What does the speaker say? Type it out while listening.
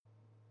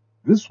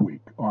This week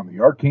on the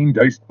Arcane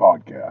Dice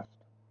Podcast.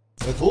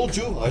 I told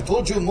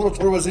you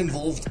Mor-tor was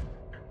involved.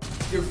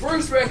 Your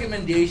first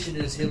recommendation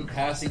is him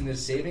passing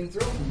this saving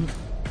throw.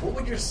 What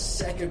would your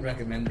second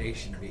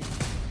recommendation be? You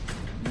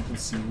can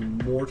see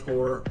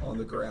Mor-tor on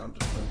the ground,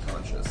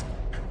 unconscious.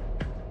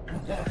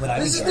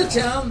 This is the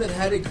town that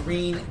had a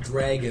green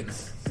dragon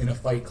in a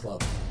fight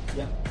club.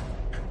 Yeah.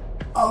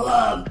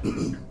 I'll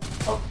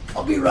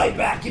be right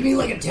back. Give me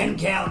like a 10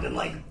 count and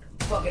like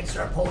fucking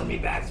start pulling me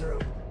back through.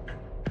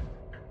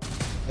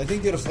 I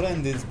think your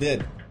friend is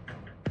dead.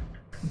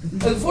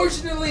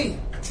 Unfortunately,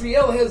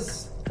 Triel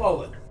has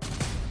fallen.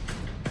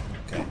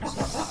 Okay.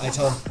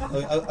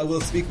 I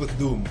will speak with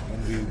Doom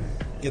and we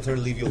get her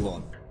to leave you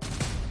alone.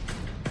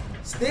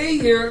 Stay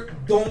here,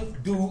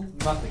 don't do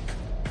nothing.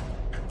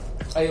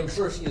 I am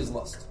sure she is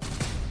lost.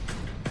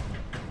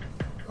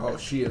 Oh,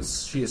 she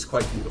is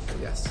quite beautiful,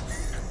 yes.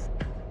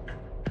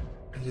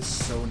 It is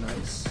so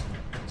nice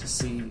to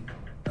see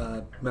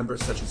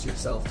members such as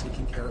yourself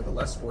taking care of the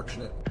less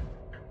fortunate.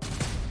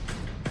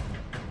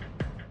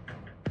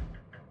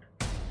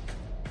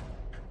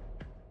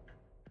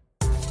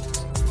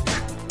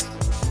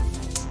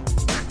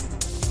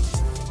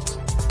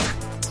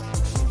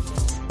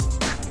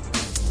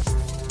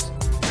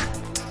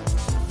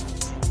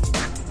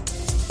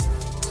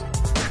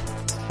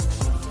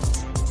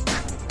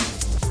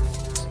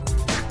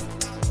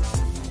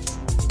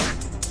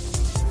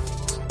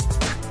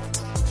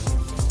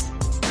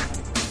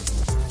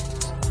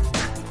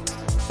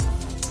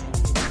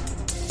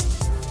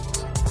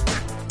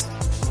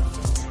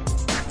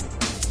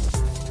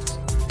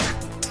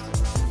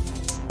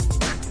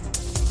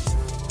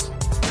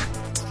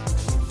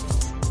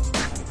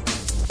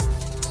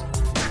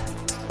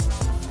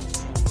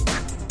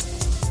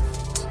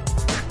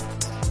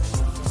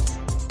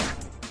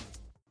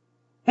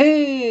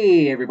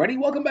 Hey everybody,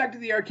 welcome back to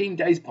the Arcane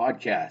Dice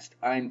Podcast.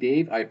 I'm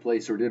Dave, I play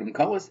Sordidum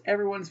Cullis,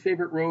 everyone's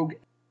favorite rogue.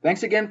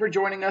 Thanks again for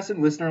joining us in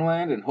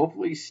Listenerland and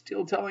hopefully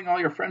still telling all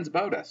your friends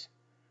about us.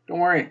 Don't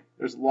worry,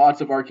 there's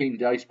lots of Arcane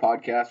Dice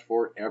podcasts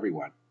for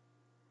everyone.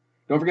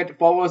 Don't forget to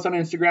follow us on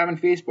Instagram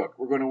and Facebook.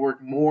 We're going to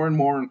work more and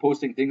more on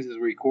posting things as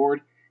we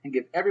record and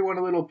give everyone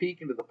a little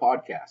peek into the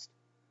podcast.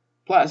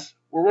 Plus,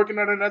 we're working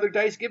on another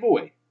dice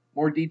giveaway.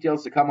 More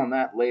details to come on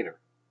that later.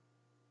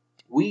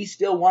 We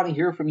still want to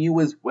hear from you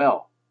as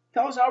well.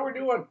 Tell us how we're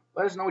doing.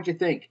 Let us know what you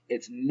think.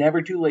 It's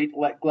never too late to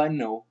let Glenn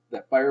know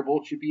that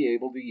Firebolt should be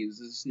able to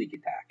use as a sneak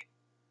attack.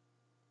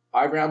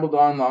 I've rambled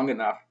on long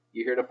enough.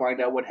 You're here to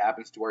find out what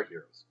happens to our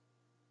heroes.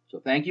 So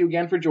thank you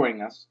again for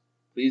joining us.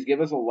 Please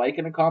give us a like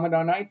and a comment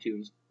on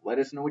iTunes. Let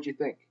us know what you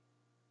think.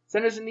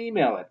 Send us an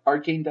email at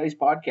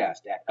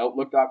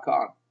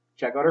arcanedicepodcast@outlook.com.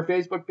 Check out our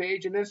Facebook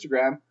page and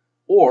Instagram,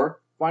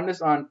 or find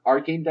us on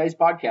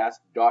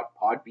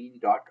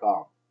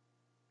arcanedicepodcast.podbean.com.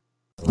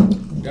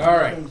 All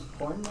right.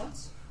 Corn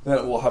nuts?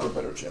 Then we'll have a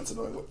better chance of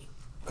knowing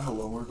how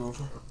long we're going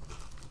for.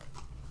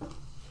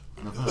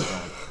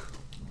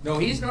 No,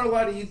 he's not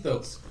allowed to eat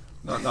those.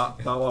 Not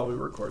while we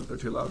record. They're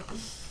too loud.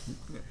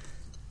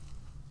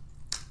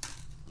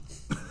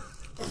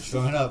 You're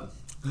showing up.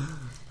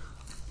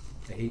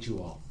 I hate you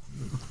all.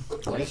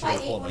 What if I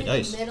ate one in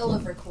the middle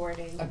of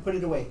recording? I put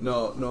it away.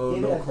 No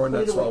corn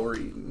nuts while we're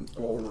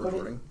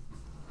recording.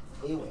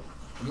 Anyway,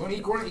 You want to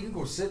eat corn? You can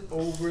go sit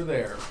over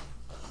there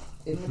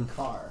in the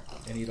car.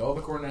 and eat all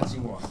the corn nuts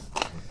you want.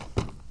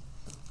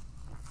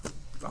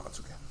 Oh, it's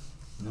okay.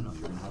 No, you're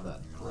going to have that.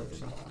 You're going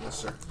to like it. Yes,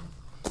 sir.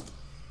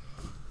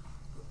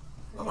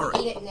 We're All gonna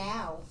right. eat it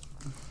now.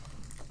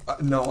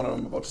 No,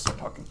 I'm about to start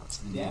talking.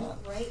 Yeah.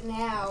 Right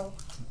now.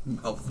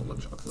 Mouthful of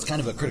chocolate. It's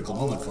kind of a critical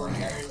moment for him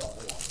here.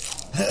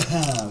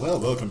 Well,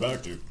 welcome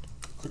back to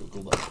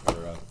Critical Dice,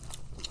 or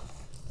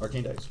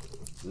Arcane Dice.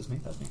 Is this me?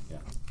 That's me, yeah.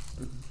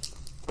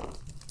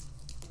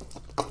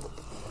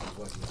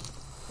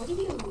 What do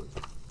you...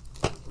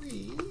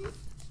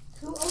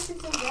 Who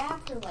opens a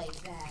wrapper like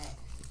that?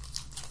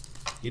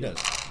 He does,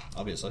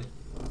 obviously.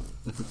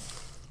 At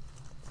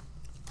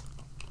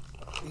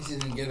least he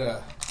didn't get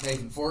a knife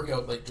and fork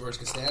out like George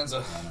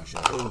Costanza. Yeah, no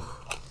shit.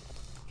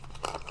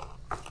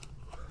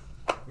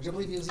 Which I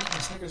believe he was eating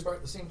a Snickers bar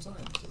at the same time.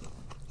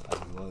 I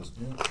think it was.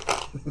 Yeah.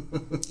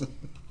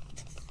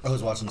 I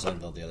was watching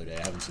Seinfeld the other day.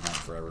 I haven't seen that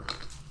in forever.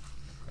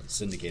 It's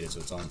syndicated, so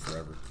it's on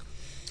forever.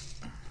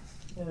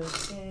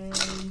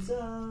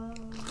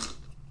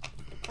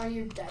 Are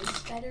your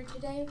dice better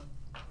today?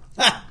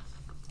 Ha!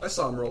 I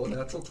saw him roll a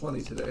natural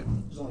 20 today.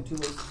 There's only two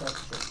ways to tell the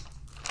story.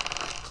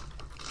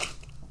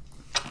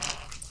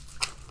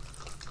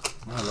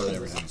 I love it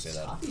every time you say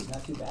that. Coffee's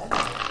not too bad.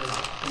 There's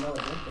vanilla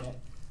drink in it.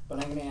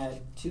 But I'm going to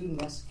add 2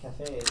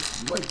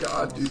 Nescafes. My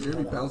God, dude, you're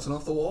gonna be bouncing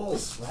off the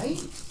walls. Right?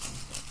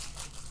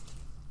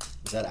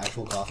 Is that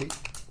actual coffee?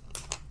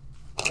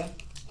 Yeah.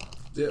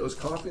 Yeah, it was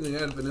coffee, and then he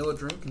had a vanilla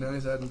drink, and now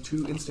he's adding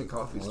 2 instant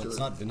coffees Well, to it's it.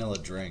 not vanilla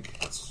drink.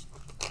 It's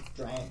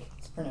Drank.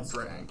 It's pronounced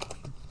Drank.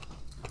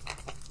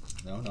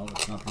 no,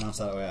 it's not pronounced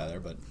that way either.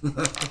 But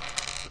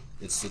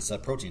it's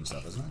that protein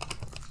stuff, isn't it?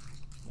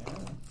 Yeah.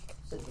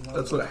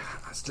 That's what it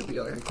has to be.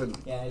 Like, I couldn't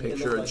Yeah, it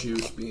picture looked a like-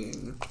 juice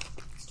being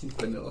It's too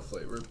vanilla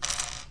flavored.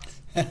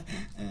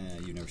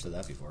 You never said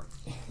that before.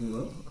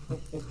 No.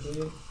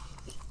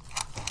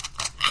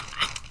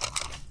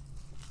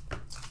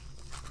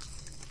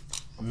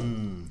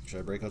 Should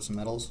I break out some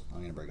medals? I'm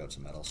going to break out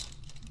some medals.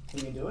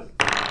 Can you do it?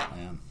 I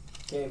am.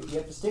 Okay, you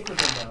have to stick with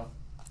them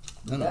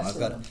though. No, Invest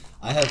in them.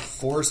 I have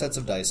 4 sets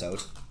of dice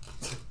out,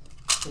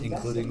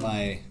 including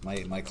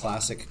in my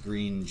classic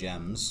green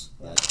gems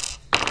that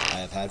I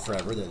have had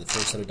forever. They're the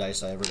first set of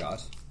dice I ever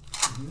got.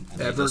 And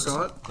they Ever just-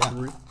 got?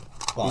 Yeah.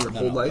 Well, your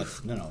whole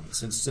life? but no.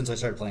 Since I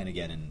started playing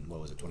again in, what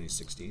was it,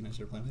 2016? I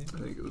started playing with you?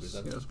 I think it was.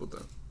 27? Yeah, it's about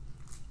that.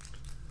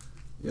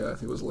 Yeah, I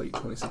think it was late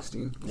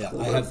 2016. Yeah,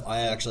 Full I life.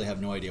 actually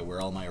have no idea where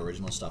all my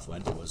original stuff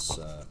went. It was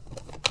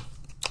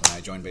when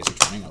I joined basic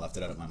training. I left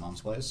it out at my mom's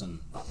place, and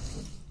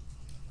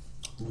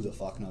who the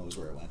fuck knows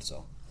where it went?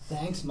 So,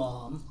 Thanks,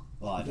 Mom.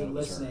 well, I You're know it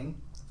was her.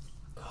 listening.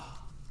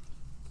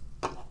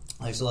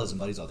 I still have some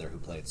buddies out there who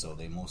played, so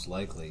they most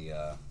likely,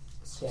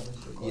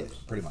 Scavenged your yeah, corpse.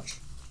 pretty much,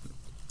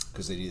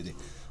 because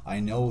I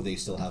know they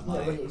still have my.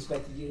 Nobody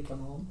expected you to come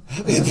home.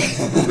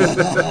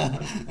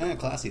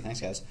 Classy,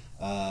 thanks guys.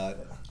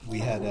 We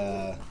had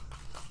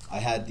I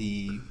had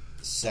the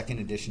 2nd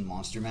edition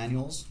monster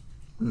manuals,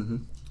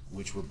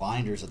 which were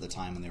binders at the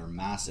time, and they were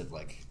massive.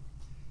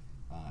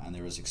 And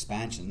there was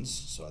expansions.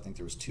 So I think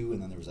there was 2,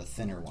 and then there was a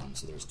thinner one.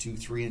 So there was 2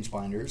 3-inch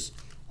binders,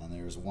 and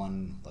there was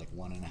one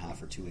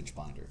 1.5 or 2-inch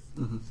binder,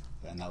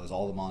 and that was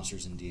all the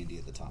monsters in D&D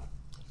at the time.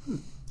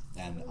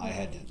 And I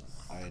had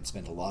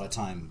spent a lot of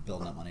time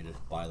building up money to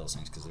buy those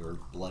things because they were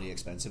bloody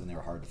expensive and they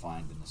were hard to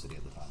find in the city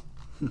at the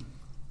time.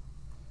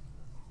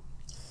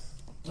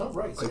 All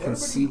right. So I can everybody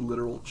see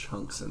literal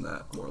chunks in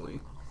that, Morley.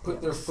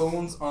 put their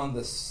phones on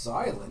the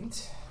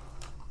silent.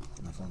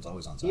 My phone's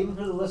always on Even silent.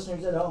 for the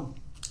listeners at home,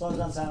 phone's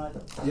on silent.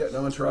 Yeah,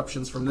 no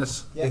interruptions from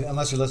this. Yeah.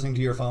 Unless you're listening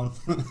to your phone.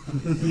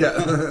 Yeah,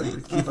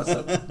 keep us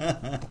up.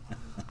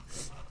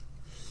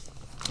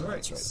 All right.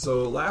 That's right.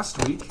 So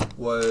last week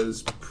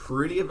was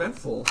pretty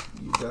eventful.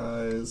 You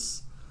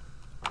guys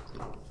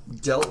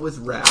dealt with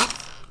wrath.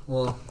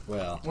 Well,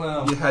 Well,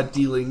 you had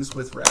dealings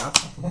with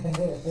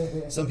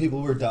wrath. some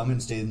people were dumb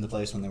and stayed in the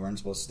place when they weren't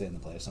supposed to stay in the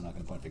place. I'm not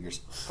going to point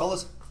fingers. Call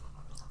us.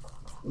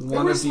 There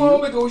One were of small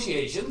you,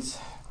 negotiations.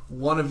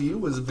 one of you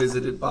was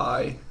visited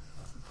by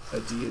a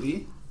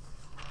deity.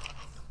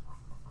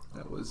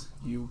 That was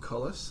you,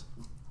 Cullis.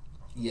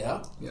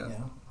 Yeah. Yeah.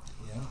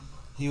 Yeah.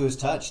 He was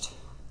touched.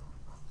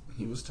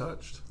 He was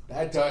touched.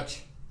 Bad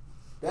touch.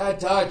 Bad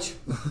touch.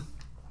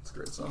 It's a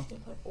great song. They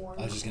put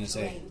orange I was just going to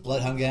say, drink.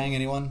 Bloodhound Gang,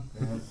 anyone?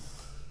 Yeah.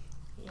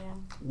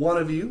 One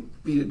of you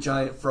beat a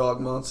giant frog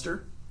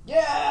monster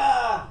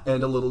Yeah!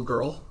 and a little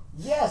girl.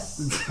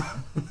 Yes!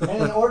 And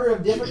in order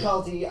of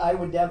difficulty, I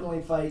would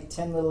definitely fight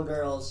 10 little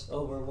girls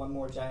over one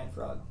more giant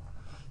frog.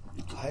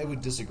 I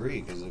would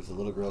disagree, because if the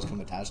little girls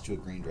come attached to a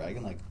green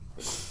dragon, like,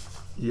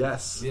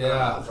 Yes.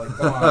 Yeah. Like,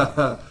 come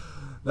on.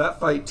 That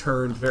fight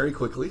turned very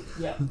quickly.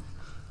 Yeah.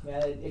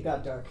 Yeah, it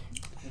got dark.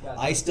 It got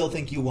I still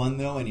think you won,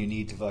 though, and you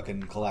need to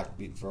fucking collect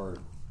before...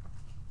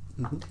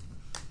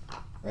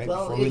 Right?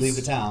 Well, before we it's- leave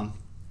the town.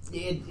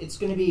 It's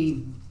going to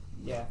be...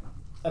 Yeah.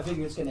 I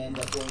figure it's going to end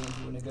up going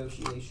into a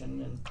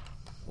negotiation and...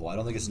 Well, I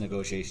don't think it's a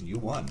negotiation. You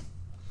won.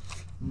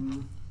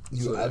 You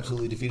So,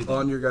 absolutely defeated On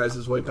them. your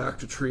guys' way back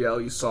to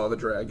Triel, you saw the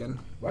dragon.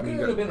 Why couldn't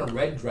it have been a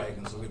red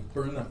dragon so we could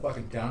burn that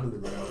fucking down to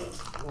the ground?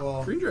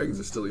 Well, Green dragons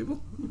are still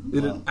evil.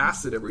 It had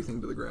acid everything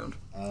to the ground.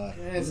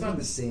 It's not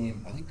the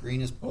same. I think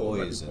green is Oh, it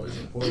might be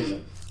poison.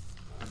 poison.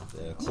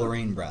 Poison.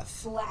 Chlorine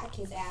breath. Black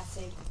is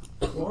acid.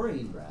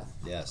 Chlorine breath.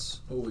 Yes.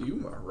 Oh,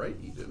 you are right,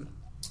 Eden.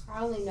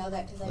 I only know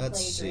that because I Let's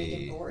played see.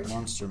 Dragon Board.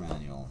 Monster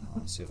manual.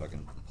 Let's see if I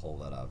can pull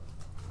that up.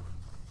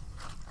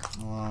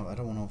 Well, I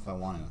don't know if I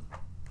want to.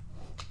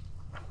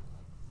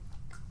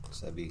 'Cause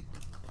that'd be...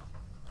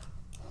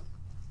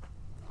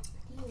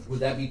 Would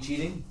that be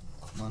cheating?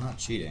 Well, not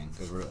cheating,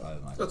 because we're...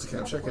 That's okay.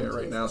 I'm checking it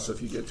right now, so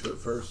if you get to it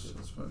first,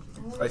 it's fine.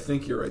 I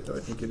think you're right, though. I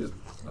think it is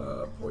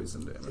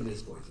poison It damage.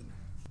 is poison.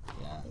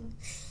 yeah.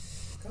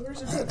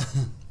 Colors are good.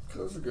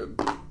 Those are good.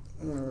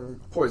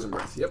 Poison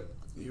breath. Yep,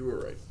 you were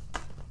right.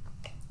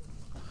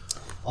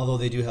 Although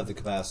they do have the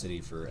capacity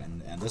for...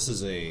 And this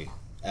is a...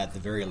 At the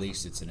very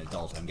least, it's an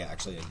adult. I'm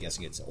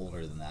guessing it's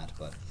older than that,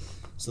 but...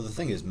 So the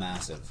thing is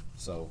massive,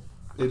 so...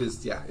 It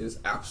is, yeah, it is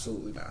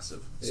absolutely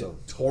massive. It So-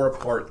 tore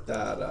apart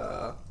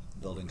that,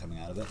 Building coming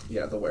out of it.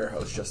 yeah, the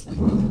warehouse just like...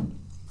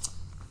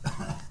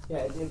 Yeah,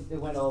 it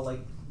went all like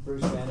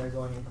Bruce Banner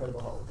going Incredible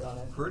Hulk on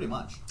it. Pretty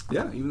much.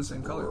 Yeah, even the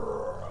same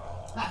color.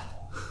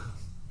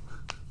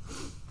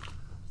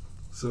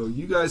 So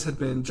you guys had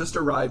been just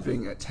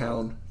arriving at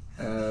town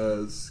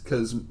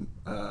because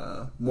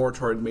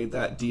Mor-tor had made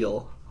that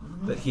deal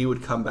that he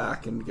would come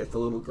back and get the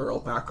little girl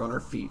back on her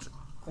feet.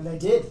 And I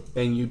did.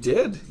 And you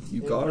did.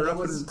 You got her It up.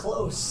 was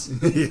close.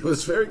 It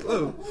was very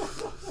close.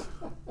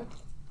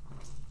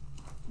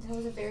 That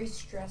was a very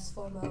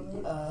stressful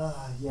moment.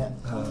 Yeah.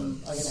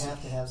 I'm going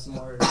to have some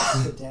more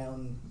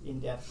sit-down,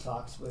 in-depth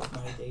talks with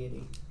my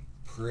deity.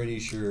 Pretty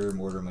sure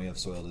Mor-tor may have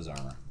soiled his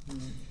armor.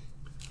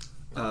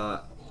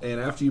 And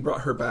after you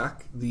brought her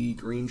back, the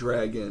green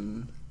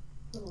dragon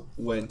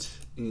went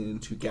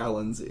into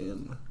Gallon's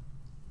Inn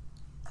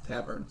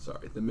Tavern.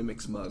 Sorry, the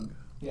Mimic's Mug.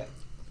 Yeah.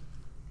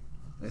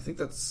 I think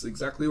that's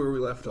exactly where we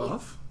left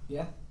off.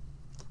 Yeah.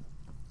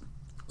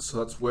 So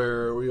that's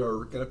where we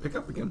are going to pick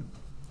up again.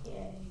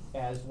 Yay.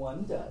 As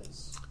one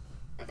does.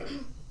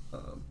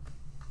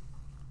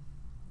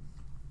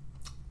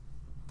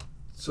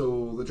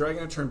 So the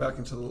dragon had turned back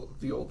into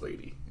the old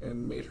lady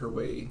and made her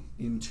way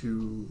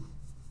into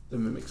the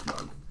Mimic's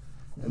Mug.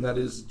 And that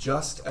is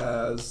just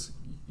as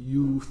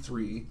you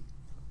three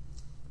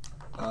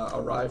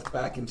arrived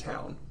back in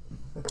town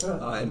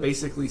and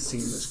basically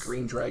seen this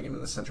green dragon in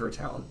the center of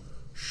town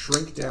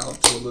shrink down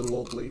to a little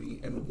old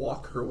lady and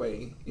walk her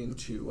way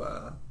into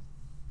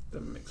the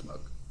Mimic's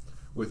Mug,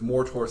 with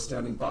Mor-tor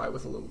standing by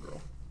with a little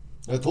girl.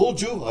 I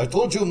told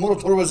you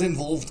Mor-tor was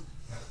involved.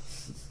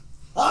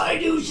 Hi,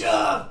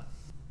 Dusha!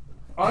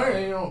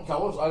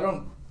 Carlos, I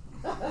don't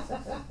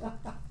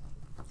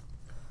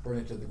burn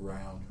it to the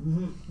ground.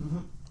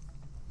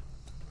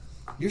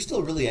 You're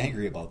still really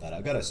angry about that,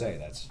 I've got to say.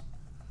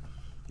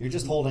 You're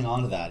just holding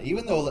on to that.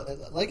 Even though,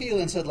 like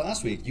Aelin said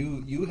last week,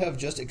 you have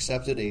just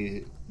accepted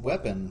a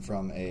weapon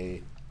from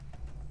a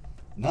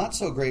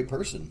not-so-great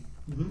person.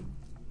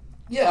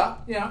 Yeah.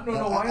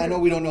 No, I know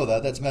we don't know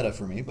that. That's meta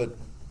for me, but...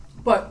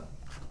 But,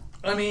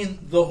 I mean,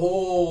 the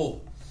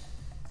whole...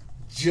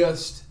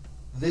 Just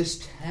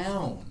this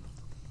town...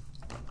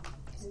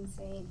 It's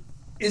insane.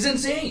 is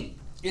insane.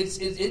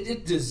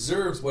 It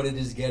deserves what it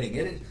is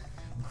getting.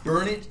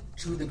 Burn it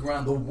to the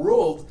ground. The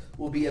world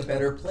will be a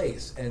better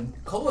place. And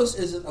Kolos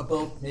isn't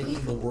about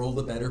making the world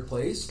a better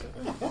place.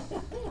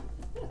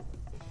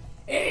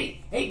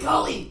 Hey,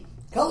 Cully!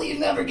 Cully, you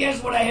never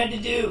guessed what I had to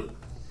do.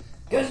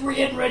 Because we're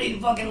getting ready to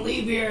fucking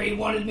leave here, he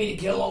wanted me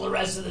to kill all the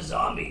rest of the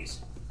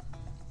zombies.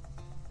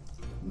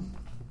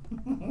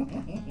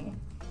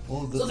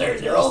 Well, So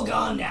they're all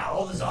gone now.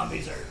 All the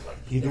zombies are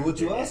like... He do what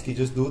you ask. He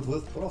just do it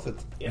with profit.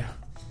 Yeah.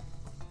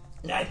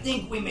 And I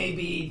think we may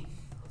be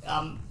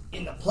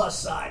in the plus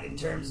side in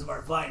terms of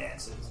our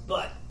finances,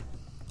 but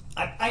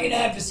I'm going to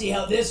have to see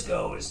how this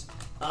goes,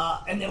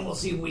 and then we'll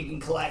see if we can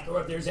collect,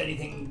 or if there's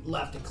anything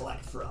left to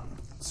collect from.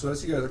 So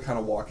as you guys are kind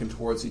of walking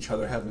towards each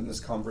other, having this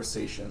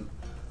conversation,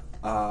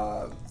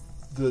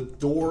 the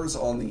doors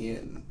on the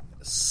inn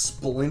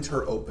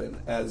splinter open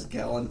as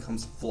Gallon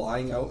comes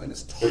flying out and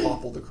is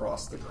toppled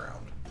across the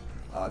ground.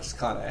 Just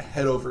kind of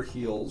head over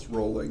heels,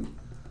 rolling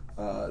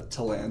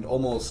to land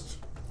almost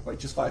like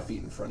just 5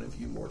 feet in front of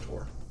you,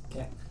 Mor-tor.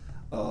 Okay.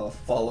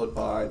 Followed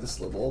by this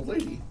little old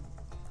lady.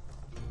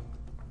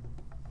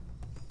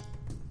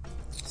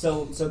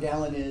 So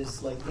Gallon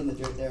is like in the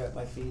dirt there at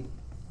my feet.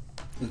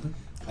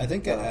 I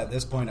think at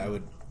this point I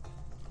would,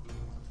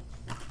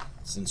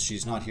 since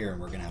she's not here and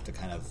we're going to have to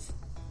kind of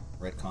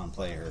retcon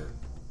play her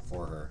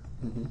for her,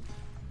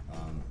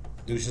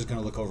 Dusha's going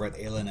to look over at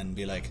Aelin and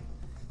be like,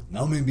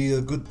 now may be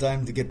a good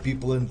time to get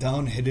people in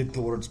town headed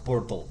towards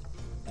Portal.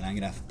 And I'm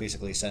going to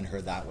basically send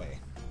her that way.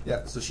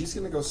 Yeah, so she's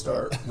going to go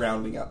start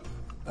rounding up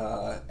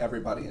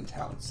everybody in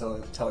town,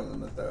 telling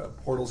them that the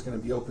portal's going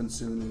to be open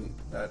soon,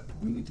 that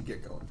we need to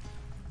get going.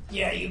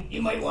 Yeah,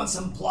 you might want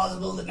some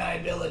plausible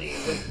deniability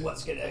with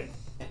what's going to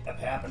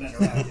happen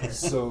around here.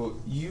 So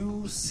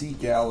you see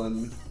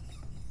Gallon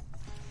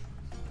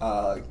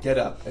get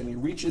up, and he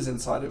reaches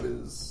inside of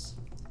his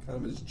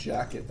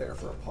jacket there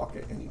for a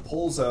pocket, and he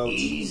pulls out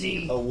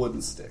Easy. a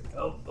wooden stick.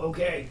 Oh,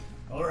 okay.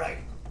 All right.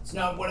 It's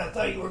not what I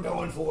thought you were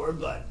going for,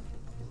 but...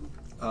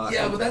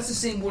 Yeah, but that's the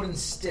same wooden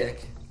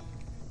stick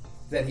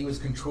that he was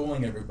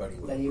controlling everybody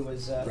with. That he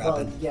was.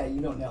 Rapid. Yeah, you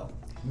don't know.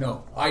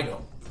 No, I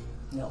don't.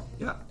 No.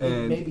 Yeah, It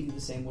and may be the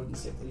same wooden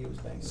stick that he was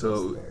banging against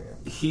so the barrier.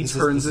 he This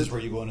turns is it.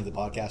 where you go into the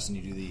podcast and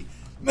you do the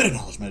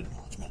meta-knowledge.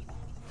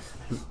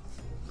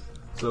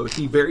 So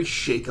he very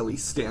shakily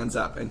stands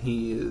up, and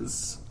he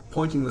is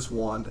pointing this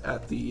wand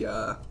at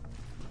the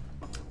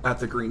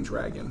green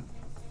dragon,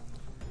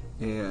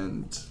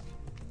 and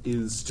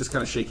is just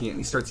kind of shaking it, and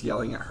he starts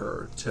yelling at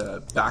her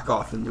to back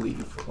off and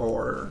leave,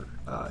 or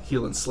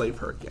he'll enslave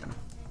her again.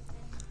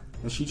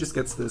 And she just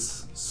gets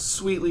this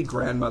sweetly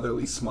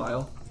grandmotherly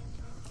smile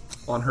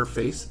on her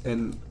face,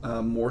 and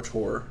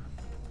Mor-tor,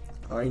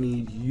 I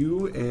need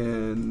you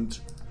and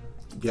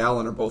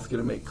Gallon are both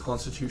going to make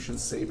Constitution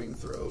saving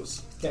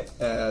throws. Okay.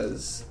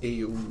 As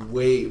a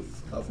wave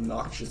of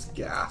noxious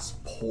gas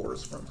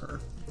pours from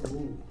her.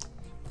 Ooh.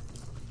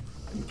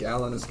 And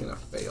Gallon is going to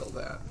fail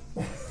that.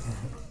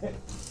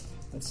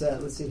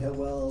 Let's see how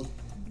well.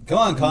 Come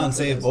on, con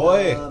save,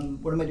 boy.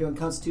 What am I doing?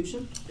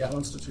 Constitution.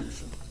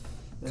 Constitution.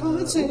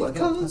 Con save, I got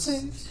con plus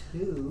save.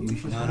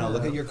 2. No,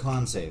 look at your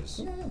con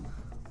saves. Yeah.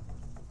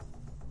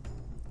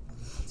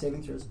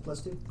 Saving throws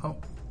 +2. Oh,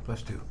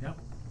 +2. Yep.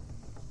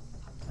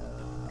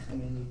 I'm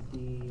gonna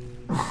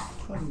need the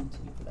 20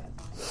 for that.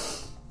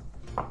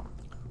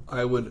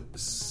 I would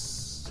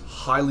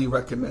highly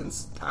recommend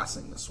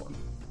passing this one.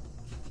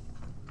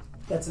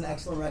 That's an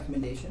excellent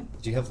recommendation.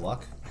 Do you have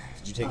luck?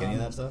 Did you take any of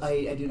that stuff?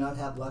 I do not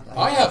have luck.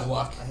 I have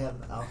luck. I have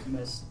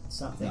alchemist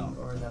something No.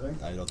 or another.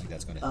 I don't think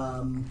that's going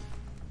to.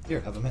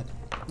 Here, have a mint.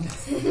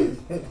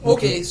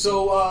 Okay,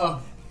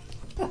 so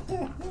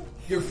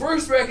Your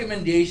first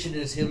recommendation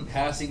is him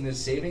passing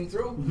this saving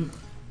throw.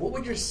 What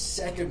would your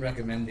second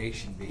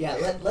recommendation be?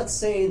 Yeah, let's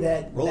say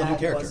that Roll a new that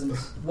character.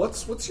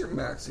 wasn't What's your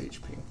max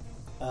HP?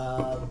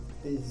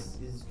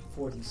 is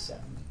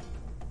 47.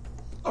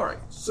 All right,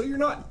 so you're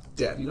not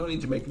dead. You don't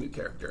need to make a new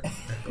character.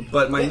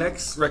 But my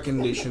next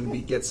recommendation would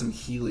be get some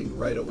healing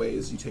right away,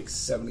 as you take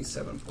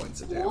 77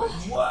 points of damage.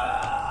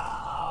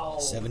 Wow.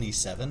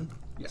 77?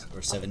 Yeah.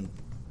 Or 7?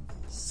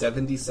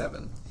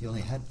 77. He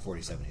only had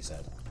 47, he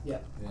said. Yeah.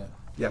 Yeah.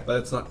 Yeah, but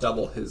it's not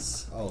double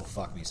his. Oh,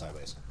 fuck me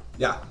sideways.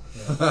 Yeah.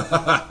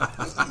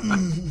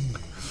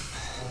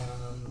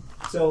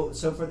 So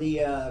for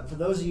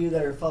those of you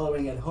that are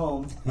following at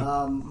home,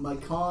 my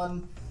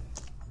con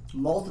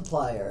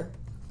multiplier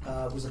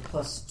was a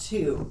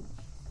 +2,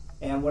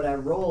 and what I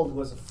rolled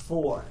was a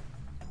 4.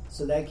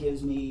 So that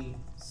gives me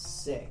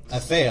 6.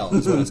 A fail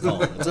is what it's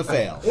called. It's a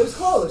fail. It was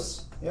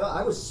close.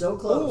 I was so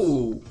close.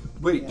 Oh,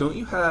 wait, Yeah. don't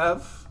you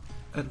have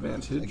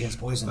advantage Against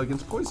poison.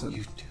 Against poison.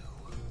 You do.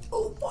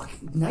 Oh, fuck.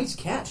 Nice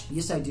catch.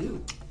 Yes, I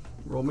do.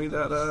 Roll me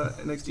that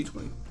next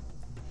d20.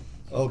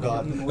 Oh,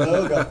 God.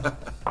 Oh, God.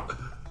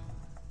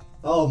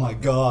 Oh, my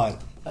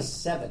God. A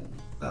 7.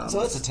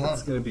 So that's a 10.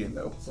 That's going to be a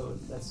no. So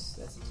that's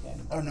a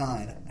 10. Or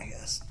 9, I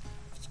guess.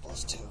 It's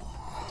 +2.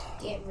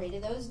 Get rid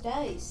of those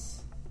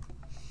dice.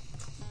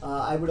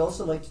 I would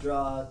also like to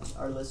draw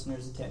our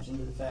listeners' attention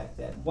to the fact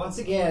that, once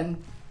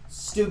again,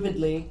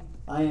 stupidly,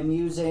 I am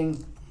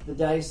using the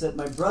dice that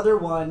my brother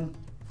won,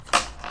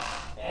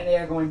 and they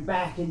are going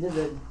back into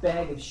the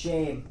bag of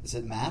shame. Is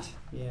it Matt?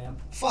 Yeah.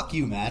 Fuck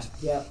you, Matt.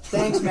 Yeah.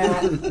 Thanks,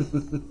 Matt.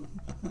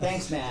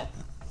 Thanks, Matt.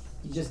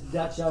 You just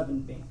Dutch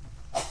ovened me.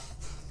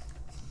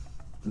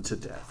 To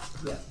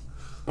death.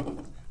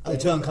 Yeah.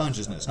 To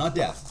unconsciousness, not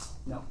death.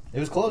 No. It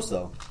was close,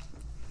 though.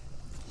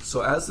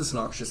 So as this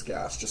noxious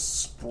gas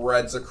just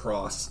spreads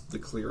across the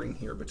clearing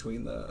here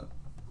between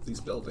these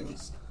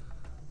buildings,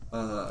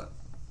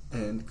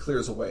 and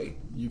clears away,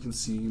 you can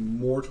see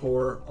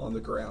Mor-tor on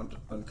the ground,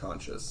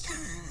 unconscious.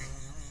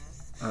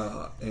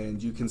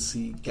 And you can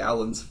see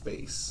Galen's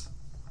face,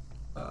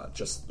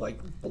 just like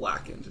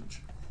blackened,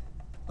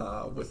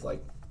 with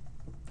like,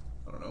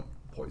 I don't know,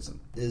 poison.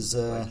 Is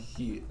Like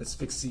he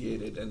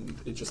asphyxiated and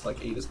it just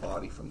like ate his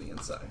body from the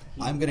inside.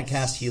 I'm going to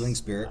cast Healing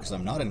Spirit because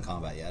I'm not in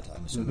combat yet,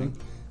 I'm assuming.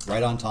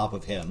 Right on top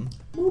of him.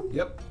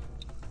 Yep,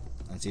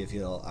 And see if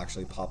he'll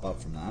actually pop up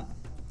from that.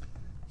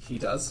 he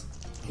does.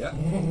 Yeah.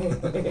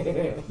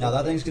 Now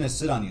that thing's going to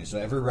sit on you, so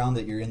every round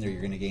that you're in there,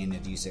 you're going to gain a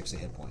d6 of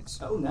hit points.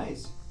 Oh,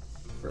 nice.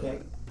 Okay.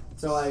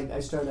 So I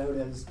start out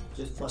as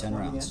just For plus 10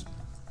 1 rounds. again.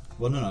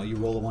 Well, no, you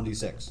roll a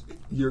 1d6.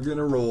 You're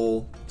gonna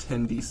roll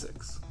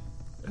 10d6,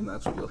 and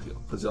that's what you'll heal.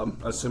 Because I'm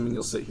assuming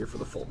you'll sit here for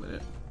the full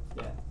minute.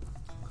 Yeah.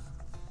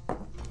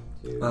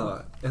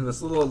 2. And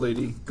this little old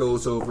lady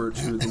goes over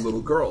to the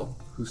little girl,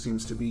 who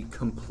seems to be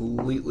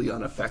completely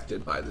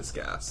unaffected by this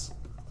gas.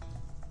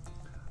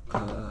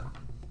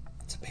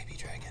 It's a baby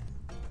dragon.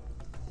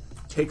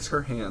 Takes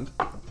her hand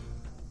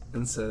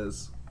and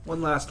says,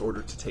 "One last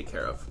order to take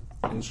care of."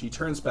 And she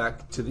turns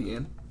back to the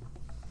inn.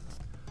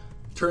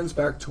 Turns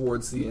back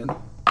towards the inn,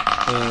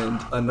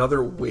 and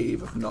another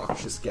wave of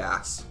noxious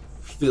gas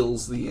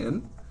fills the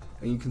inn,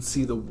 and you can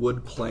see the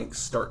wood planks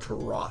start to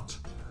rot.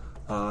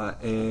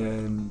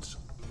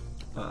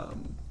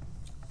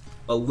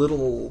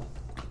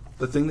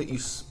 The thing that you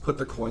put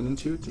the coin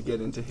into to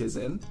get into his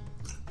inn,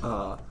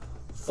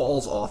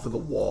 falls off of the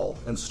wall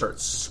and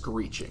starts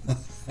screeching.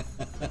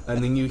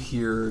 And then you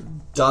hear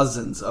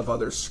dozens of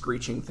other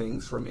screeching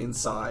things from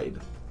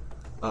inside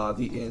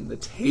the inn. The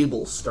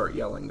tables start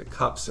yelling, the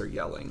cups are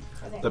yelling,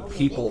 the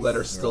people that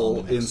are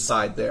still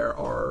inside there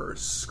are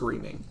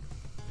screaming.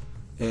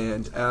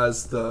 And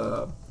as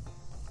the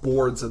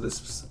boards of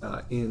this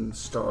inn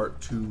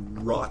start to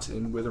rot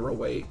and wither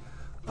away,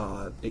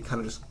 it kind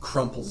of just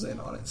crumples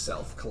in on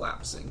itself,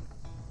 collapsing.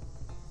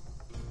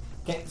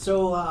 Okay,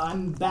 so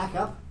I'm back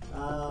up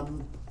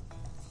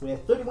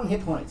with 31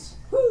 hit points.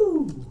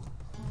 Woo!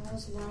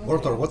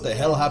 Mor-tor, what the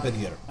hell happened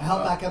here? I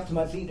held back up to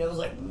my feet and I was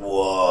like,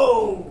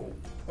 whoa!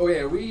 Oh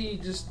yeah, are we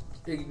just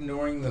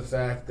ignoring the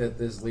fact that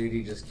this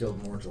lady just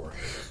killed Mor-tor?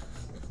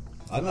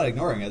 I'm not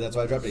ignoring it, that's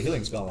why I dropped a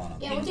healing spell on him.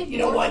 Yeah, what did You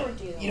know Mor-tor what?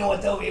 do? You know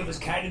what though? It was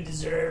kind of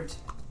deserved.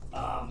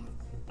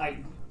 I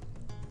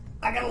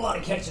got a lot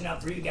of catching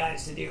up for you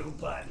guys to do,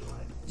 but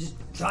just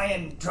try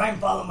and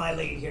follow my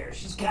lead here.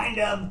 She's like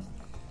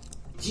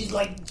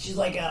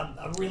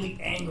a really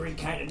angry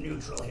kind of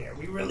neutral here.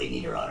 We really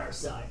need her on our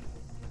side.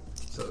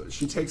 So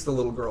she takes the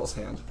little girl's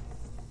hand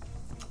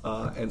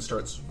and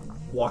starts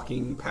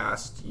walking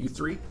past you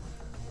three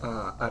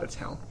out of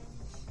town.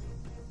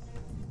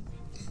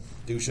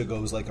 Dusha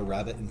goes like a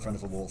rabbit in front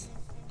of a wolf.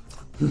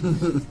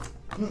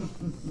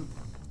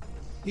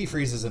 He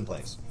freezes in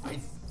place. I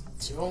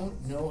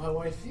don't know how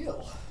I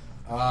feel.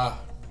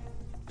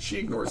 She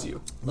ignores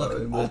you. Look,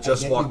 and will I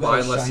just get walk you've got by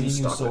a unless shiny you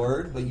new stop it.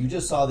 sword, but you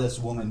just saw this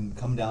woman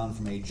come down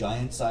from a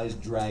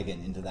giant-sized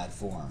dragon into that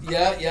form.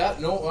 Yeah,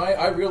 no,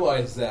 I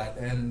realize that,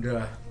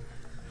 and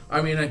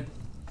I mean, I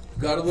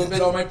got a little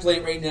bit on my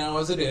plate right now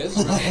as it is,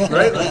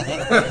 right?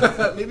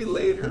 Right? Maybe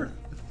later.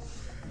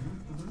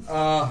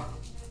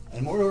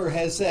 And Mor-tor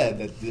has said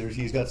that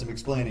he's got some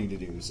explaining to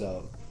do,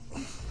 so...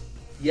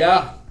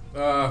 Yeah.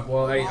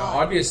 Well, I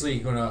obviously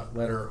gonna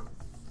let her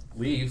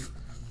leave.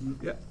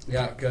 Yeah.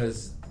 Yeah,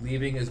 because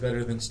leaving is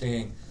better than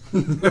staying.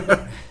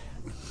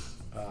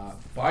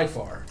 By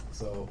far.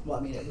 So. Well,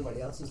 I mean,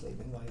 everybody else is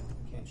leaving. Why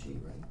can't she,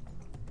 right?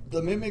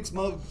 The Mimics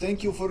Mug,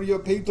 thank you for your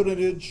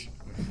patronage.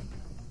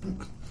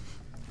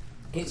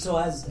 Okay, so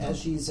as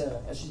she's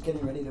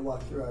getting ready to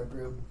walk through our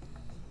group,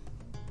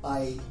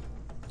 I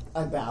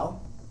bow,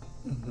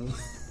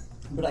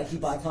 but I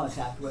keep eye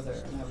contact with her,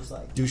 and I was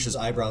like, Douche's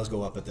eyebrows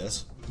go up at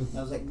this.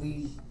 I was like,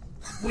 We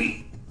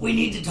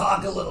need to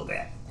talk a little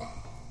bit.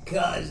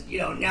 Because,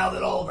 now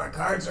that all of our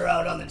cards are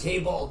out on the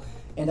table,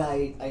 and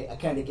I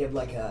kind of give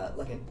like a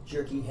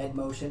jerky head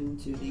motion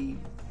to the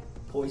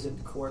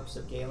poisoned corpse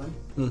of Galen.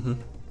 Mm-hmm.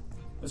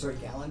 Oh, sorry,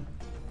 Galen.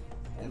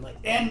 And I'm like,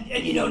 and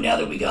now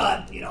that we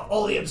got,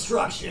 all the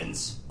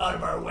obstructions out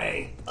of our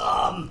way,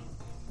 I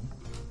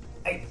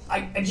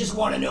just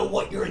want to know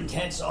what your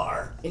intents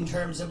are in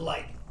terms of,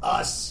 like,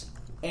 us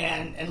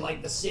and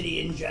like, the city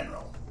in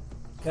general.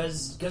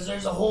 Because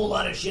there's a whole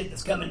lot of shit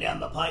that's coming down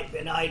the pipe,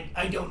 and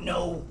I don't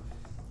know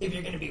if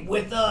you're going to be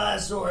with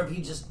us or if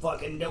you just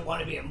fucking don't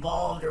want to be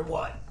involved or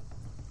what.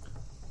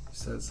 He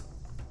says,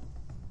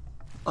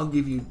 I'll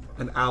give you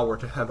an hour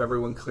to have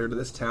everyone clear to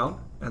this town,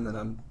 and then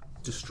I'm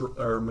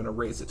going to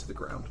raze it to the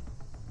ground.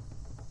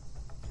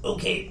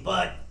 Okay,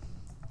 but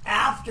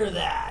after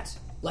that,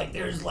 like,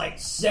 there's like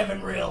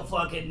 7 real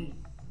fucking...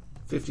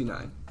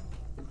 59.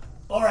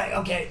 Alright,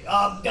 okay,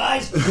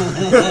 guys, there's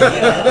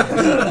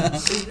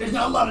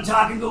not a lot of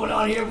talking going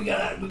on here. We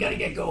gotta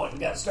get going. We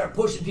gotta start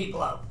pushing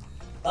people out.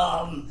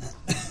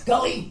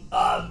 Gully,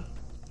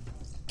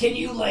 can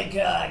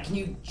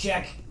you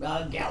check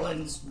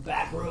Galen's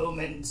back room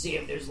and see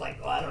if there's like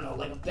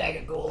a bag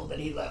of gold that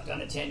he left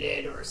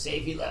unattended or a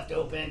safe he left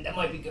open? That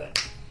might be good.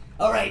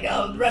 All right,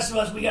 the rest of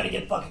us, we got to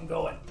get fucking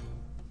going.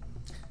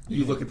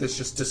 You look at this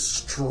just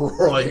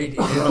destroyed.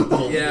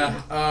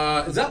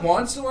 Yeah. Is that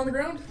wand still on the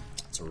ground?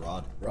 It's a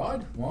rod.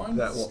 Rod? Wand?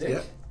 That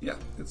Stick? Yeah,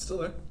 it's still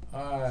there.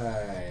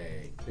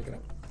 I pick it up.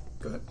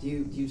 Go ahead. do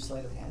you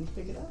sleight of hand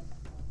pick it up?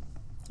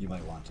 You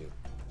might want to.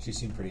 She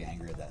seemed pretty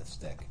angry at that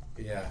stick.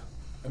 Yeah.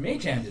 A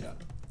mage hand it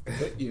up.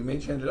 Okay, you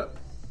mage hand it up.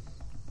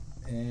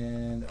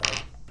 And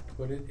I'll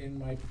put it in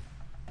my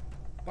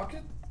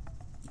bucket.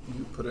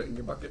 You put it in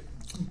your bucket.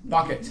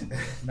 Bucket.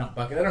 Not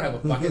bucket. I don't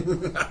have a bucket.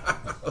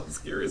 I was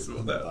curious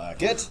about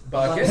that.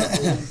 Bucket.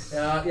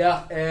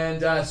 Yeah.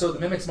 And so the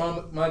Mimic's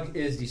mug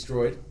is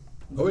destroyed.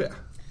 Oh, yeah.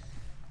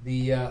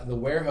 The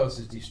warehouse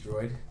is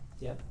destroyed.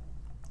 Yep.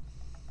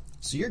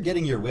 So you're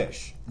getting your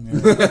wish.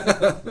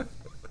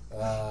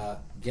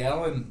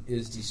 Gallon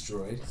is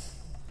destroyed.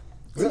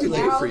 It's too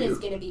late for Gallon you. is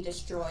going to be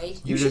destroyed.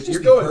 You should just you're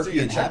be going perfect through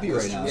your and happy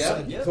right checklist. now. Yeah,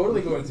 Aside,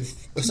 totally going through.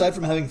 aside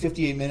from having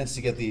 58 minutes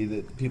to get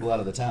the people out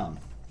of the town.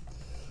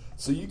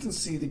 So you can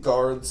see the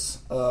guards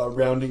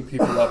rounding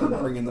people up and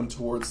bringing them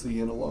towards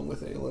the inn along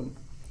with Aelin.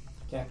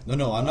 Okay.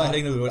 No, I'm not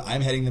heading them.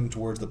 I'm heading them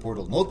towards the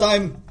portal. No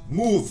time.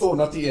 Move. Oh,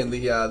 not the inn,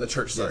 the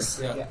church, sorry. Yes.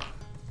 Yeah.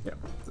 Yeah,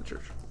 the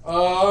church.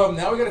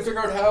 Now we got to figure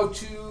out how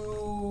to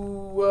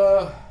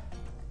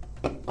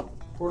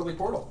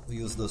portal. We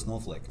use the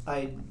snowflake.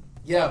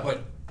 Yeah,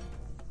 but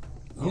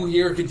who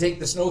here can take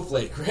the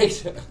snowflake,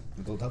 right?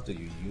 You don't have to.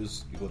 You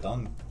go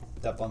down,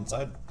 tap on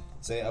side,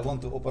 say I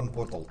want to open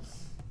portal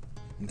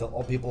until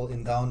all people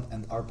in town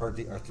and our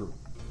party are through.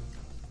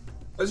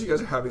 As you guys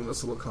are having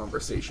this little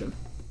conversation,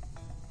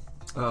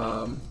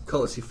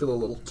 Cullis, you feel a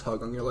little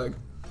tug on your leg.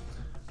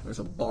 There's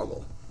a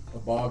boggle. A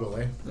boggle,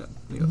 eh? Yeah.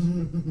 He goes,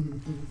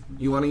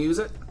 you want to use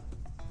it?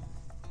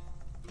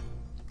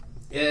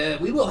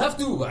 We will have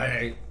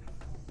to.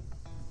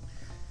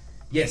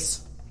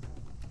 Yes.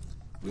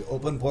 We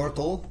open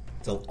portal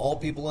till all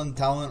people in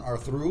town are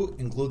through,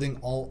 including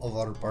all of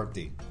our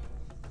party.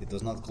 It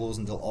does not close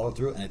until all are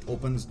through, and it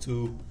opens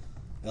to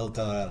El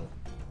Triel.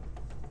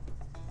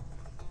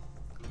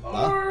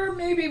 Or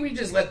maybe we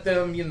just let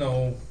them,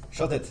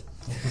 Shut it.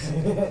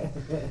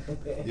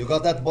 You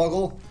got that,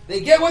 Boggle?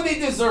 They get what they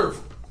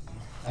deserve.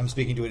 I'm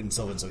speaking to it in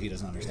Sylvan, so he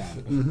doesn't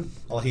understand.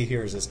 All he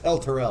hears is El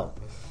Triel.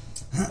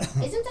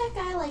 Isn't that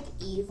guy like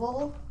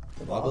evil?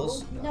 The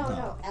Boggles?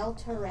 No, El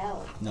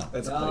Triel. No.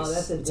 That's a Oh, place.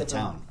 that's It's a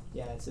town.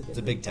 Yeah, it's a different. It's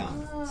a big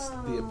town. It's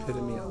the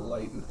epitome of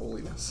light and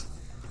holiness.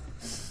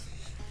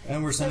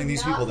 And we're sending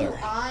these not people who there.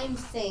 I'm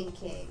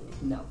thinking.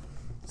 No.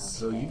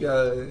 So you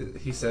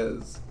guys, he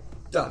says,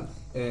 done.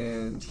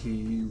 And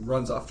he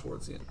runs off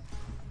towards the inn.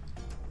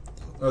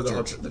 Or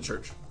the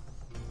church.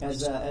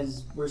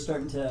 As we're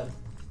starting to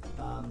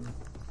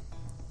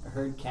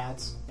herd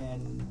cats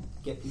and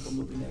get people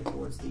moving there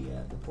towards the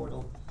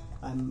portal,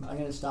 I'm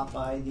going to stop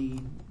by the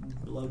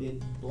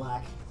bloated,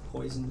 black,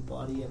 poisoned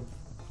body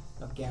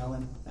of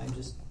Galen. I'm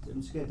just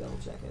going to double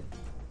check it.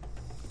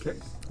 Okay.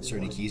 Is there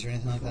any keys or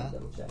anything like that?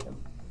 Double check him.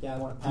 Yeah, I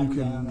want to pat You him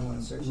down. I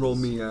want to can search roll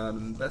his- me an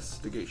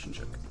investigation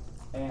check.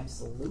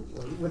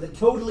 Absolutely. With a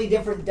totally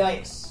different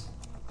dice.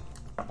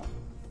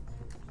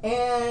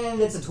 And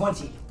it's a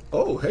 20.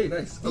 Oh, hey,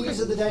 nice.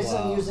 These are the dice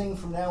I'm using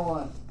from now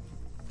on.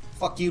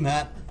 Fuck you,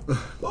 Matt.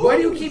 Why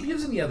do you keep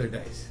using the other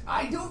dice?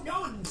 I don't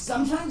know.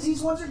 Sometimes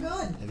these ones are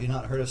good. Have you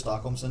not heard of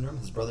Stockholm Syndrome?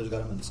 His brother's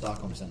got him in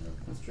Stockholm Syndrome.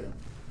 That's true.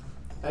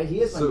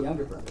 He is my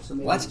younger brother, so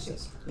maybe What? it's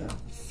just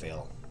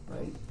Fail.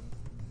 right.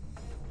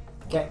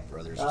 Okay.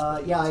 Brothers.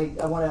 Yeah,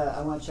 I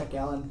want to check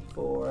Alan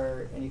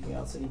for anything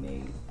else that he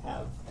may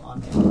have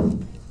on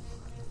him.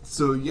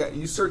 So yeah,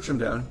 you search him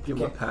down, give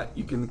him a Okay. pat.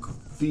 You can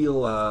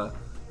feel a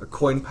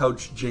coin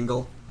pouch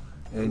jingle,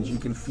 and you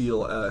can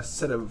feel a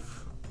set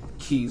of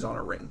keys on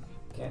a ring.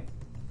 Okay.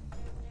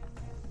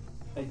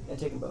 I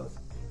take them both.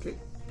 Okay.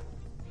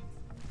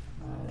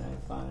 And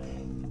I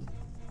find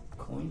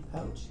coin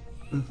pouch.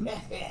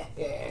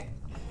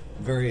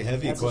 Very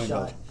heavy That's coin a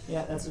shot. pouch.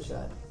 Yeah, that's a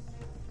shot.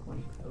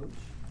 Coin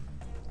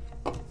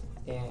pouch.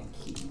 And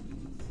key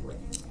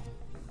ring.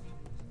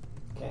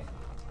 Okay.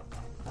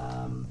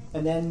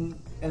 And then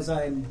as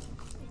I'm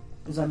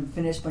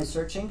finished my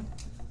searching,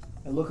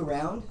 I look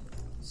around,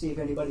 see if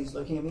anybody's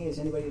looking at me. Is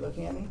anybody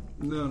looking at me?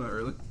 No, not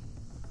really.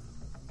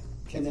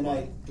 And then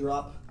I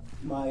drop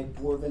my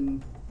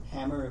dwarven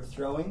hammer of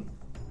throwing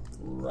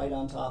right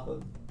on top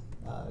of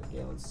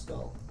Galen's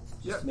skull.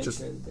 Yeah, to make just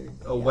sure that they're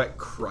a wet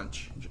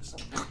crunch.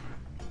 Just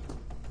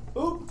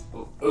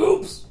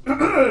Oops!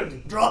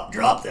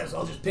 drop this.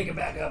 I'll just pick it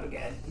back up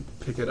again.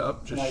 pick it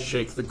up, just Nice.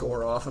 shake the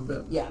gore off a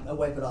bit. Yeah, I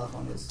wipe it off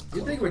on his.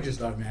 You'd think it would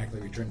just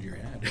automatically return to your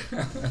hand.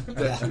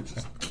 That you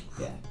just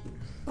Yeah.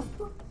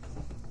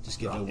 Just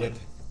give it a whip.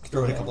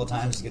 Throw it a couple of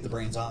times to get the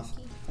brains off.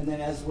 And then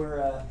as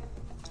we're,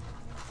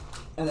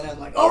 and then I'm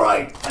like, All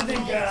right,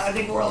 I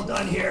think we're all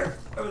done here.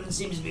 Everything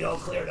seems to be all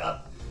cleared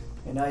up.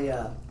 and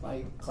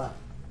I clap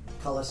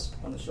Cullis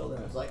on the shoulder.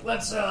 I was like,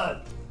 Let's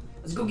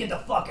go get the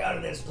fuck out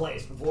of this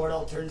place before it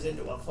all turns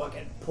into a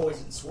fucking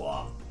poison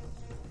swamp.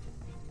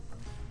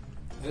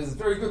 That is a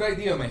very good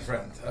idea, my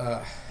friend.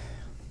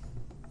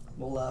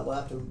 we'll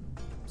have to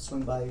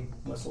swing by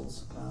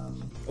Whistles.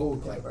 Oh,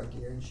 grab our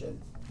gear and shit.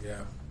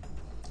 Yeah.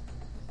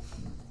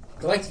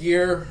 Collect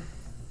gear.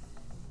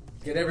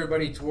 Get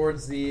everybody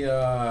towards the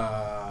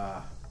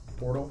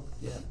portal.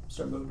 Yeah,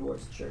 start moving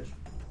towards the church.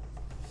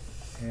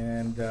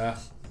 And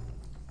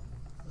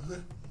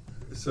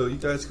So you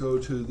guys go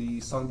to the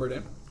Songbird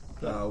Inn.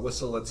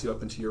 Whistle lets you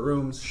up into your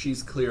rooms.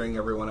 She's clearing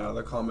everyone out of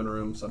the common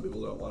room. Some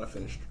people don't want to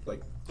finish,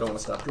 don't want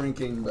to stop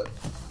drinking, but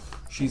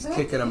she's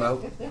kicking them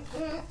out.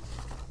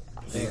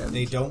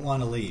 They don't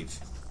want to leave.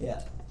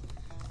 Yeah.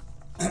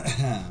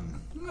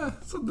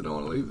 Some they don't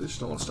want to leave. They just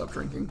don't want to stop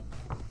drinking.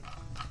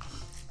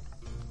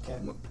 Okay.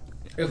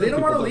 if they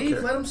don't want to People don't leave,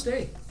 care. let them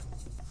stay.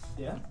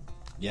 Yeah.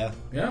 Yeah.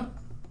 Yeah.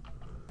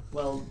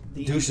 Well,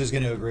 the Douche is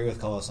going to agree with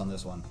Cullis on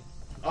this one.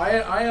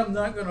 I am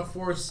not going to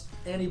force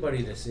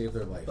anybody to save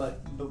their life. but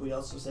we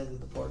also said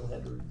that the portal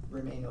had to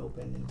remain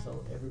open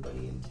until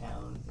everybody in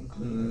town,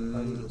 including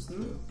our party, was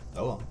through.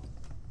 Oh well.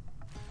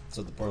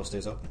 So the portal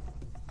stays open.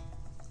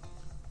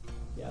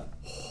 Yeah.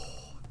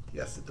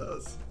 Yes, it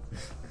does.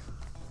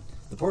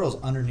 The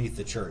portal's underneath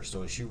the church,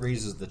 so as she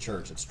raises the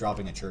church, it's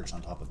dropping a church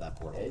on top of that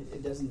portal.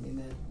 It doesn't mean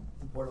that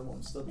the portal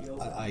won't still be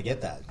open. I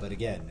get that, but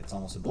again, it's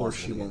almost impossible. Or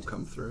she to get won't to.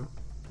 come through.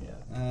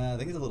 Yeah. I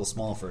think it's a little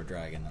small for a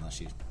dragon, unless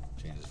she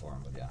changes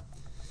form. But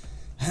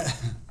yeah,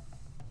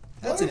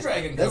 Let a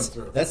dragon come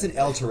through. That's an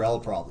El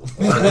Triel problem.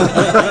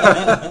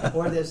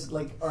 Or this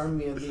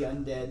army of the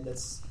undead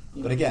that's.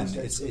 But again,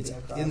 starts it's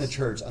sweeping across. in the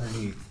church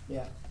underneath.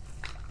 Yeah.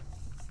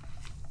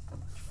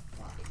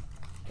 Fuck.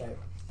 Okay.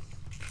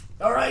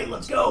 All right,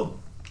 let's go.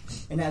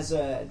 And as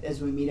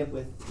we meet up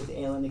with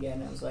Aelin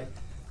again, I was like,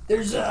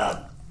 There's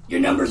your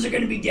numbers are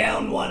going to be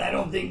down one. I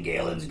don't think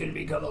Galen's going to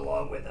be coming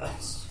along with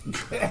us.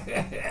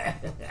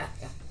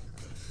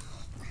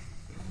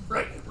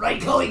 Right,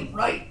 Cully,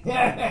 right.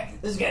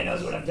 This guy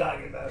knows what I'm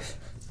talking about.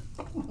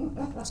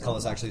 Is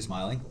Cullis actually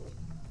smiling?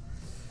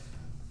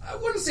 I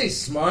wouldn't say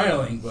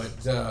smiling,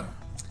 but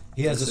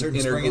He has a certain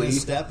inner spring in his glee.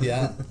 step.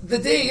 Yeah. the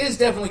day is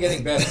definitely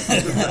getting better.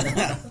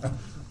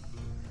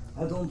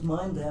 I don't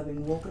mind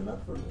having woken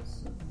up for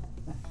this.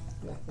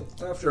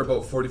 After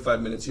about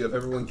 45 minutes, you have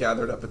everyone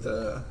gathered up at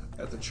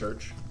the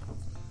church.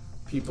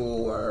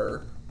 People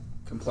are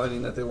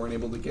complaining that they weren't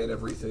able to get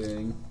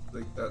everything,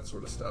 that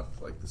sort of stuff.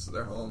 This is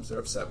their homes. They're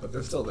upset, but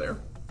they're still there.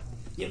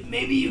 Yeah,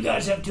 maybe you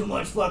guys have too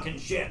much fucking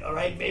shit, all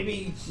right?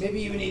 Maybe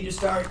you need to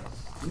start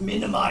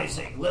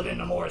minimizing, living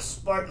a more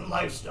Spartan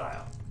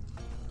lifestyle.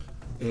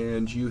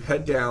 And you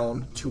head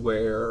down to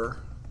where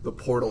the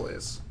portal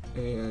is,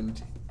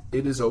 and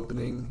it is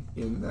opening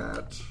in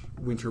that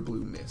winter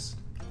blue mist.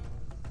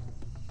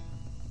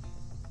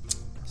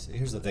 So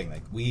here's the thing: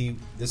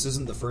 this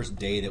isn't the first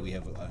day that we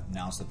have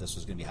announced that this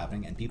was going to be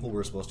happening, and people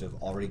were supposed to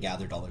have already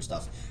gathered all their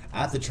stuff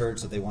at the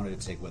church that they wanted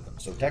to take with them.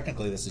 So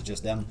technically, this is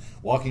just them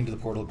walking to the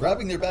portal,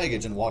 grabbing their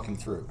baggage, and walking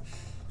through.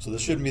 So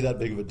this shouldn't be that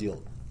big of a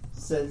deal.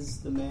 Says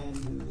the man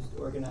who's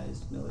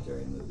organized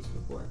military moves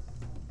before.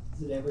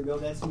 Did it ever go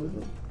that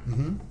smoothly?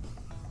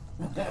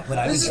 But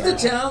I This is was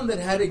the town that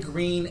had a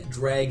green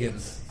dragon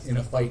in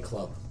a fight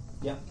club.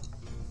 Yep.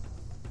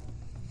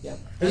 Yep.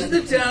 This is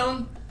the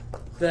town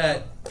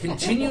that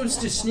continues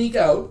to sneak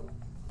out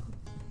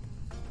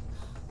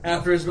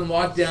after it's been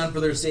locked down for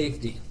their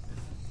safety.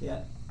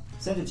 Yeah.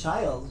 Send a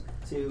child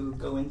to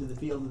go into the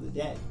field of the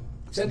dead.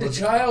 Send a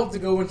child to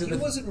go into He the...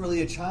 wasn't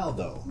really a child,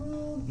 though.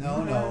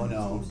 No. He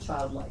was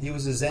childlike. He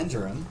was a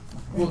Zenterim.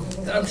 Well,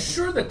 I'm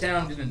sure the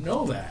town didn't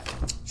know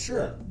that.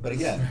 Sure, but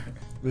again,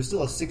 he was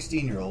still a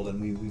 16-year-old,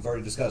 and we've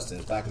already discussed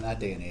it. Back in that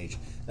day and age,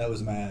 that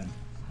was a man.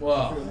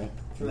 Wow.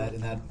 Right?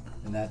 In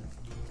that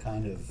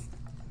kind of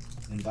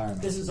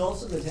environment. This is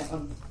also the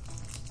town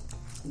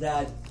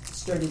that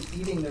started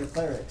eating their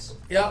clerics.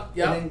 Yeah.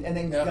 And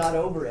then got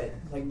over it,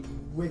 like,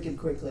 wicked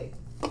quickly.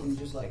 And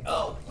just like,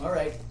 oh,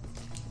 alright.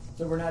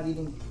 So we're not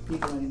eating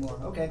people anymore.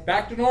 Okay.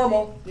 Back to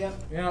normal. Yep.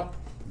 Yeah.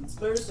 It's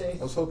Thursday.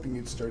 I was hoping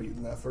you'd start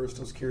eating that first.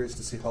 I was curious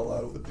to see how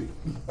loud it would be.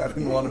 I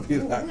didn't want to be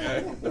that guy.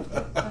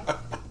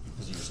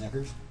 Is it your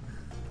Snickers?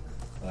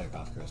 I like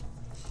Cough Crisp.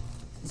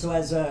 So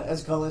as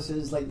Cullis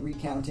is like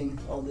recounting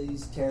all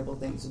these terrible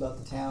things about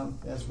the town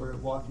as we're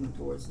walking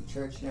towards the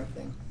church and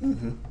everything,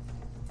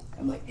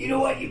 I'm like, You know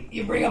what?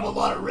 You bring up a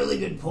lot of really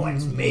good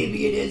points.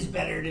 Maybe it is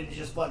better to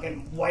just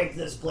fucking wipe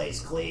this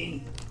place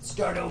clean,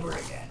 start over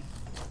again.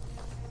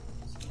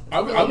 I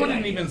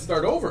wouldn't even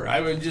start over.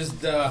 I would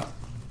just let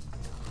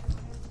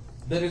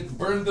it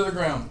burn to the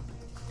ground.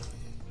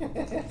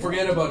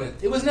 Forget about it.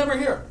 It was never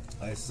here.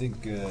 I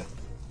think the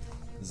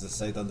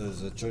site under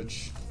the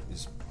church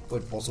is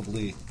quite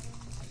possibly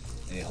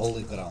a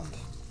holy ground.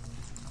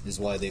 Is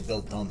why they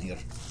built down here.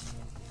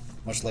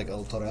 Much like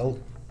Triel.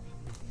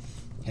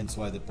 Hence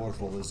why the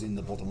portal is in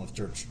the bottom of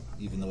church,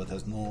 even though it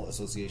has no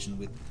association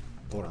with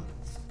Torm.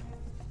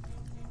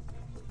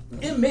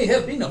 It may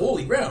have been a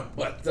holy ground,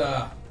 but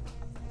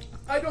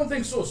I don't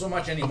think so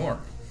much anymore.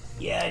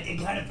 Yeah,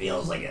 it kind of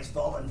feels like it's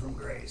fallen from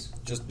grace.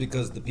 Just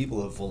because the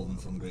people have fallen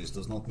from grace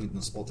does not mean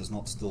the spot is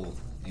not still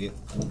a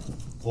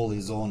holy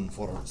zone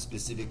for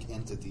specific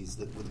entities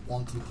that would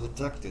want to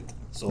protect it.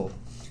 So,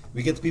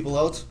 we get people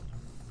out,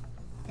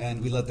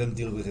 and we let them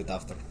deal with it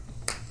after.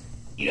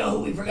 You know who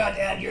we forgot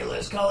to add to your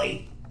list,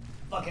 Cully?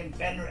 Fucking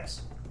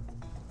Fenris.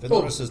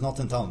 Fenris is not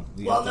in town.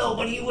 Well, no,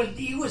 but he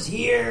was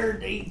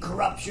here.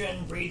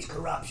 Corruption breeds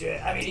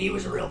corruption. I mean, he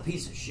was a real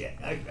piece of shit.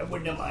 I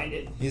wouldn't have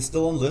minded. He's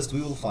still on list,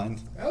 we will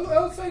find.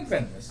 I'll find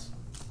Fenris.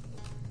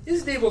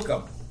 His day will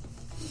come.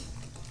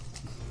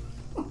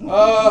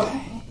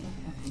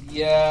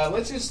 Yeah,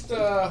 let's just,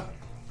 I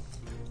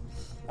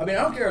mean,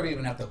 I don't care if we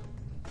even have to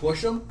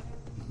push him.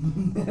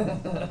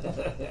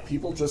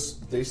 People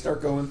they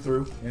start going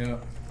through Yeah.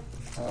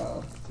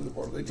 through the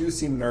portal. They do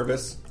seem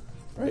nervous,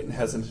 right, and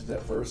hesitant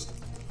at first.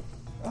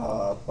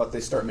 But they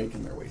start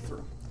making their way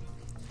through.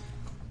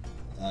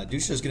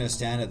 Dusha's going to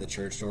stand at the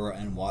church door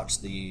and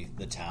watch the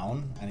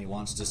town, and he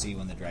wants to see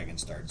when the dragon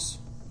starts.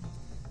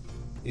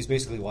 He's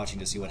basically watching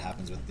to see what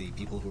happens with the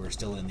people who are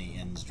still in the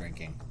inns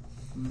drinking.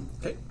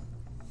 Okay.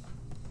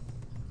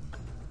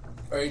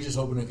 Or are you just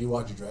hoping if you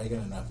watch a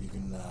dragon enough, you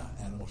can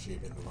animal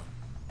shape into one?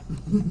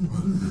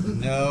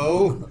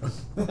 No!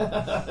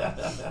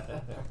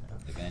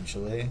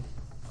 Eventually.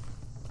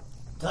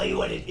 Tell you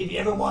what, if you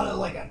ever want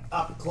like an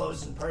up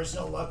close and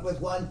personal look with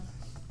one,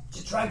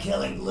 just try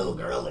killing the little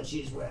girl that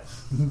she's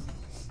with.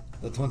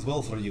 That went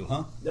well for you,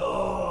 huh?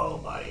 No,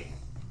 buddy.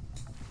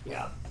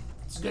 Yeah,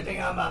 it's a good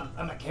thing I'm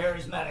a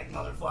charismatic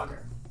motherfucker.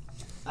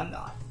 I'm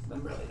not.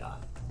 I'm really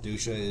not.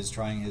 Dusha is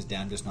trying his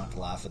damnedest not to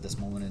laugh at this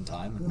moment in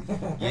time.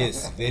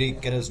 Yes, very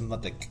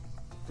charismatic.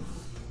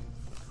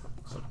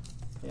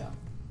 yeah.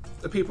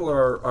 The people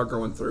are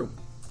going through.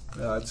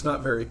 It's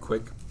not very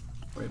quick.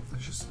 Right?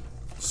 It's just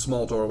a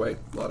small doorway,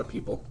 a lot of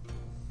people.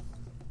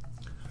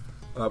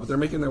 But they're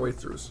making their way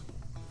through.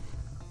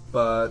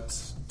 But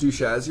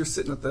Dusha, as you're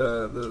sitting at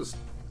the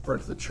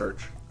front of the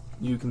church,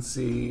 you can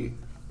see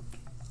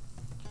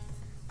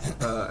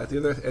at the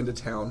other end of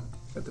town,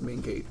 at the main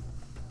gate,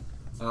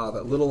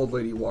 that little old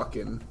lady walk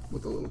in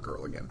with the little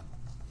girl again.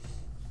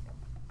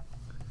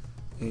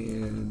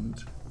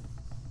 And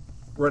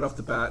right off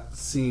the bat,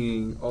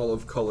 seeing all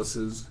of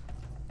Cullis's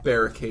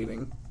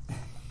barricading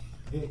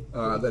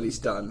that he's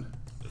done,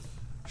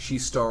 she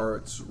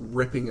starts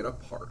ripping it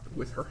apart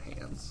with her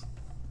hands.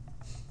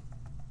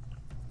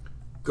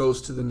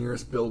 Goes to the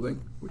nearest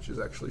building, which is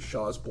actually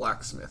Shaw's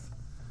blacksmith,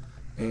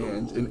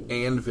 and an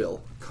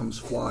anvil comes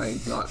flying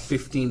not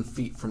 15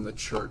 feet from the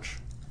church.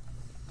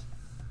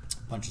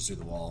 Punches through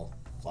the wall,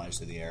 flies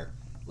through the air,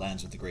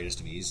 lands with the greatest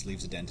of ease,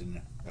 leaves a dent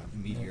in a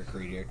meteor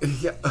crater.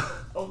 Yeah.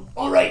 Oh,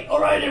 all right,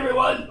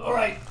 everyone. All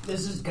right,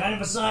 this is kind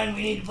of a sign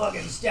we need to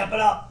fucking step it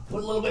up.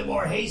 Put a little bit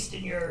more haste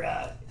in your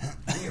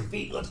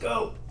feet. Let's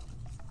go.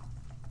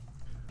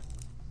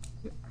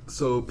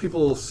 So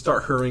people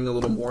start hurrying a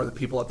little more. The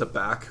people at the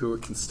back who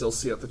can still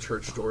see at the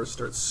church doors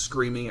start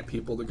screaming at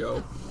people to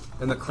go.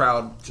 And the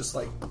crowd just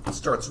like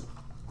starts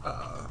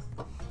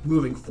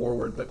moving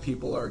forward, but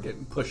people are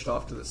getting pushed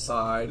off to the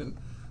side, and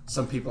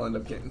some people end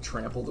up getting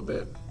trampled a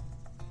bit.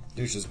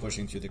 Dusha's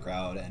pushing through the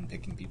crowd and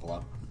picking people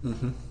up,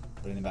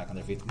 putting them back on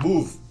their feet.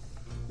 Move!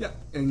 Yeah,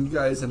 and you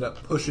guys end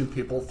up pushing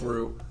people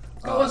through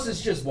Cullis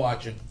is just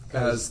watching.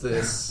 as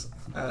this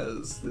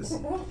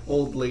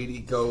old lady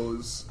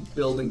goes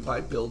building by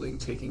building,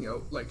 taking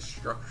out like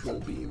structural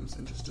beams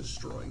and just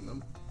destroying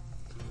them,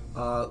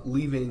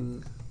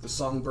 leaving the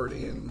songbird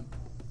in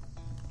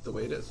the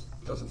way it is.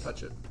 Doesn't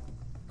touch it.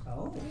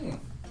 Oh.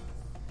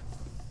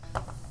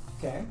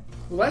 Okay.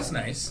 Well, that's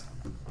nice.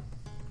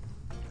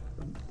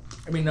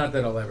 I mean, not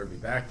that I'll ever be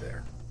back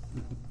there.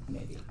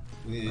 Maybe.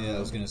 Yeah, I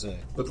was gonna say.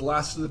 But the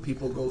last of the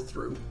people go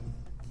through.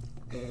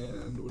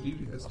 And what do you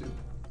guys do?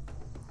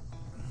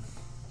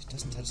 It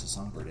doesn't touch the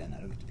songbird in. I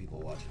don't get to people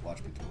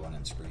watch people run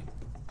and scream.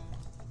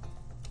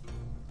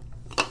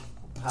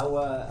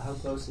 How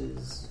close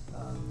is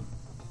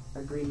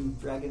our green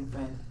dragon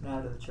friend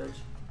now to the church?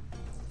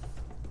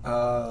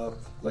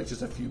 Like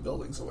just a few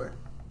buildings away.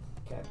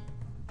 Okay.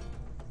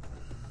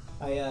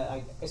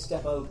 I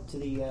step out to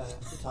the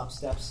top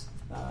steps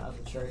of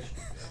the church,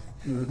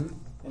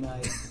 and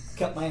I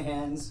cup my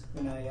hands,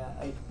 and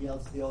I yell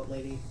to the old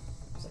lady.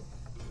 I was like,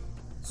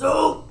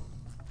 So,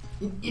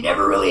 you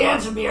never really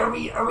answered me. Are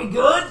we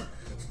good?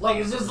 Like,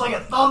 is this like a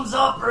thumbs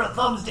up or a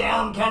thumbs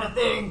down kind of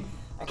thing?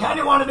 I kind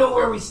of want to know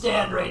where we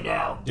stand right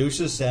now.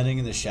 Dusha's standing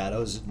in the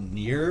shadows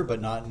near,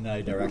 but not in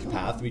a direct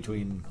path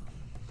between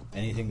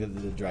anything that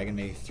the dragon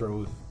may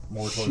throw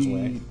Mor-tor's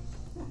way.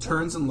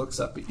 Turns and looks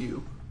up at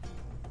you,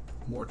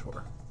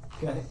 Mor-tor.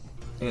 okay.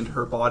 And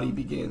her body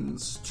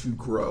begins to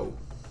grow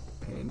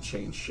and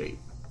change shape.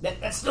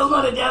 That's still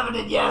not a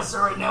definite yes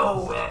or a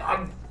no.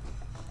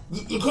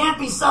 You can't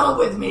be subtle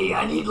with me.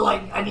 I need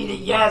a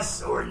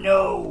yes or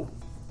no.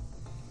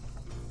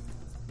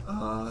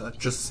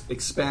 Just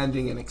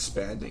expanding and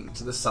expanding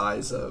to the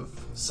size of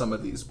some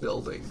of these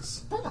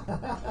buildings.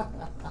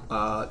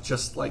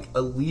 Just like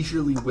a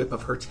leisurely whip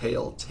of her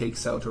tail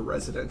takes out a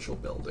residential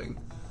building.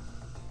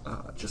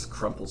 Just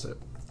crumples it.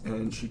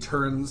 And she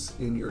turns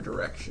in your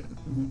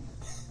direction.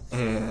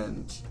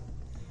 And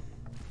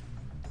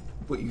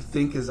what you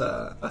think is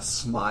a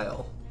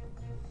smile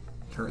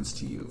turns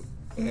to you.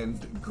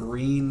 And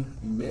green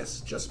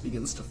mist just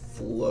begins to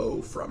flow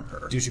from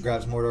her. Dusha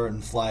grabs Mor-tor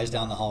and flies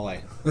down the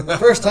hallway.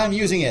 First time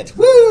using it.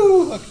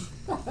 Woo!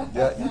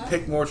 Yeah, you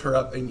pick Mor-tor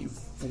up and you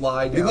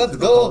fly We down must through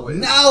the go hallways.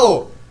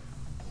 now!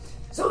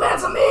 So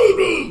that's a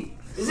maybe.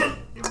 Is it?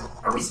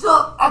 Are we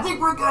still? I think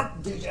we're good.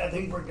 Dude, I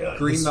think we're good.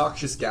 Green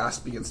noxious gas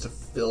begins to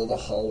fill the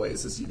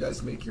hallways as you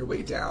guys make your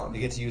way down.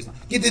 You get to use them.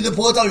 Get in the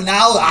portal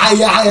now!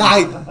 Aye,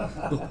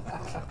 aye, aye!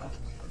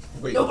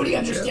 Wait, Nobody yeah.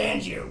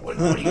 understands you. What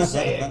are you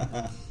saying?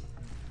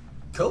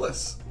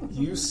 Cullis,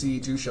 you see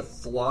Dusha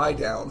fly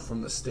down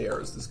from the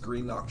stairs, this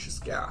green noxious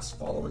gas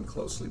following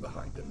closely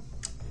behind him.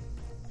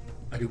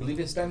 I do believe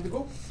it's time to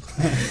go.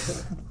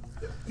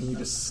 And you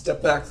just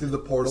step back through the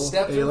portal.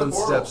 Step through the Aelin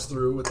portal. steps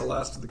through with the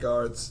last of the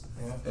guards.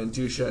 Yeah. And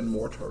Dusha and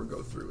Mor-tor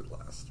go through at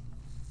last.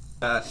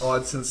 That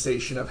odd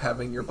sensation of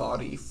having your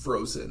body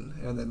frozen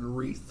and then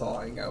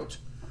re-thawing out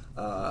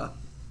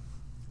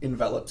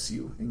envelops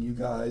you. And you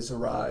guys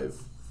arrive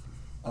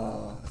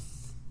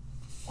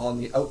on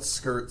the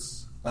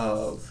outskirts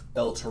of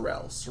El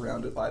Triel,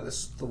 surrounded by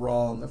this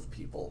throng of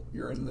people.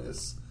 You're in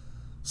this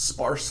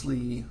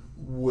sparsely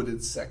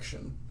wooded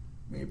section,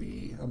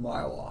 maybe a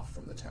mile off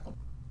from the town.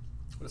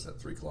 What is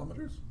that, 3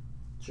 kilometers?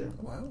 Sure.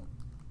 A mile?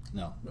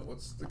 No. No,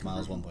 what's the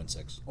Miles conversion?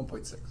 1.6.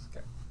 1.6,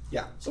 okay.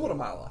 Yeah, so about a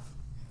mile off.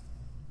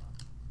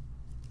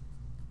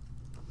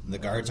 The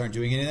guards aren't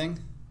doing anything?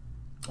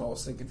 Oh, I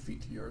was thinking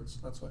feet to yards,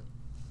 that's why.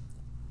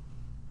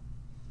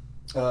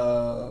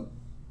 The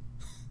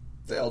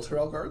El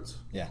Triel guards?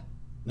 Yeah.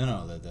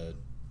 No, the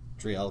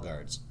Triel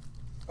guards.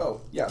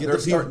 Oh, yeah, Get they're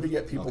the people- starting to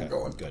get people Okay,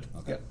 going. good,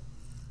 okay.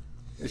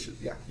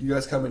 Yeah, you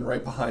guys come in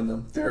right behind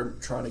them. They're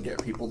trying to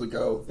get people to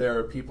go.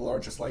 People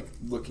are just like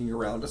looking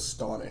around,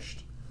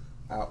 astonished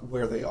at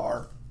where they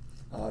are.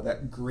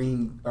 That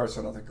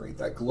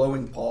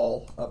glowing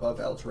pall above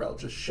El Triel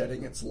just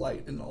shedding its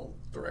light in all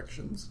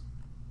directions.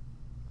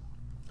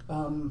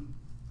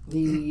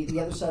 The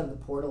other side of the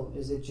portal,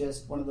 is it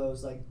just one of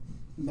those like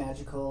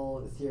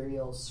magical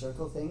ethereal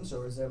circle things,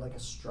 or is there like a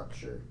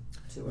structure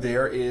to it?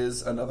 There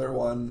is another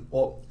one.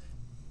 Well,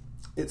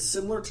 it's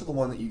similar to the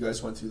one that you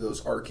guys went through,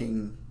 those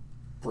arcing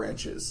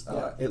branches.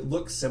 Yeah. It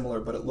looks similar,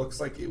 but it looks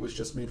like it was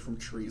just made from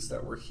trees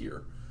that were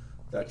here,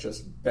 that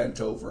just bent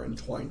over and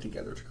twined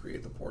together to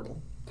create the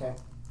portal. Okay.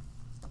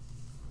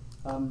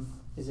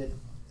 Is it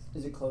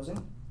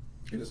closing?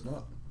 It is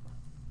not.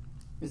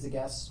 Is the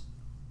gas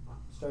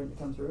starting to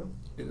come through?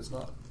 It is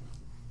not.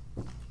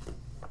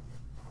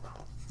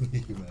 You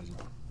can imagine.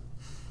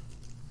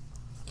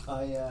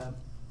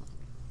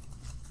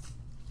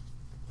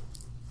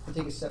 I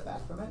take a step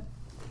back from it,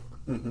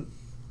 Mm-hmm.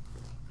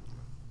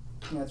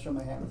 and I throw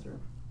my hammer through.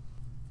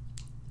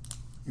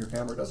 Your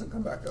hammer doesn't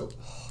come back out.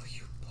 Oh,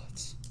 you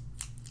butts.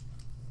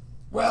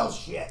 Well,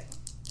 shit.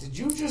 Did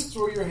you just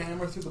throw your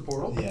hammer through the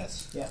portal?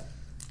 Yes. Yeah.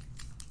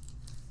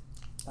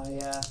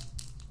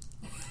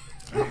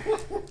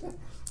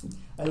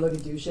 I look at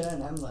Dusha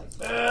and I'm like,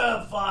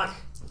 Fuck.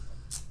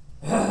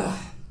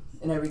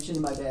 and I reach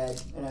into my bag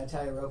and I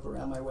tie a rope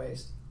around my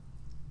waist,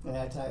 and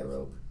I tie a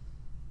rope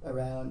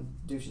around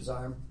Dusha's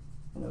arm,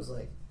 and I was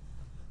like,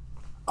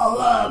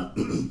 I'll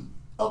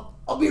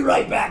be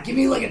right back. Give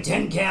me like a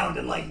 10 count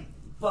and like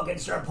fucking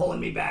start pulling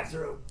me back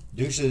through.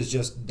 Dusha is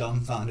just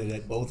dumbfounded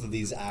at both of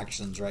these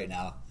actions right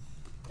now.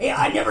 Hey,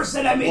 I never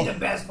said I made the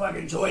best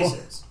fucking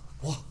choices.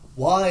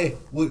 Why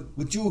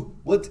would you?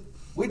 What?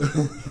 Wait.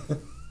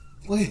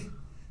 Wait.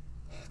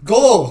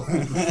 Go.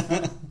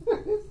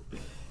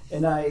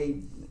 And I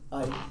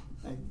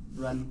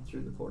run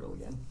through the portal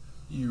again.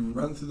 You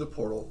run through the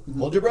portal,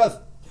 Hold your breath.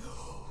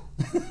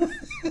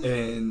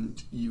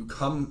 and you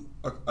come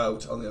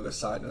out on the other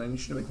side, and I need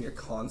you to make me a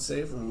con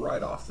save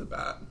right off the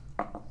bat.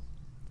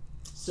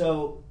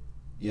 So,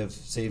 You have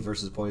save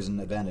versus poison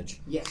advantage.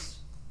 yes.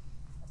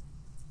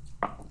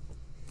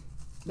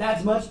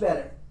 That's much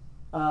better.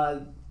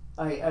 I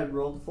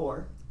rolled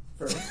 4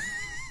 first.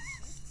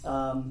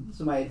 So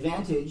my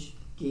advantage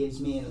gives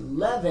me an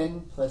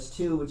 11 plus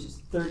 2, which is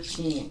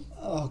 13.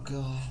 Oh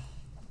god.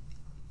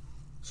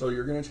 So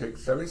you're going to take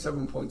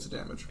 77 points of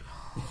damage.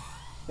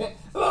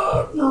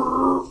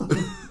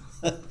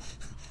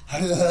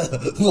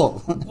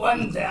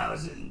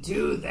 1,000,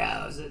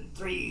 2,000,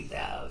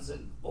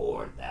 3,000,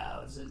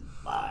 4,000,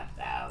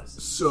 5,000.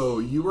 So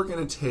you are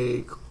going to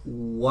take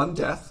 1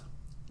 death.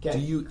 Okay. Do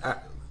you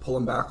pull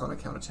him back on a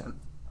count of 10?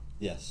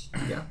 Yes.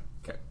 Yeah.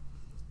 Okay.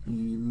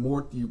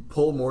 You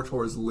pull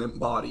Mor-tor's limp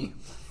body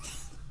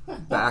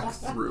back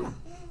through.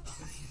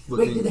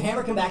 Wait, did the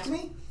hammer come back to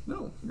me?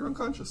 No, you're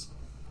unconscious.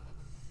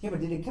 Yeah, but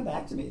did it come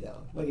back to me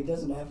though? Like it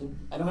doesn't have to.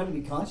 I don't have to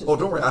be conscious. Oh,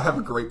 don't worry. I have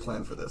a great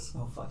plan for this.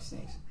 Oh fuck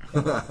snakes.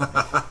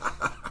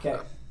 Okay.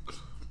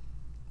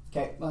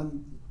 Okay.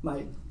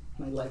 My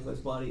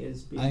lifeless body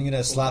is. Being I'm gonna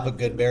pulled slap a back.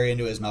 good berry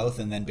into his mouth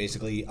and then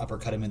basically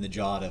uppercut him in the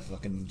jaw to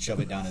fucking shove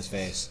it down his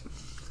face.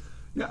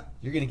 Yeah.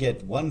 You're gonna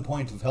get 1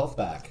 point of health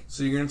back.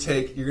 So you're gonna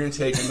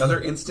take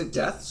another instant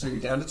death. So you're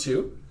down to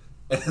 2,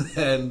 and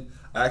then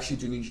I actually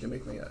do need you to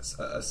make me a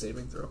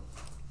saving throw,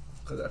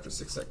 because after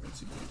 6 seconds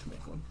you need to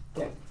make one.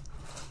 Okay.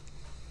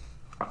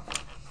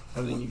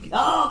 And then you get,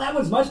 Oh, that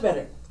one's much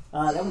better.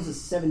 That one's a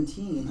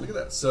 17. look at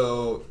that.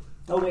 So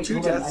Oh wait, 2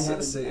 hold on, deaths I and a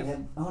have save.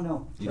 oh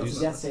no, You that do was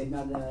a death save,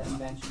 not an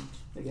invention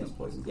against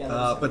poison. Yeah, that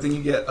was But then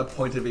you get a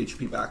point of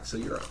HP back, so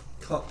you're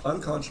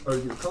unconscious, or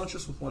you're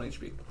conscious with 1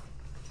 HP.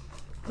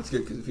 That's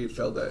good, because if he had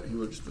failed that, he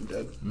would have just been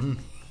dead.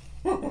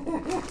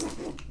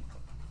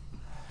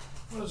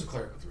 What is a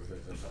cleric with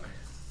revivify?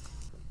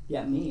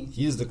 yeah, me.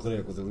 He is the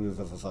cleric with the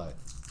revivify.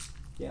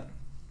 Yeah.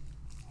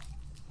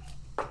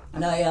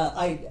 And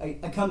I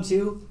come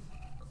to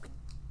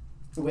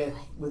with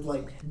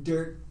like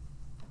dirt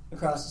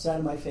across the side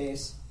of my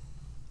face,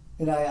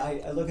 and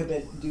I look up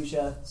at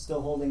Dusha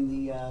still holding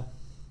the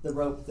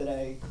rope that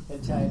I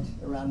had tied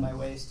around my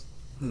waist.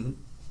 You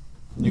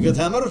get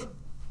hammer?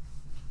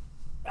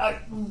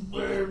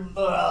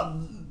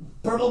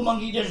 Purple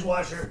monkey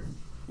dishwasher.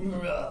 I'm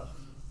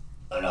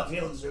not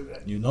feeling so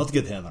good. You not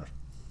get hammer.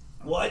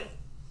 What?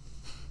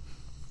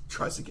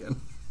 Tries again.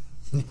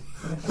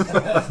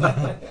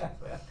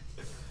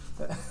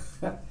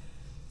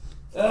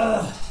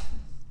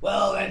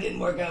 Well, that didn't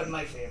work out in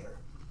my favor.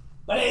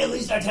 But hey, at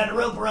least I tied a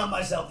rope around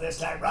myself this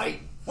time,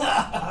 right?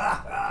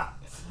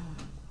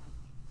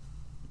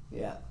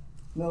 Yeah.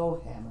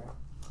 No hammer.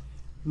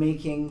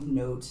 Making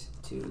note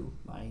to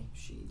my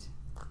sheet.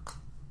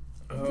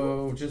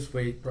 Oh, just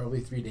wait.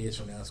 Probably 3 days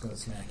from now, it's going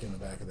to smack you in the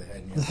back of the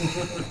head, and you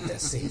have to make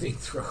that saving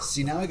throw.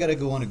 See, now I gotta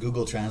go on a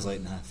Google Translate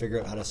and figure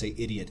out how to say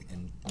idiot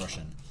in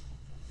Russian.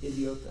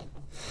 Idiota.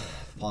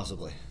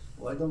 Possibly.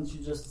 Why don't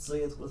you just say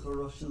it with a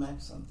Russian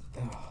accent?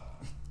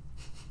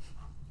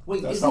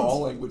 Wait, That's how all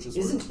languages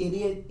work. Isn't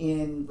idiot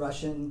in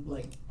Russian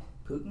like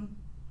Putin?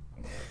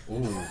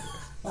 Ooh.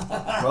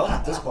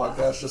 Well, this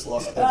podcast just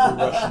lost every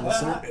Russian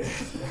listener.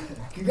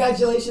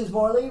 Congratulations,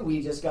 Morley.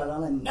 We just got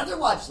on another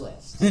watch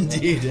list.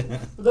 Indeed.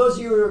 For those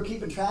of you who are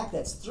keeping track,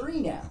 that's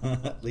 3 now.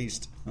 At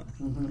least.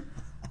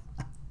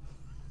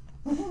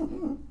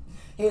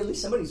 Hey, at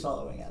least somebody's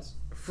following us.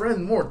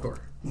 Friend Mor-tor.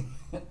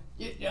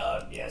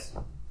 Yes.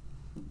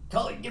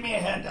 Cully, give me a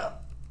hand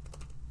up.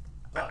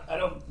 I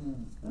don't...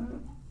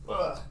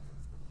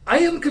 I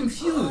am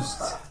confused.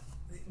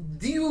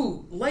 Do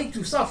you like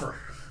to suffer?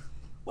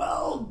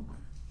 Well,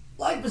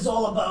 life is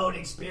all about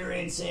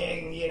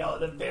experiencing,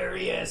 the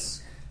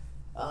various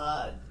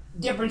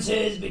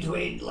differences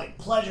between, like,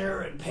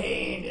 pleasure and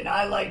pain, and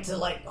I like to,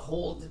 like,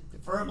 hold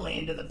firmly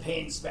into the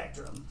pain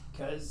spectrum,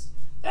 because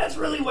that's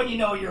really when you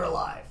know you're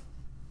alive.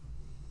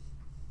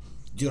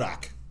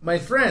 Durak. My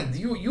friend,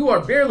 you are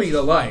barely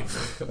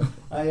alive.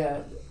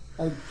 I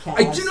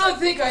I do not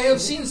think I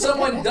have seen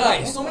someone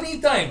die so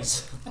many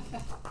times.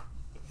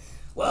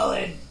 Well,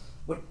 then,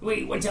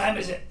 wait, what time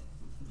is it?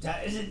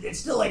 It's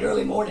still, like,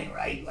 early morning,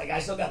 right? Like, I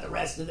still got the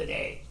rest of the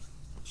day.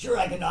 Sure,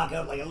 I can knock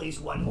out, like, at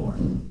least one more.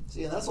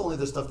 See, and that's only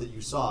the stuff that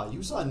you saw.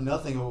 You saw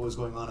nothing of what was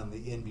going on in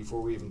the inn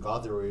before we even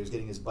got there, where he was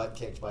getting his butt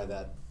kicked by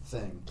that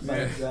thing.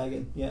 By the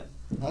dragon, yeah.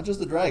 Not just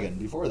the dragon,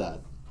 before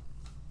that.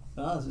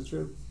 Oh, this is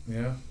true.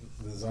 Yeah,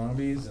 the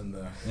zombies and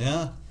the...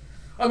 Yeah.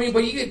 I mean,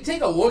 but you can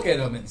take a look at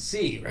him and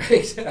see,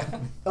 right?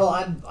 Oh,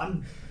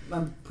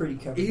 I'm pretty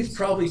covered. He's in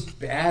probably scars.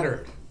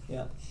 battered.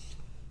 Yeah.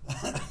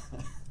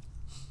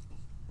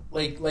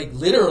 Like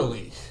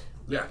literally.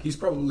 Yeah, he's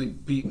probably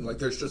beaten. Like,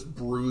 there's just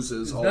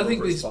bruises all Nothing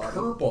over his is body.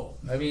 purple.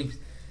 I mean,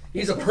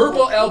 He's a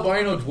purple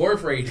albino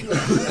dwarf rating.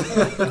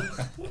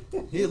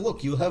 Hey,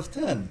 look, you have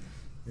 10.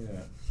 Yeah.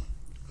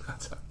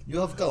 You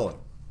have color.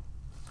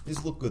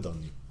 These look good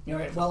on you. All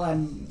right. While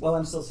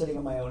I'm still sitting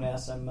on my own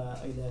ass, I'm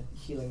gonna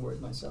healing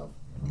word myself.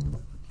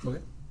 Okay.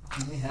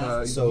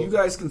 So- you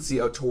guys can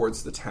see out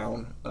towards the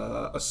town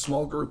a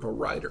small group of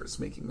riders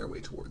making their way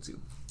towards you,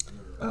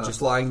 just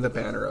flying the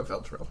banner of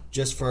Eltril.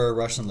 Just for our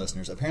Russian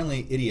listeners,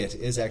 apparently idiot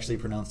is actually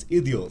pronounced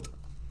idiot.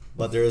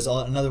 But there is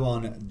another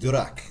one,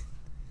 durak,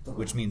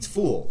 which means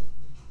fool.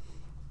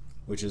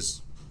 Which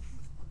is...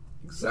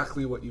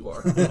 Exactly what you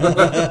are.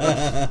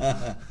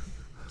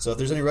 So if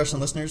there's any Russian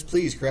listeners,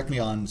 please correct me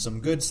on some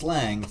good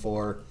slang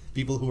for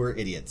people who are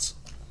idiots.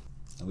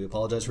 And we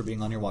apologize for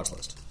being on your watch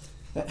list.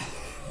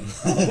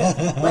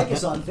 Like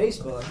us on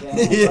Facebook at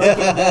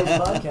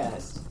Arcade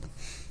Days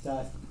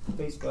Podcast.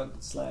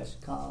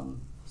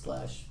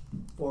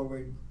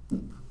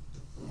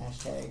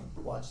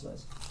 Facebook.com/forward#watch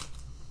list.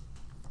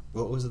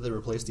 What was it that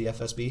replaced the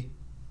FSB?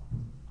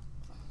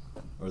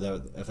 Or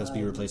that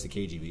FSB replaced the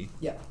KGB?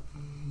 Yeah.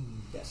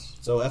 Yes.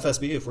 So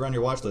FSB, if we're on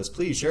your watch list,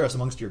 please share us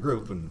amongst your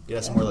group and get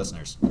us some more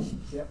listeners.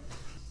 Yep.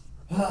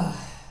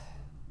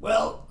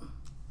 Well,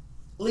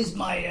 at least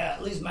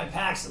my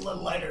pack's a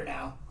little lighter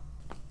now.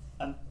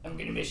 I'm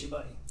gonna miss you,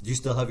 buddy. Do you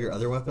still have your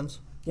other weapons?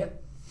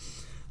 Yep.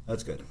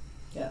 That's good.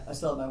 Yeah, I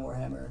still have my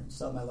warhammer,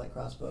 still have my light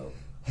crossbow.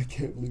 I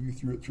can't believe you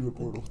threw it through a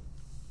portal.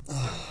 But you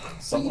know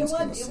Someone's what?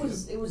 gonna It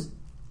see was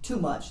too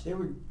much. There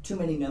were too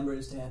many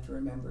numbers to have to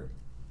remember.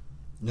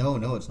 No,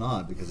 it's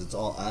not, because it's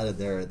all added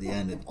there at the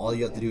end, and all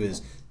you have to do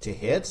is to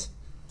hit,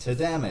 to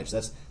damage.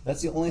 That's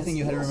the only thing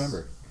you had to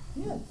remember.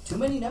 Yeah, too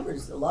many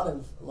numbers. A lot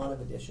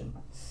of addition.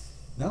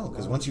 No,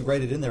 because once you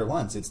write it in there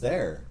once, it's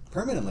there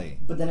permanently.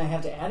 But then I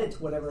have to add it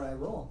to whatever I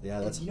roll. Yeah,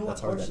 And that's you know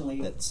that's what? hard.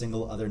 Fortunately, That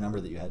single other number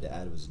that you had to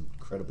add was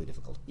incredibly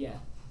difficult. yeah,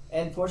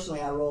 and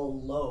fortunately I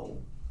roll low.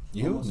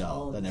 You? almost all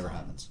No, of that the never time.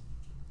 happens.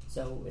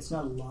 So it's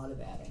not a lot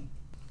of adding.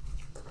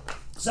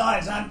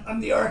 Besides, I'm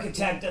the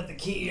architect of the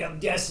key of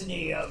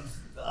destiny of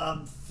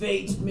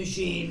fate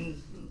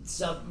machine.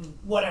 Something,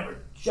 whatever.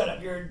 Shut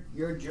up.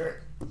 You're a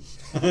jerk.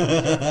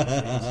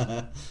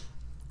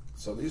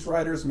 So these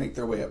riders make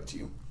their way up to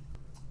you.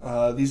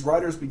 These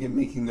riders begin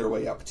making their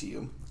way up to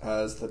you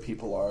as the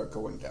people are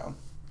going down.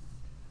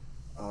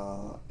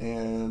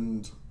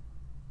 And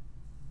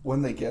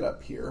when they get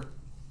up here,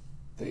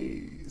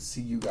 they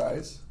see you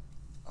guys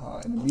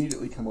and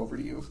immediately come over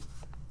to you.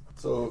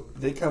 So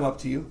they come up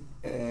to you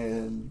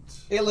and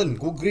Aelin,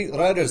 go greet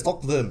riders,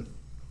 talk to them.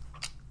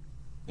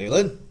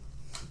 Aelin?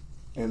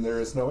 there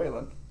is no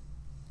Aelin.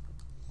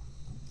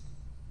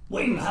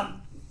 Wait,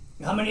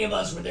 how many of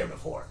us were there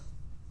before?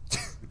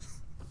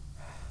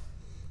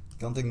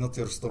 Counting not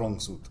your strong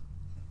suit.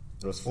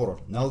 There was 4.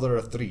 Now there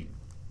are 3.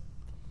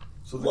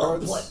 So the Well,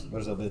 guards. what?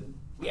 Where's Abid?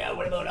 Yeah,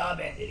 what about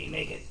Abed? Did he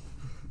make it?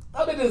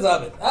 Abed is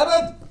Abed.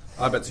 Abed!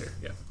 Abed's here.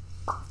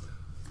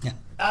 Yeah.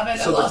 Abed,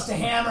 So I lost a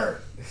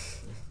hammer.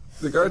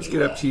 The guards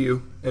get up to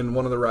you, and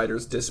one of the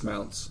riders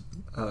dismounts,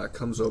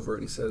 comes over,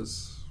 and he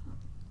says,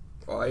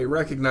 I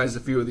recognize a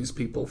few of these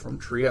people from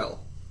Triel.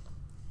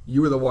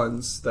 You were the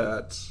ones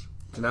that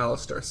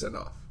Canalistar sent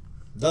off.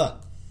 Duh.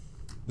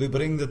 We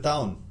bring the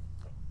town.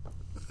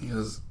 He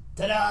goes,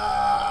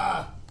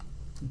 Ta-da!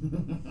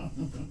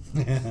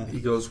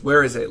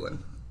 Where is Aelin?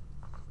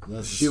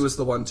 This She is- was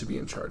the one to be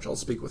in charge. I'll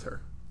speak with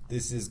her.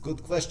 This is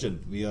good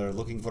question. We are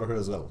looking for her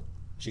as well.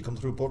 She come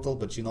through portal,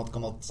 but she not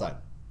come outside.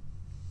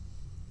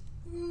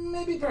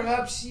 Maybe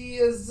perhaps she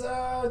has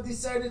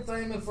decided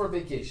time for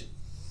vacation.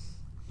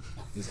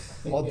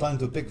 It's all time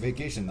to pick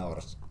vacation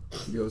hours.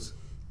 He goes,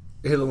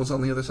 Aelin was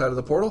on the other side of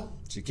the portal?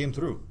 She came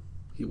through.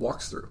 He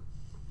walks through.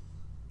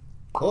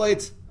 Oh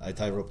wait! I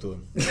tie rope to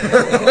him.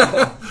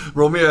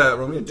 Roll me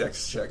a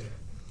dex check.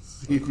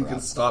 See if you can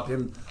stop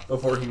him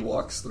before he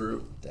walks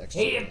through. Dex.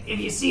 Hey, if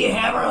you see a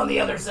hammer on the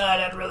other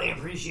side, I'd really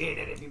appreciate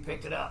it if you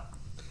picked it up.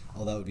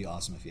 Oh, that would be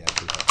awesome if you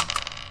actually got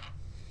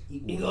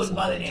him. He goes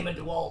by the name of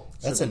DeWalt.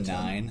 That's a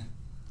 9.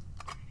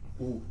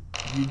 Ooh.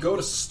 You go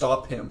to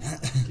stop him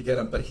to get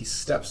him, but he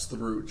steps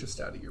through just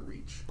out of your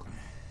reach.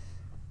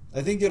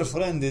 I think your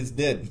friend is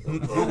dead.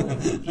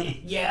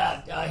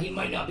 Yeah, he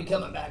might not be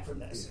coming back from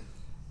this.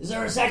 Is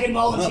there a second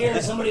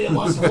volunteer? Somebody that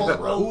wants to hold a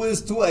Who rope?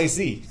 is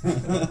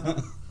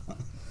 2IC?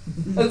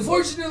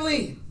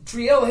 Unfortunately,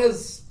 Triel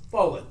has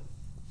fallen.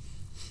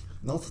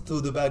 Not to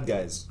the bad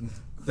guys.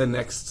 The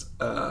next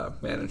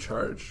man in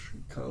charge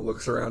kind of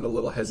looks around a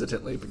little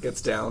hesitantly, but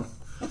gets down.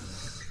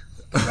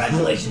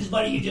 Congratulations,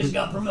 buddy, you just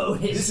got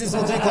promoted. This is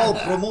what they call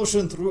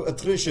promotion through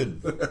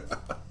attrition.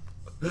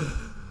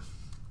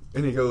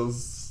 And he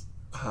goes,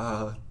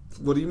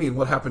 what do you mean?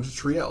 What happened to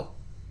Triel?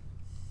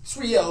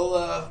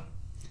 Triel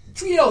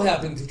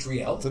happened to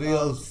Triel.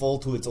 Triel fall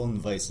to its own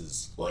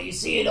vices. Well, you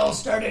see, it all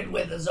started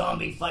with a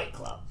zombie fight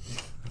club.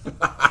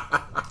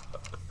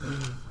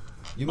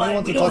 You may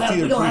want to we don't talk have, to we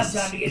your don't have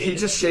priests. time to get He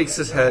into just this. shakes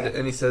his head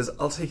and he says,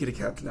 I'll take you to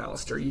Captain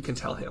Alistair. You can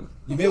tell him.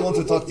 You may want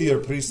to talk to your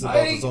priests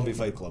about the zombie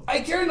fight club.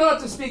 I care not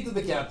to speak to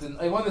the captain.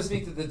 I want to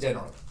speak to the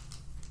general.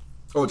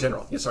 Oh,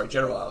 General. Yeah, sorry,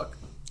 General Alec.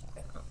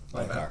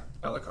 My bad.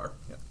 Alakar. Alakar,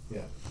 yeah.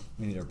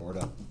 We need our board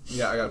up.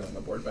 Yeah, I gotta put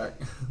my board back.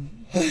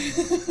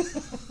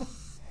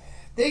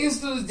 Take us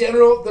to the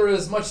general. There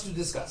is much to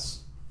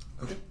discuss.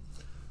 Okay.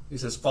 He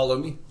says, follow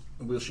me.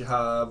 And we shall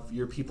have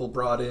your people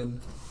brought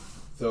in,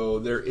 though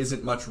there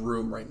isn't much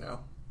room right now.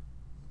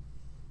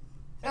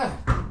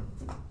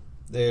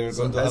 They're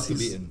So going to have as to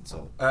he's- be in,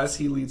 so... As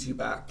he leads you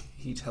back,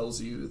 he tells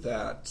you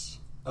that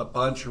a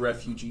bunch of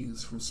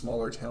refugees from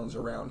smaller towns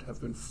around have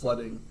been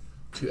flooding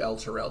to El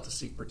Triel to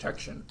seek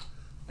protection,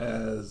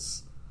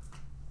 as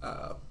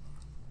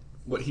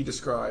what he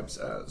describes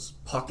as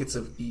pockets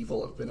of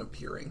evil have been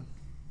appearing.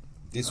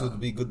 This would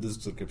be good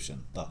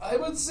description. I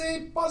would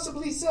say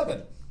possibly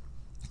 7.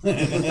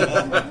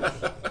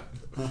 A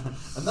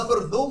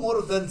number no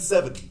more than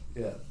 7.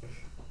 Yeah.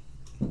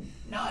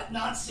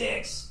 Not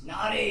 6,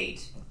 not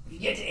 8. If you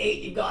get to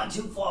 8, you've gone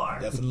too far.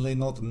 Definitely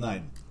not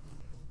 9.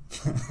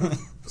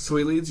 So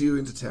he leads you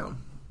into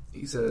town.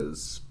 He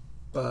says,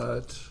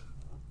 but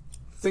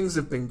things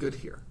have been good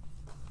here.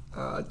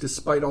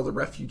 Despite all the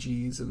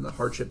refugees and the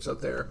hardships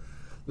out there,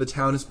 the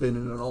town has been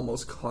in an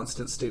almost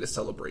constant state of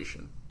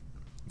celebration.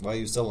 Why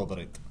you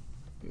celebrate?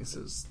 He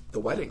says, the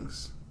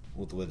weddings.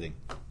 What wedding?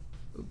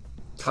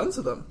 Tons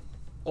of them.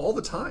 All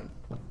the time.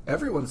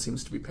 Everyone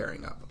seems to be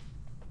pairing up.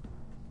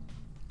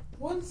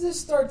 When's this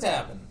start to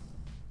happen?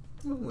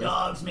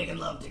 Dogs making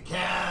love to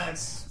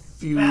cats.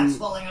 Few- Bats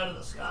falling out of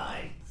the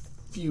sky.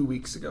 Few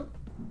weeks ago.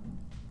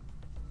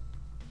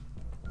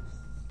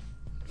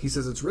 He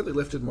says it's really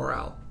lifted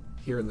morale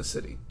here in the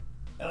city.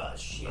 Oh,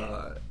 shit.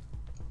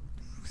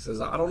 He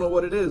says, I don't know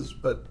what it is,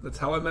 but that's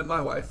how I met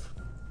my wife.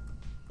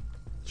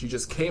 She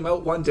just came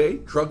out one day,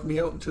 drugged me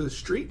out into the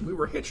street, and we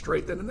were hitched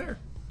right then and there.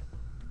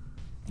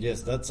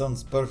 Yes, that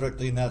sounds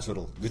perfectly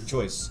natural. Good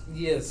choice.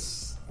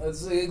 Yes,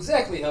 that's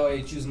exactly how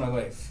I choose my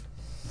wife.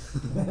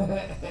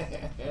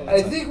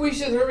 I think we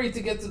should hurry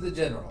to get to the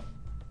general.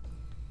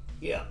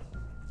 Yeah.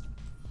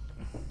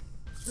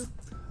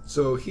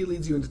 So he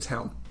leads you into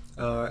town,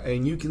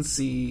 and you can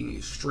see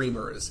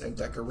streamers and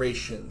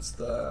decorations.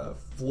 The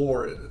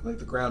floor, like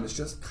the ground, is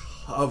just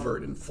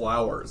covered in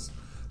flowers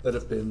that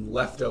have been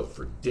left out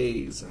for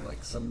days, and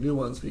like some new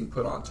ones being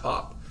put on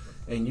top.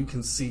 And you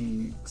can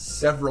see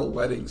several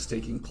weddings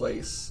taking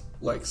place,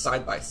 like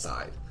side by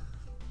side,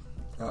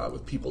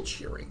 with people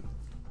cheering.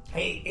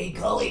 Hey,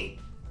 Cully.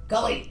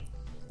 Cully.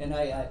 And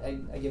I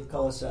give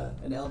Cullis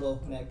an elbow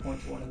and I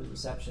point to one of the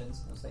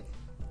receptions. I was like,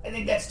 I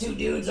think that's 2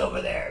 dudes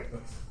over there.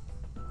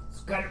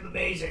 It's kind of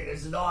amazing.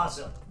 This is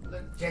awesome.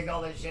 Check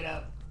all this shit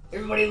out.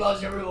 Everybody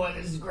loves everyone.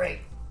 This is great.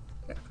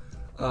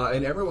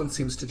 And everyone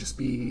seems to just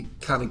be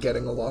kind of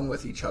getting along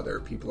with each other.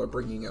 People are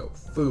bringing out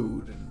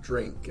food and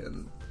drink,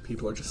 and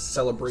people are just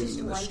celebrating Just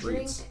in the one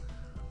streets.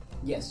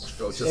 yes.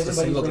 So it's just a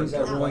Everybody single brings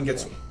drink. out Everyone one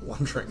gets drink.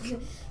 one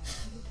drink.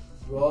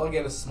 We'll all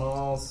get a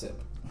small sip.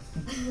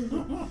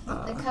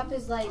 The cup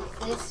is like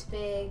this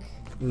big.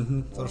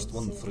 First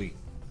one free.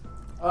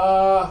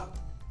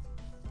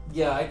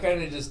 Yeah, I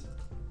kind of just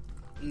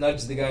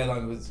nudged the guy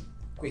along with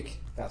quick,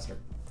 faster.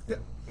 Yeah.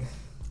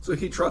 So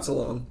he trots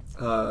along,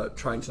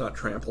 trying to not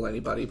trample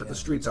anybody, but the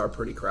streets are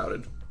pretty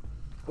crowded.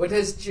 What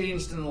has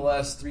changed in the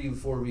last 3 or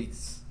 4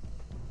 weeks?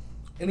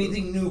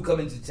 Anything new come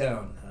into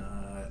town?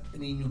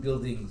 Any new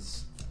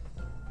buildings?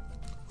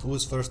 Who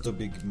was first to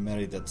be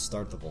married at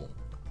start of all?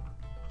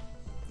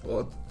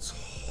 Well,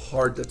 it's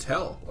hard to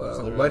tell.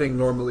 A there wedding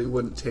normally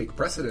wouldn't take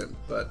precedent,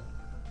 but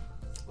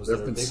Was There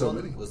there have a been big so one?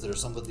 many. Was there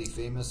somebody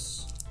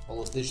famous,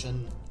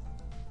 politician?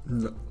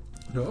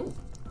 no.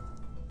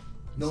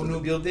 No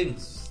new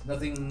buildings?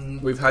 Nothing...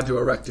 We've had to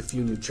erect a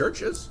few new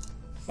churches.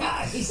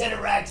 He said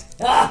erect.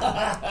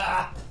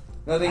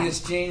 Nothing has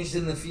changed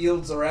in the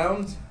fields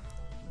around?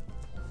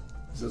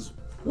 He says,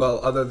 well,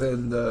 other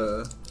than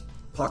the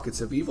pockets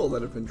of evil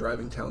that have been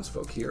driving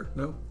townsfolk here,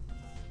 no.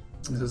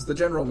 He says, the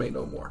general may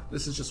know more.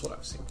 This is just what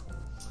I've seen.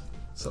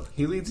 So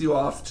he leads you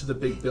off to the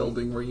big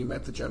building where you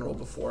met the general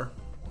before,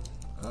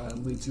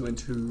 and leads you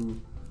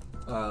into,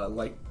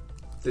 like,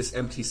 this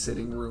empty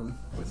sitting room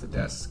with a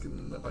desk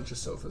and a bunch of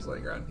sofas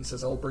laying around. He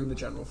says, I'll bring the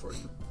general for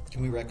you.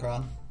 Can we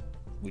retcon?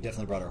 We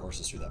definitely brought our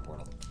horses through that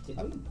portal. Did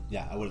we?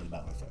 Yeah, I would have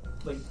met with it.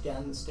 Like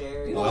down the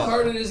stairs. You know how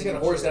hard it is to get a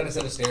horse down a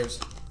set of stairs?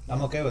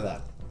 I'm okay with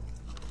that.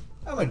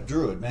 I'm a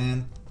druid,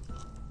 man.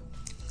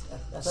 I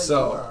thought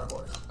So- you were our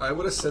horse. I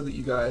would have said that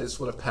you guys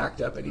would have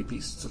packed up any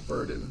beasts of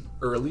burden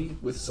early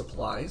with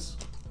supplies,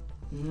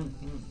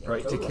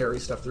 right, to carry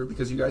stuff through,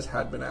 because you guys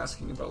had been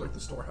asking about, like, the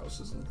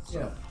storehouses and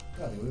stuff.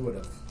 Yeah, we would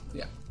have.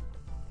 Yeah.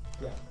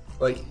 Yeah.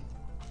 Like,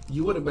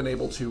 you would have been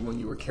able to when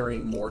you were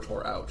carrying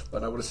Mor-tor out,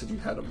 but I would have said you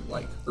had them,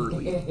 like,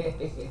 early.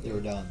 They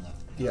were down there.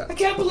 Yeah. I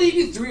can't believe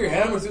you threw your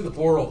hammer through the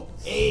portal.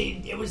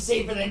 It was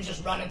safer than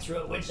just running through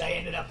it, which I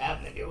ended up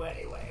having to do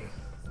anyway.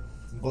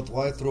 But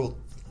why throw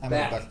hammer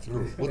back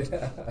through?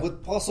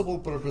 What possible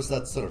purpose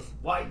that serve?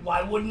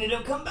 Why wouldn't it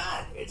have come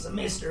back? It's a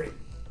mystery.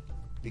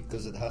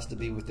 Because it has to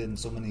be within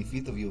so many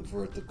feet of you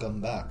for it to come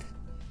back.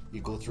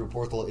 You go through a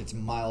portal, it's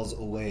miles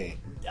away.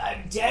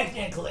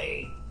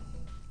 Technically,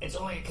 it's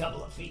only a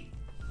couple of feet.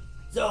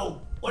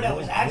 So what I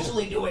was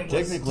actually doing was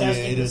Technically,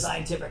 testing it the is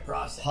scientific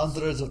process.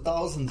 Hundreds of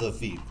thousands of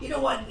feet. You know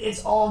what?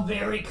 It's all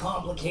very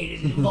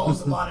complicated. It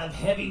involves a lot of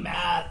heavy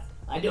math.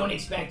 I don't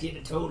expect you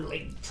to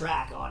totally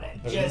track on it.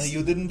 Apparently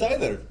you didn't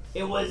either.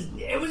 It was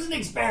an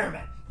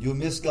experiment. You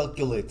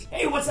miscalculate.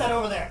 Hey, what's that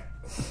over there?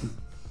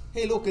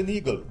 Hey, look, an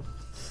eagle.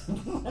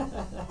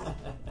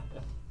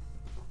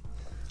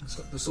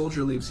 So the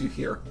soldier leaves you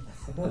here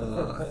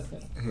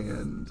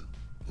and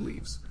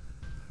leaves.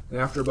 And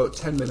after about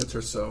 10 minutes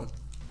or so,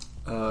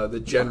 the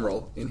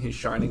general in his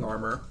shining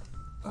armor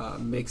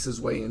makes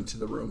his way into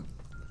the room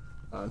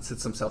and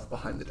sits himself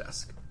behind the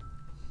desk.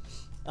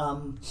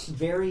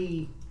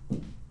 Very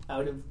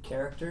out of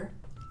character.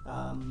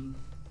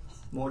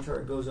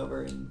 Mor-tor goes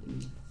over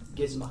and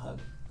gives him a hug.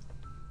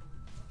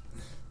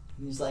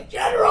 And he's like,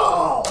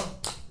 General!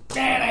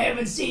 Man, I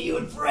haven't seen you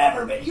in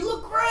forever, but you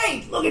look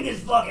great! Look at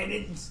this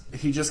fucking...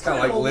 He just kind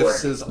of like incredible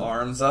lifts work." his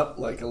arms up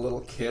like a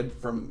little kid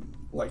from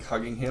like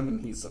hugging him, and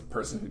he's a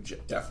person who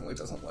definitely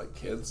doesn't like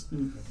kids.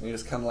 And he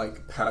just kind of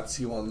like pats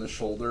you on the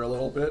shoulder a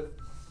little bit,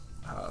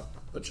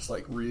 but just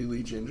like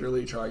really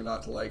gingerly, trying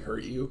not to like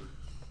hurt you.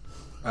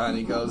 And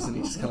he goes and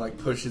he just kind of like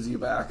pushes you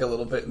back a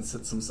little bit and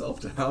sits himself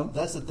down.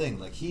 That's the thing.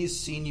 Like, he's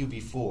seen you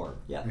before.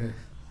 Yeah.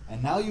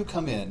 And now you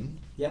come in.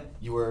 Yep.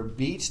 You are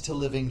beat to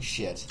living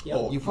shit.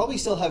 Yep. You probably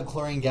still have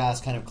chlorine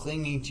gas kind of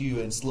clinging to you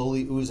and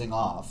slowly oozing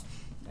off.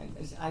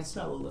 I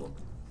smell a little.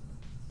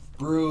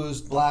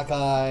 Bruised, black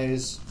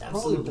eyes, probably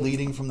Absolutely.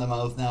 bleeding from the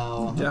mouth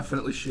now.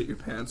 Definitely shit your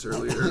pants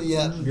earlier.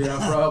 Yeah. Yeah,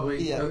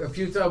 probably. Yeah. A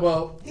few times,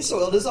 well, He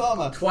soiled his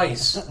armor.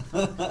 twice.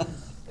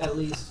 At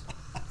least.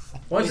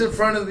 Once in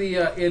front of the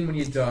inn when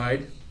you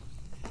died,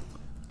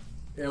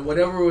 and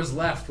whatever was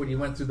left when you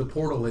went through the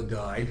portal and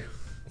died.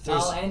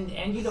 Oh,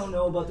 and you don't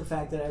know about the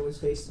fact that I was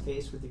face to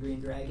face with the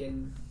Green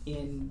Dragon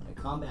in a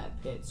combat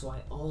pit, so I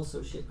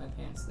also shit my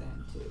pants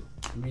then too.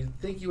 I mean,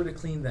 think you would have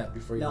cleaned that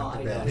before you No, went to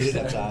I bed. don't. He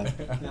didn't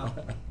have time. No.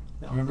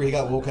 Remember, he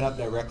got woken up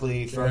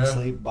directly from Yeah.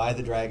 sleep by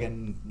the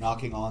dragon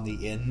knocking on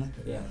the inn.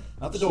 Yeah.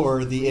 Not the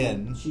door, the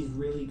inn. She's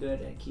really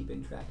good at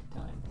keeping track of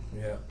time.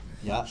 Yeah.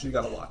 Yeah. She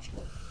got to watch.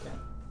 Okay.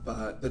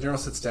 But the general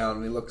sits down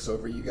and he looks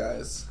over you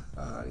guys.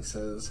 He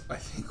says, I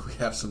think we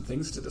have some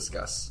things to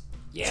discuss.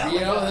 Yeah,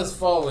 Triel like, has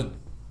fallen.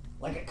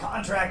 like a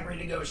contract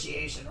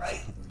renegotiation, right?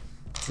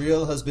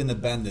 Triel has been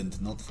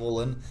abandoned, not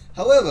fallen.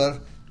 However,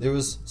 there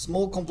was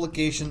small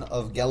complication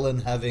of Galen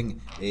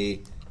having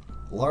a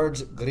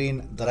large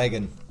green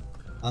dragon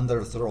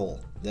under thrall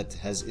that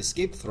has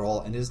escaped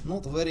thrall and is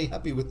not very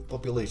happy with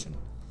population.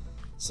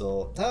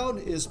 So town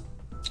is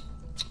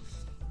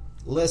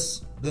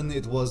less than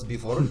it was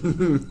before.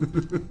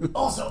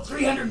 Also,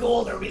 300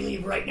 gold or we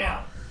leave right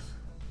now.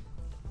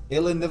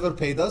 Ellen never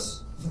paid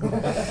us.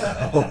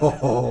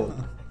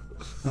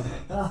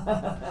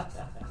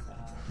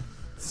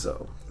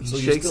 So he So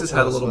you shakes still his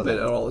head a owe us little what? bit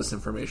at all this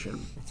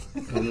information.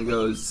 And he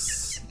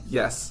goes,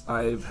 yes,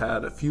 I've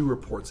had a few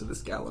reports of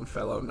this Galen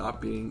fellow not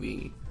being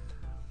the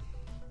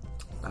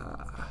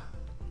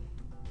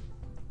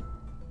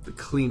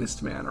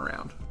cleanest man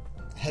around.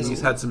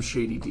 He's had some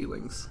shady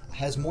dealings.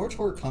 Has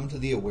Mor-tor come to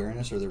the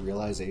awareness or the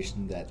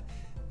realization that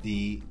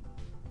the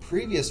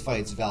previous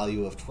fight's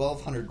value of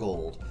 1,200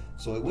 gold,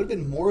 so it would have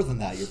been more than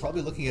that, you're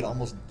probably looking at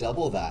almost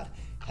double that,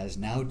 has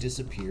now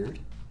disappeared?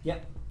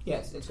 Yep.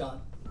 Yes, it's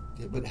gone.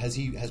 Yeah, but has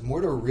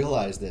Mor-tor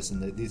realized this in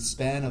the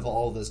span of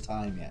all this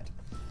time yet?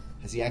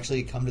 Has he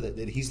actually come to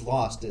that he's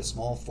lost a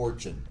small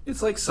fortune?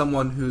 It's like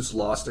someone who's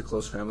lost a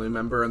close family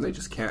member and they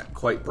just can't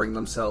quite bring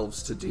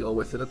themselves to deal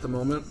with it at the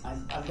moment.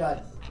 I've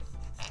got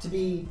to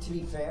be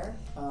fair.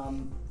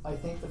 I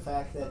think the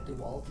fact that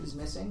DeWalt is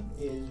missing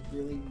is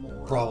really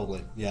more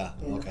Probably, yeah.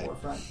 in the Okay.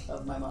 forefront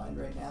of my mind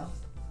right now.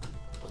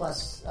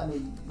 Plus, I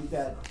mean, we've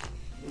got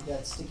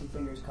Sticky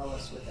Fingers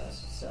Cullis with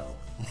us, so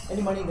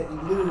any money that we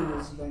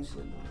lose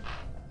eventually.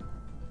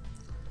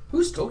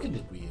 Whose token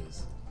did we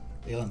use?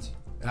 Aelin's.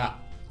 Ah.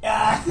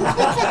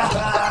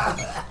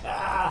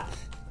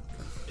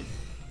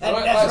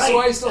 That's So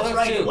right. I still That's have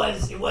right.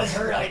 two. It was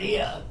her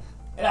idea,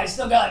 and I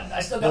still got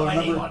Well, my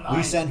name on remember, mine.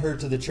 we sent her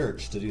to the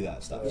church to do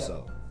that stuff, Yeah.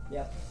 so.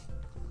 Yep.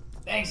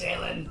 Thanks,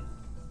 Aelin.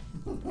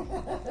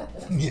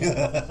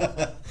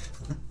 Yeah.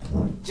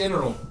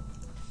 General,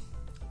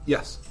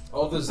 Yes,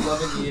 all this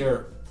love in the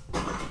air.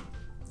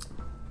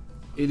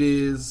 it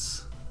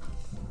is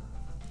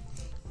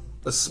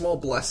a small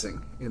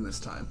blessing in this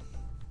time.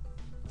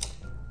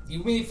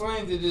 You may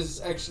find it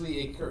is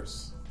actually a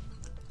curse.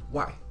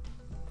 Why?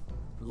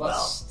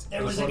 Lust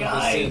There is was a one of the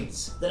guy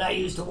sins. that I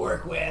used to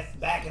work with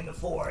back in the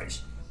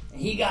forge,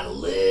 and he got a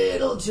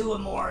little too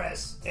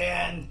amorous,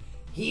 and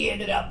he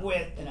ended up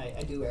with, and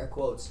I do air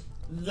quotes,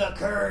 the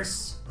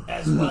curse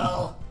as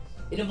well.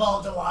 It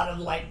involved a lot of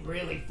like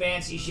really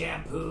fancy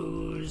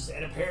shampoos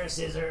and a pair of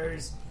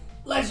scissors.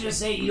 Let's just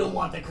say you don't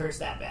want the curse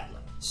that badly.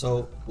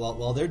 So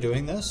while they're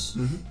doing this,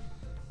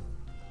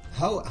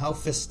 how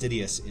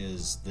fastidious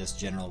is this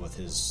general with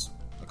his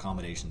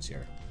accommodations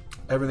here?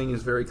 Everything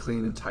is very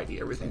clean and tidy.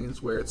 Everything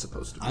is where it's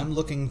supposed to be. I'm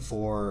looking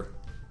for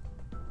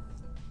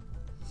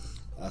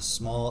a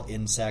small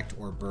insect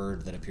or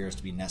bird that appears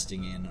to be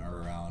nesting in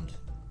or around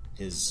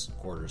his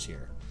quarters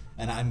here.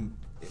 And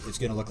it's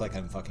going to look like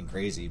I'm fucking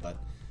crazy, but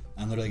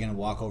I'm literally going to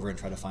walk over and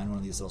try to find one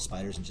of these little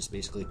spiders and just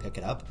basically pick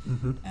it up.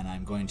 Mm-hmm. And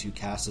I'm going to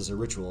cast as a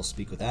ritual,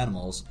 speak with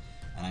animals,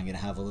 and I'm going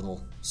to have a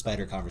little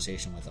spider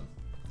conversation with them.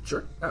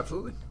 Sure,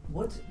 absolutely.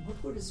 What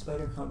would a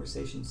spider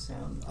conversation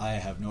sound like? I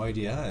have no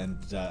idea, and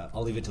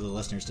I'll leave it to the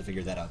listeners to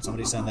figure that out.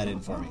 Somebody send that in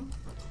for me.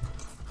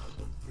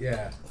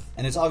 Yeah.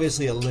 And it's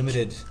obviously a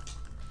limited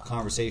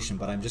conversation,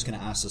 but I'm just going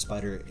to ask the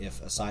spider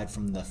if, aside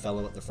from the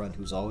fellow at the front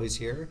who's always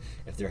here,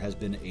 if there has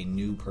been a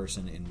new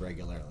person in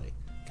regularly,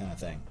 kind of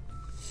thing.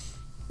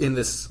 In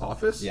this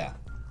office? Yeah.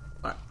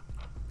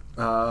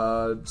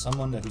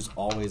 Someone who's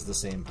always the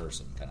same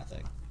person, kind of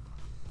thing.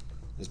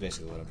 Is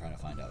basically what I'm trying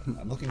to find out.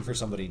 I'm looking for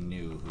somebody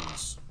new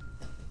who's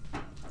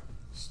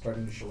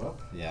Starting to show up.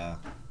 Yeah.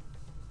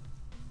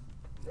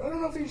 I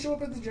don't know if he can show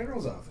up at the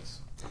general's office.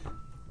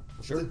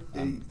 Sure.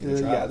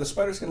 The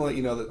spider's going to let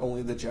you know that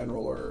only the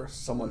general or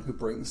someone who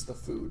brings the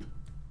food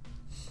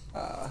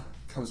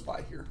comes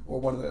by here, or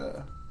one of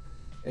the.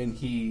 And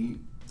the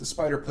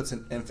spider puts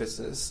an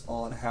emphasis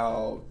on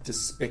how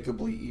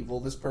despicably evil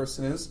this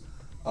person is,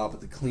 but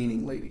the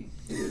cleaning lady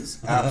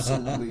is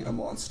absolutely a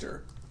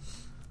monster.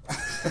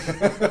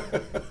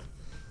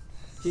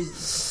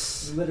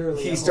 She's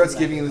literally. He starts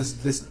giving you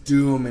this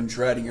doom and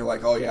dread, and you're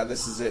like, "Oh yeah,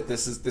 this is it.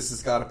 This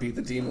has got to be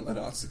the demon."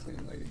 No, it's the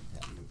cleaning lady.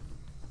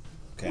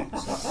 Okay,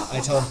 so I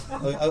tell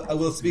him, I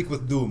will speak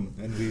with Doom,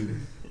 and we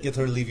get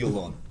her to leave you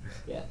alone.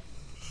 Yeah.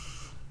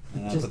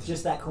 And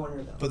Just that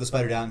corner, though. Put the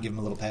spider down, give him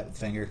a little pat with the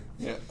finger.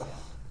 Yeah.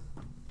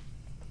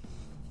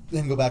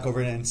 Then go back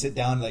over and sit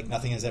down like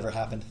nothing has ever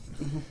happened.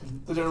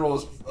 The general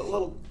is a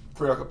little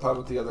preoccupied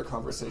with the other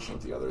conversation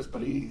with the others,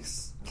 but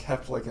he's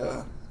kept like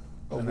a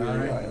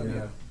weary eye on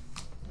you.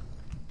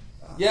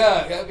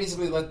 Yeah,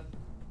 basically,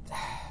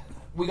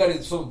 we got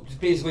to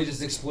basically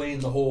just explain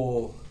the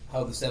whole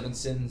how the 7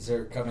 sins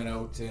are coming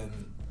out and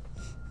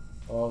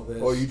all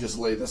this. Oh, you just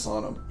lay this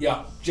on him.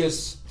 Yeah,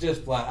 just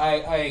flat.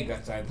 I ain't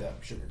got time to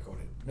sugarcoat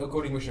it. No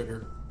coating with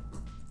sugar.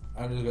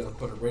 I'm just gonna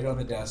put it right on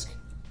the desk.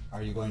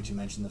 Are you going to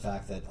mention the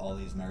fact that all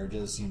these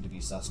marriages seem to be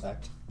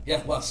suspect?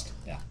 Yeah, lust.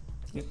 Yeah.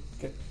 Yep.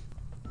 Okay.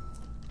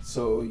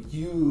 So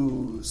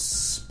you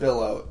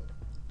spill out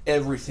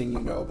everything you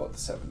know about the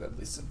 7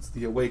 deadly sins,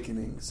 the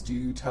awakenings. Do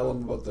you tell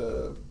them about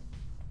the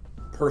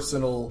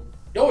personal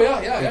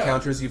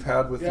encounters you've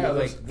had with the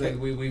others? like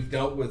we've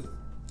dealt with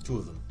 2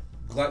 of them.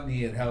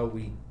 gluttony and how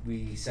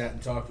we sat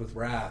and talked with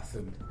Wrath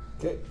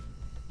Okay.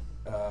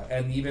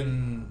 And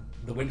even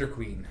the Winter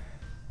Queen.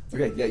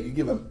 Okay, yeah, you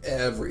give him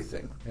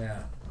everything.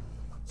 Yeah.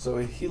 So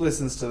he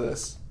listens to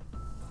this.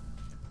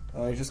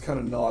 He just kind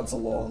of nods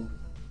along.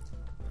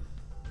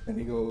 And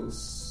he goes,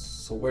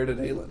 "So where did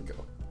Aelin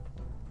go?"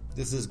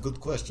 This is a good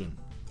question.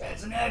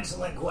 That's an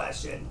excellent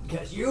question,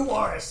 because you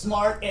are a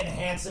smart and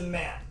handsome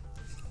man.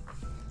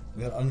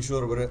 We are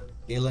unsure whether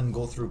Aelin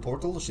go through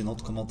portal, she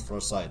not come out for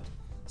our side.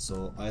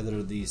 So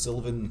either the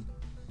Sylvan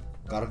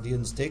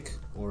Guardians take,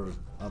 or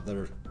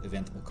other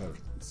event occur.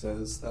 It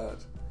says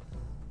that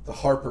the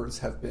Harpers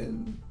have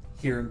been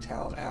here in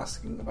town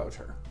asking about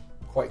her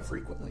quite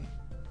frequently.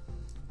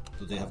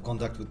 Do they have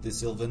contact with the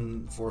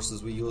Sylvan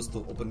forces we use to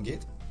open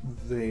gate?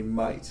 They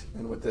might,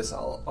 and with this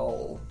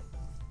I'll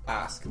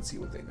ask and see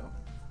what they know.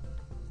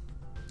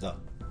 So,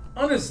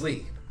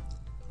 Honestly,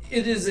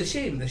 it is a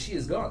shame that she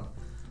is gone.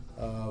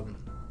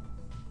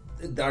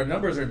 Our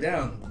numbers are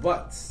down,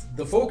 but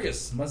the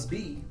focus must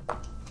be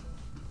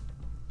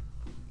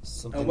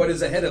on what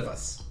is ahead of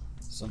us.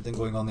 Something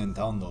going on in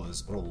town, though,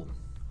 is a problem.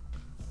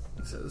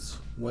 He says,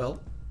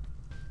 "Well,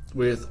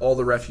 with all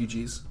the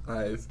refugees,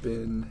 I've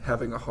been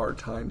having a hard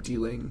time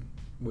dealing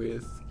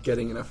with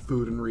getting enough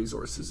food and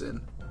resources in.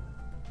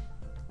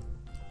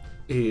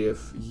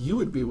 If you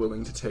would be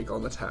willing to take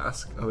on the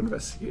task of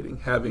investigating,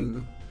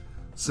 having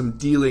some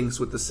dealings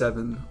with the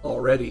 7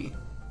 already,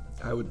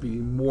 I would be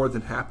more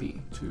than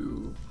happy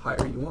to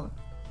hire you on."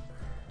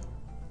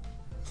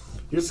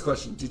 Here's the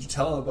question. Did you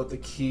tell him about the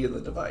key and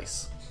the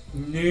device?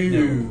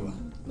 No.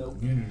 Nope.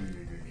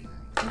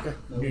 Okay.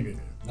 No.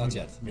 Not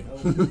yet.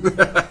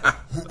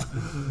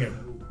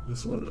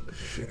 Just wanted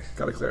to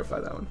gotta clarify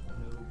that one.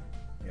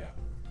 Yeah.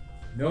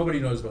 Nobody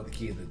knows about the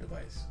key of the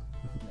device.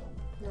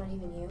 Not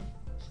even you.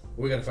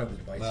 We gotta find the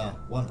device. Well,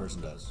 one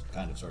person does.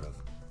 Kind of, sort of.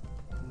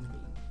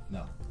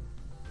 No.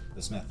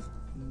 The Smith.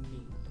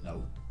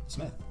 No.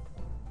 Smith.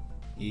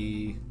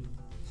 He...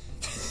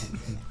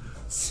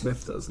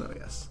 Smith does know,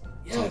 yes.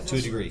 to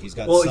a degree. He's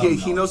got Well, some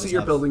he knows that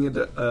you're building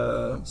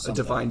a something.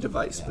 divine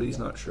device, Yeah, but he's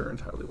yeah. not sure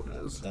entirely what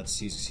it is. That's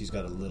he's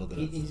got a little bit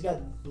of... He's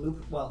got blue.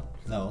 Well,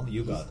 No,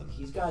 you got them.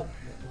 he's got.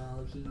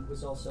 Well, he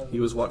was also. He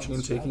was watching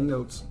and taking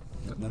notes.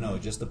 No,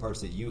 just the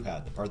parts that you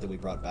had. The part that we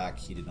brought back,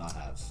 he did not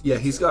have. Yeah,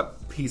 he's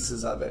got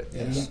pieces of it.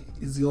 And Yeah.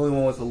 he's the only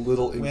one with a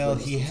little Well,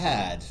 inkling. he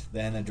had.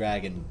 Then a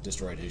dragon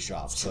destroyed his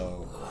shop.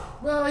 So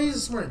Well, he's a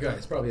smart guy.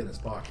 It's probably in his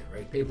pocket,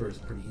 right? Paper is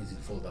pretty easy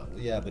to fold up.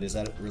 yeah, but is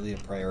that really a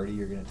priority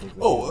you're going to take?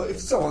 With Oh, you? if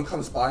someone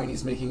comes by and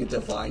he's making a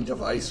divine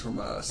device from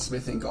a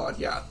smithing god,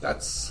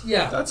 that's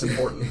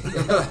important.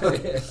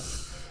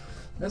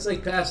 That's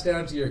like passed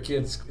down to your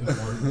kids'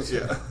 importance.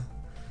 Yeah.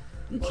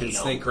 Well, Kids you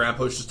know, think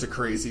Grandpa's just a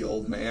crazy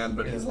old man,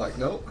 but he's like,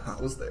 nope, I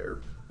was there.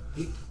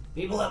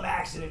 people have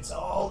accidents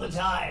all the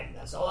time.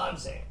 That's all I'm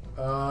saying.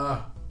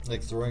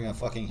 Like throwing a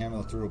fucking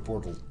hammer through a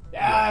portal.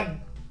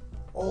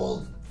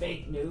 Old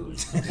fake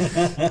news.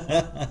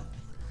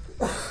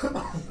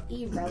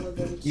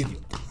 Irrelevant. Idiot.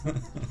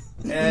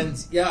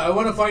 And yeah, I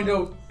want to find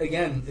out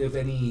again if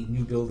any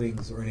new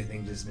buildings or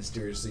anything just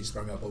mysteriously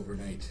sprung up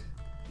overnight.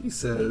 He In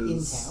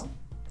says, town?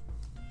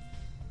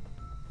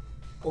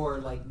 Or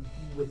like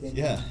within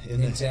Yeah,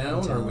 In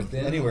town or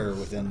within? anywhere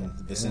within the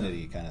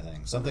vicinity, kind of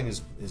thing. Something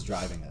is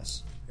driving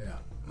this.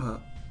 Yeah.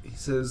 he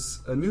says,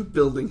 a new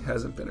building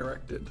hasn't been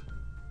erected,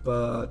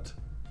 but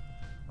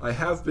I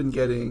have been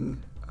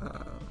getting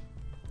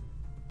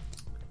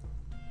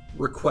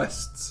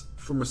requests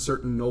from a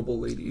certain noble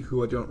lady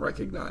who I don't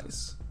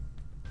recognize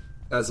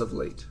as of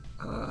late,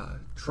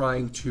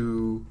 trying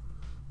to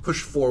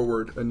push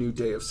forward a new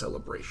day of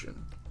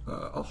celebration,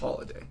 a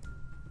holiday.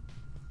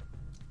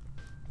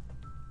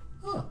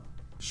 Huh.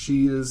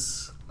 She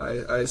is, I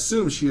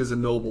assume she is a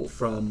noble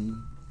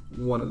from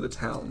one of the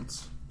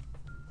towns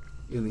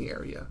in the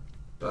area,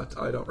 but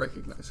I don't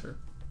recognize her.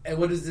 And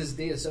what is this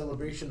day of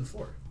celebration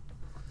for?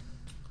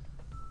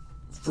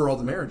 For all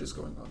the marriages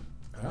going on.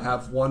 Ah.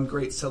 Have one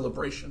great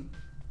celebration.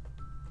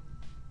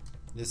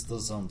 This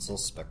does sound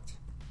suspect.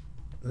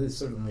 This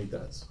certainly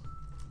does.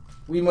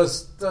 We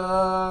must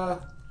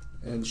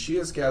And she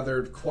has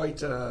gathered quite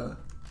follow.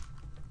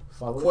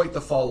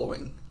 the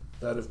following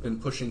that have been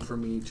pushing for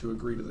me to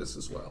agree to this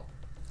as well.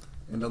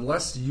 And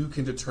unless you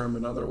can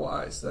determine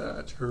otherwise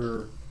that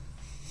her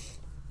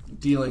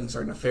dealings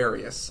are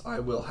nefarious, I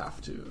will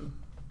have to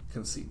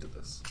concede to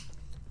this.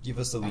 Give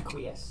us a week.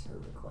 acquiesce her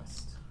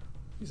request.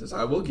 He says,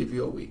 I will give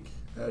you a week,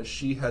 as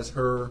she has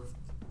her,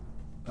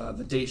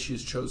 the date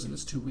she's chosen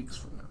is 2 weeks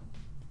from now.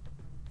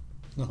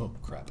 Oh,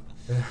 crap.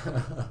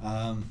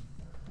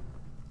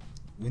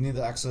 We need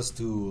access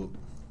to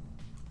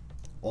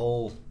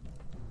all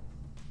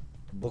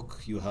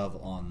book you have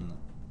on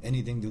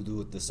anything to do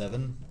with the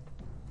Seven,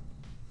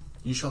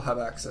 You shall have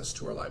access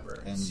to our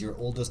libraries. and your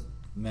oldest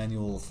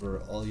manual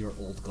for all your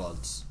old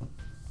gods.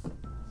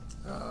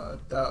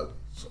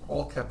 That's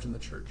all kept in the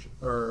church,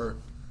 or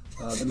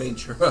the main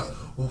church,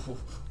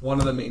 one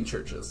of the main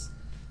churches.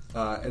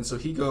 And so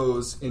he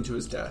goes into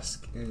his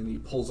desk and he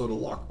pulls out a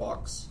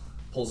lockbox,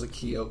 pulls a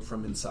key out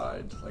from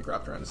inside, like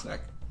wrapped around his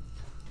neck,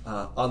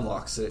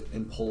 unlocks it,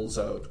 and pulls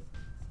out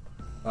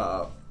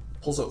 4,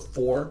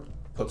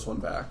 puts one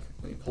back,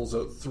 and he pulls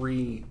out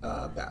 3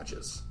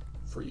 badges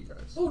for you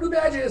guys. Oh, new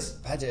badges!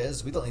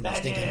 Badges? We don't need no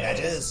stinking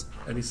Badges. badges.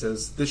 And he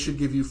says, this should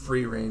give you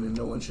free reign and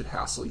no one should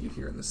hassle you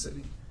here in the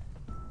city.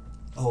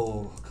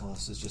 Oh,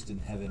 Colossus is just in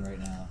heaven right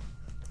now.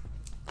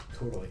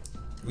 Totally.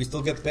 We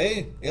still get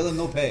pay? Aelin,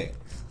 no pay.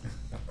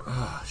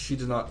 She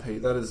did not pay.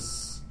 That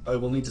is, I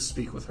will need to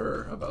speak with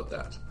her about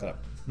that. Crap.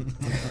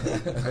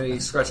 And he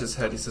scratches his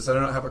head. He says, I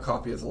do not have a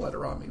copy of the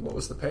letter on me. What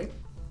was the pay?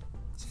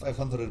 It's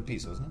 500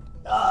 apiece, wasn't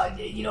it?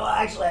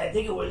 Actually, I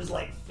think it was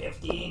like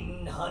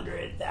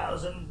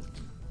 1,500,000.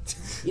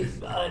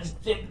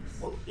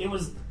 It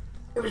was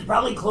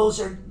probably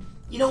closer.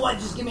 You know what?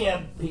 Just give me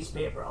a piece of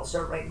paper. I'll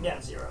start writing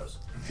down zeros.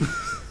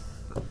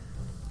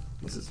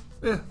 He says,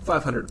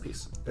 500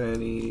 apiece.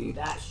 And he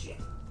That shit.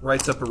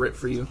 writes up a writ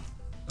for you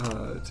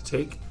to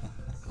take.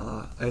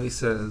 And he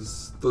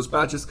says, those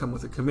badges come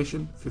with a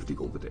commission, 50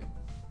 gold a day.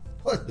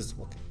 What is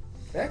okay?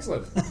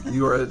 Excellent.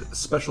 You are a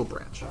special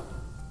branch.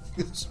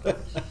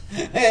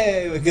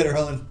 Hey, we got our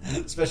own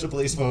special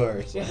police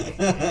force.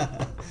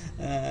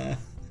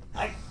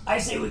 I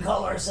say we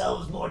call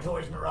ourselves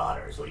Mor-tor's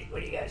Marauders. What do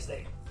you guys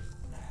think?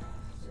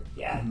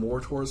 Yeah.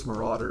 Mor-tor's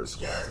Marauders.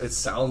 It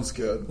sounds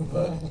good,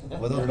 but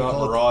Why don't you're we not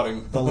call it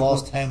marauding. The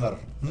Lost Hammer.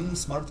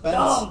 Smart pants?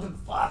 Oh,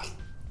 fuck.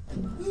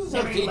 Is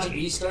that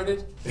KGB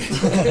started?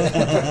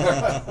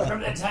 Remember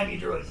that time you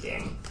drew a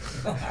dick?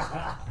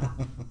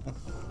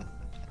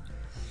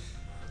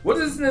 What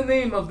is the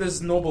name of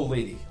this noble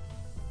lady?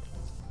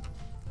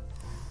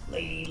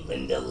 Lady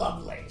Linda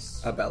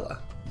Lovelace. Abella.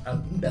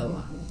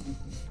 Bella.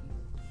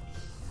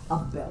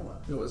 Abella.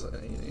 It was a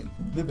name.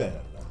 The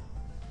bell.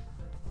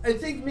 I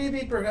think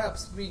maybe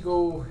perhaps we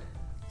go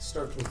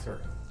start with her.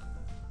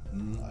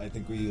 I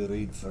think we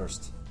read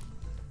first.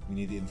 We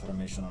need the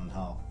information on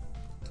how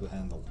to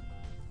handle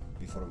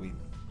before we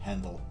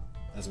handle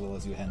as well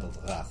as you handled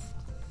Wrath.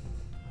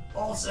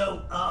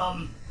 Also,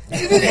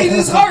 It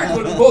is hard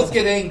when we both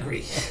get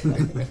angry.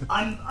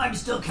 I'm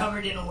still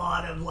covered in a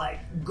lot of like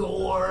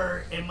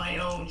gore and my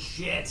own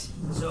shit,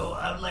 so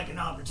I would like an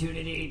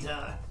opportunity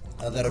to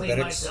Are there clean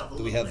barracks? myself a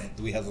Do we little have bit.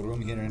 do we have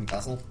room here in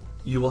castle?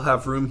 You will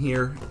have room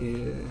here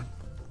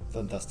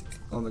Fantastic.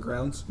 on the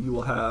grounds. You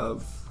will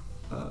have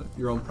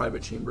your own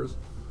private chambers.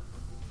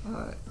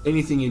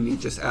 Anything you need,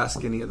 just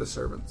ask any of the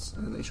servants,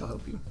 and they shall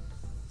help you.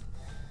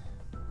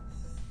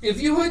 If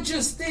you had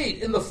just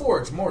stayed in the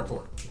forge,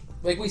 Mor-tor,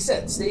 like we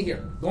said, stay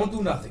here. Don't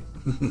do nothing.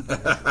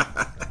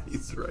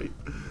 He's right.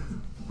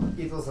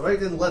 It was right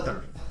in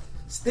letter.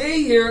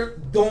 Stay here.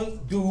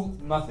 Don't do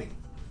nothing.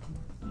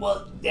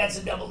 Well, that's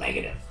a double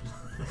negative.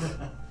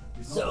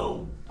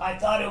 So I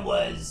thought it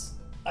was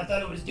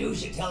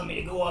Dusha telling me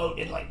to go out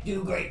and like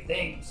do great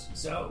things.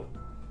 So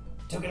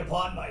took it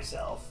upon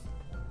myself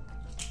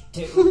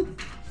to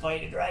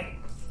fight a dragon.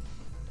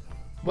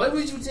 Why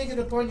would you take it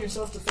upon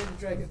yourself to fight a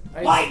dragon?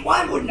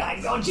 Why wouldn't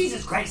I? Oh,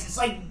 Jesus Christ! It's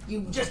like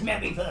you just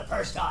met me for the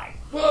first time.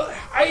 Well,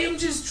 I am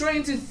just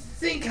trying to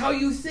think how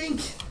you think.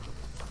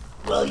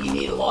 Well, you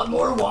need a lot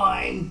more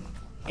wine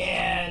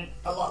and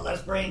a lot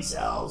less brain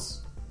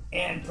cells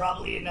and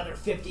probably another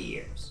 50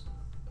 years.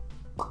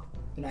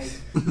 And I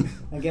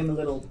give him a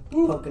little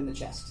poke in the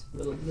chest,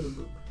 little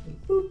boop.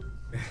 Boop.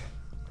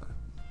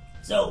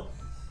 So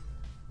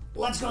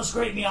let's go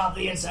scrape me off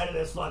the inside of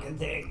this fucking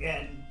thing,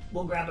 and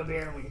we'll grab a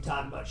beer and we can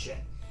talk about shit.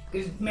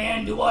 Because,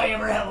 man, do I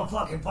ever have a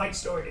fucking fight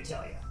story to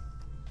tell you.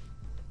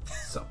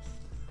 So,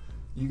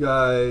 you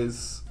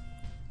guys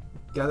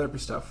gather up your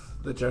stuff.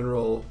 The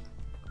general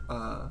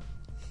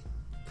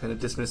kind of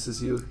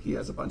dismisses you. He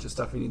has a bunch of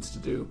stuff he needs to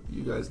do.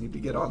 You guys need to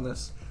get on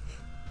this.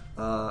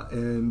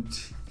 And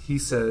he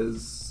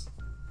says,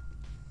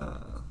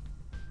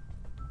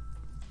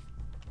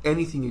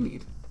 anything you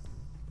need,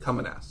 come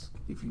and ask.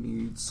 If you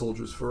need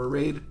soldiers for a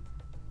raid,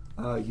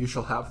 you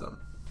shall have them.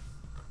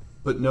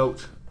 But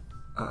note,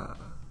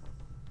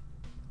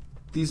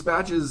 these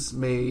badges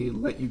may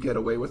let you get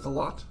away with a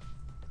lot,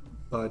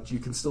 but you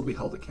can still be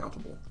held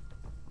accountable.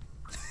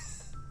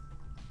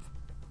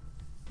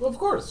 Well, of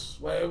course.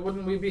 Why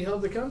wouldn't we be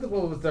held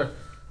accountable with our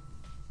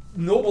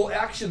noble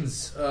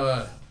actions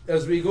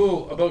as we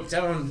go about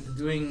town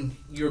doing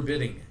your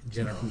bidding,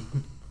 General?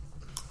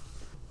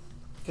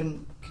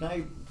 Can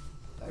I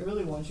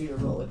really want you to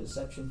roll a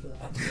deception for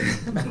that.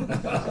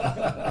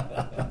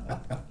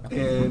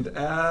 And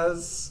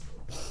as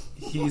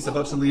he's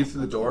about to leave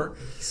through the door,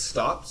 he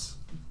stops,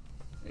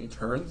 and he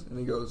turns, and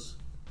he goes,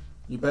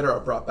 "You better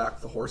have brought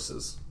back the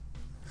horses."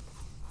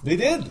 They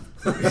did.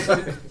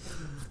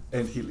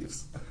 And he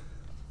leaves.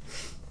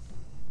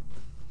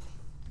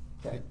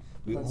 Okay.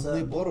 We Let's,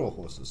 only borrow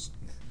horses.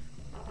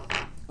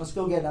 Let's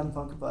go get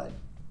unfunkified.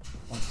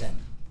 110.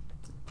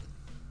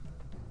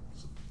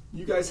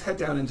 You guys head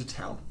down into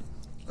town,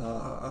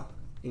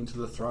 into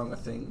the throng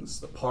of things,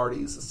 the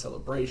parties, the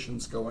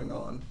celebrations going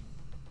on.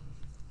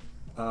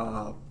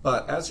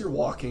 But as you're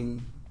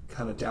walking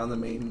kind of down the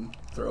main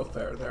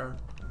thoroughfare there,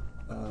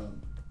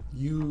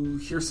 you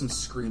hear some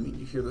screaming.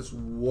 You hear this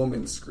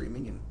woman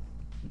screaming in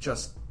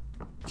just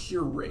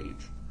pure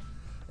rage.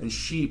 And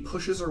she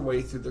pushes her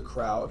way through the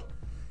crowd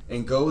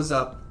and goes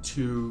up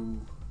to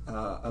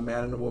a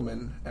man and a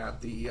woman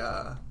at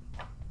the,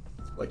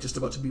 just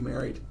about to be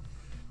married.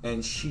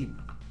 And she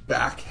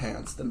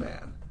backhands the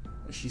man.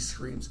 And she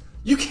screams,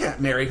 "You can't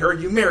marry her!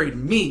 You married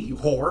me, you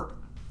whore!"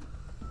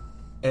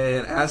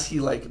 And as he,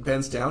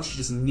 bends down, she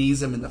just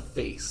knees him in the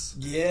face.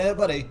 Yeah,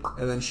 buddy.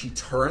 And then she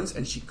turns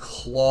and she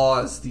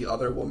claws the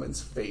other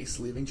woman's face,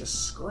 leaving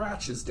just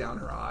scratches down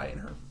her eye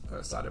and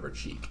her side of her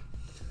cheek.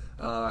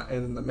 And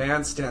then the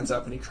man stands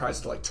up and he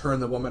tries to, turn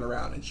the woman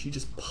around, and she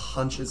just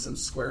punches him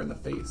square in the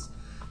face.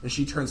 And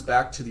she turns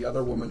back to the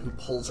other woman who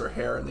pulls her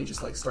hair, and they just,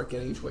 start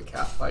getting into a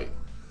cat fight.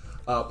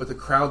 But the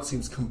crowd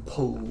seems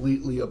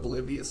completely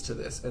oblivious to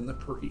this, and the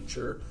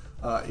preacher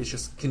is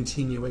just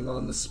continuing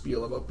on the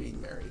spiel about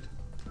being married.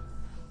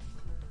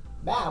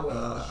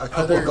 A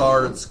couple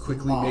guards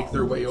quickly make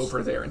their way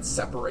over there and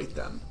separate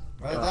them,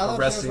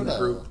 arresting the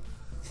group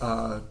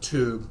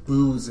to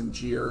boos and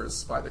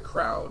jeers by the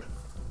crowd.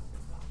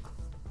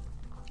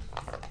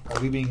 Are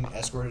we being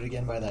escorted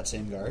again by that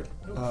same guard?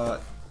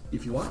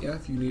 If you want, yeah.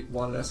 If you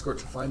want an escort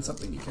to find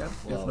something, you can.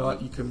 Well, if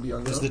not, you can be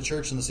on your Is own. the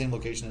church in the same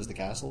location as the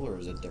castle, or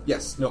is it different?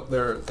 Yes, no,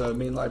 the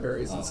main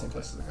library is in the same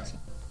place as the castle.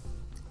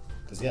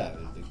 Because,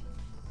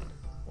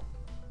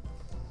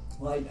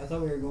 Well, I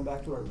thought we were going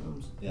back to our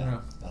rooms. I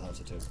thought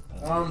so too. I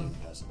thought we were leaving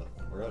the castle,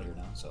 but we're out here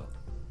now, so.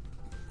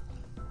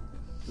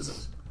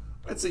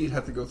 I'd say you'd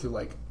have to go through,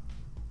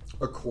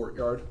 a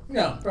courtyard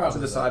No, probably. to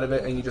the side of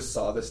it, and you just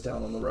saw this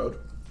down on the road.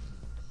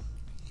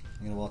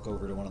 I'm going to walk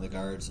over to one of the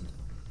guards and...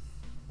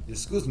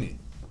 Excuse me,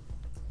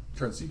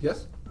 Turns to you,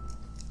 yes?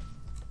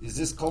 is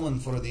this common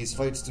for these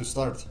fights to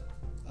start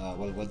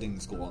while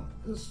weddings go on?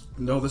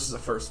 No, this is a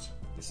first,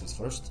 This is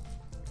first?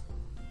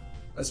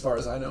 as far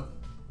as I know.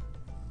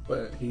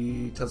 But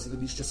he tells you that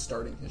he's just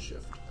starting his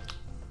shift.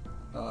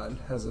 And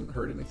hasn't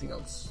heard anything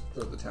else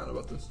throughout the town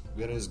about this.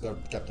 Where is guard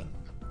captain?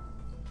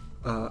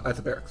 At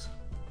the barracks.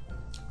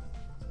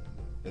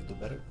 He'll do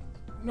better?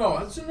 No,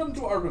 let's send them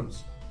to our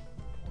rooms.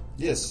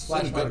 Yes,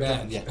 Flash send my guard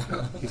badge. captain,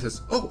 yeah. He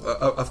says,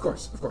 of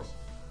course.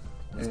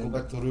 Let's go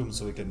back to the room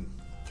so we can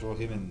Throw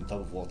him in a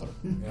tub of water.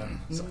 Yeah.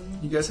 So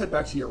you guys head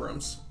back to your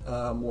rooms.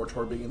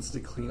 Mor-tor begins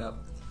to clean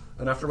up.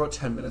 And after about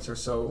 10 minutes or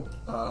so,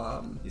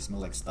 You smell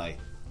like sty.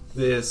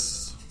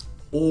 this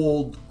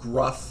old,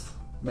 gruff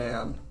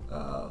man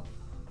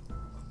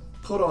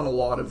put on a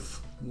lot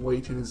of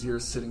weight in his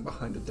ears sitting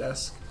behind a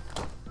desk.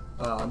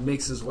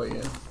 Makes his way in.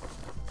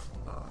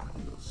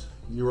 He goes,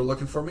 "You were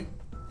looking for me?"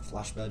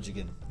 Flash badge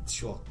again. It's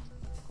sure.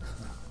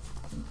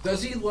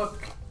 Does he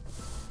look...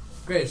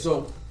 Okay,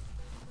 so...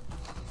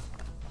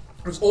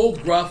 There's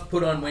old gruff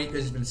put on weight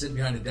because he's been sitting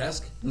behind a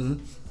desk,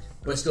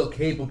 but still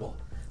capable.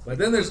 But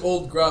then there's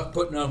old gruff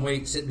putting on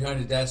weight, sitting behind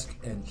a desk,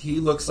 and... He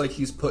looks like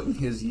he's putting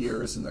his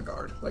years in the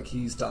guard. Like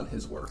he's done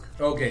his work.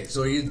 Okay,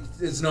 so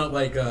it's not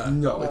like...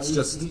 No, it's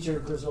just... He's your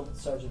grizzled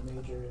sergeant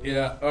major.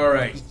 Yeah,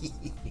 alright.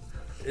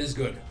 Is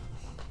good.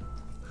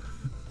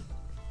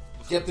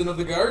 Captain of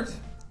the guard,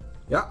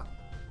 Yeah.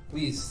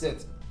 please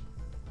sit.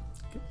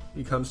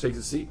 He comes, takes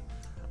a seat.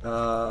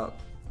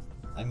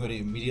 I'm going to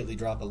immediately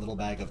drop a little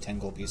bag of 10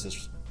 gold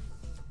pieces.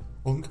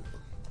 Unk.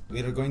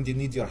 We are going to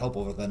need your help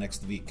over the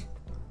next week.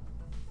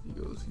 He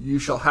goes, "You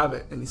shall have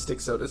it," and he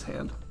sticks out his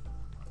hand.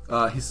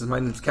 He says, "My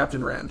name's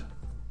Captain Rand."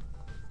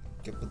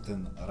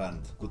 Captain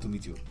Rand, good to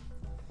meet you.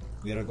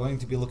 We are going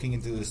to be looking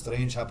into the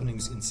strange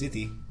happenings in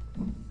city.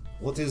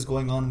 What is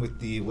going on with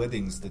the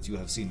weddings that you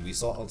have seen? We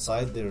saw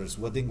outside there's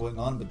wedding going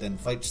on, but then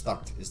fight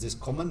start. Is this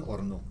common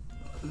or no?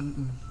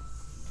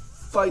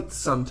 Fights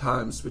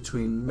sometimes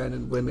between men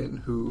and women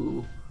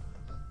who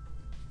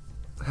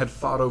had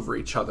fought over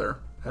each other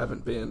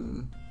haven't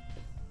been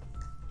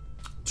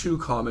too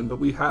common, but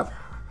we have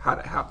had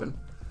it happen.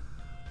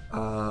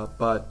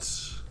 But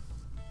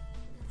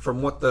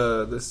from what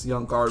this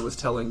young guard was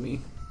telling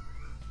me,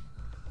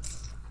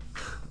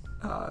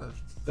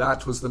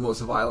 that was the most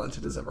violent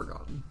it has ever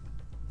gotten.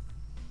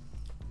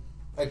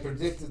 I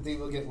predict that they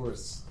will get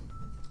worse.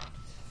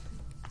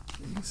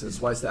 He says,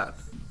 "Why's that?"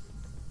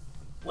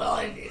 Well,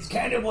 it's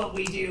kind of what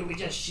we do. We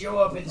just show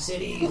up in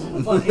cities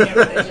and fucking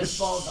everything just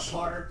falls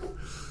apart.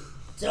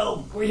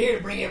 So we're here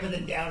to bring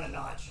everything down a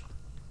notch.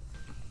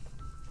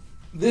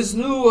 This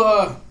new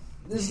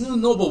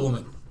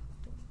noblewoman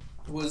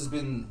who has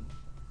been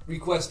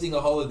requesting a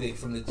holiday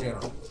from the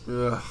general.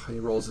 Ugh, he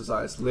rolls his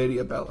eyes. Lady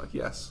Abella,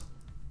 yes.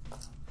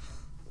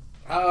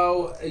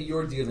 How are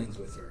your dealings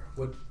with her?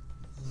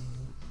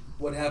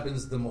 What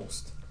happens the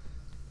most?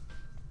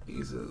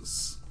 He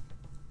says,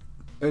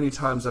 any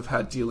times I've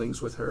had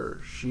dealings with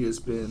her, she has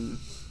been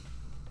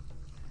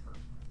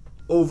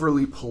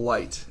overly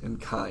polite and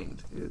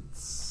kind.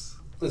 It's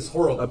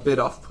horrible. a bit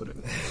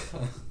off-putting.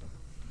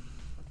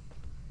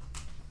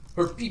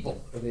 Her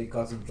people, are they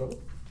causing trouble?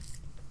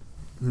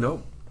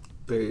 No,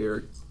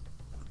 they're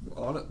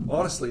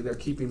honestly they're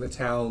keeping the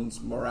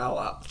town's morale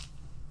up.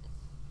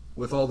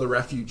 With all the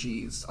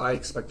refugees, I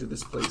expected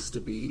this place to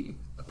be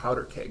a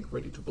powder keg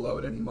ready to blow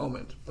at any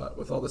moment, but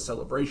with all the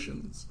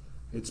celebrations,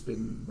 it's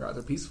been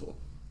rather peaceful.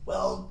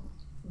 Well,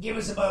 give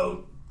us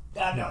about,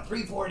 I don't know,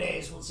 3-4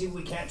 days. We'll see if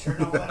we can't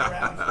turn all that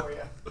around for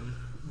you.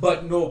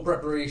 But no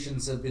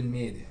preparations have been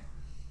made.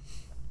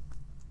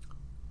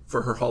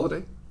 For her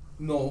holiday?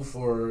 No,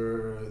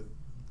 for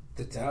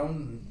the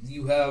town.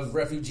 You have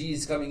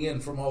refugees coming in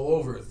from all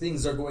over.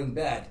 Things are going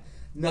bad.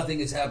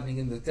 Nothing is happening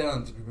in the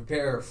town to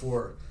prepare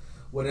for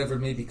whatever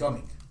may be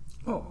coming.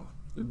 Oh,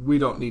 we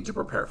don't need to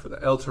prepare for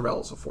that. El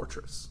Triel is a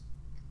fortress.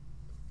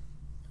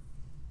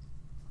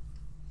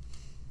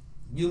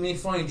 You may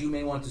find you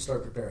may want to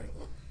start preparing.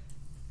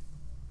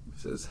 He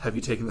says, have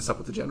you taken this up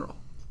with the general?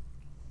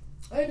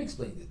 I have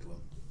explained it to him.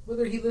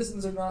 Whether he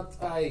listens or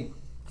not, I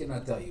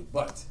cannot tell you,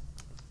 but...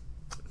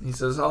 He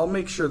says, I'll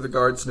make sure the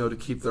guards know to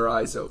keep their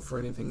eyes out for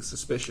anything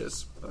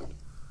suspicious, but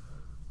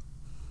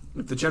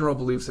if the general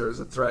believes there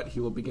is a threat, he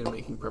will begin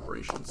making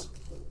preparations.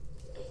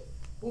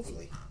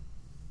 Hopefully.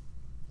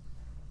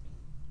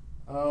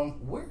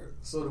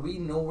 So do we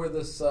know where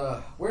this,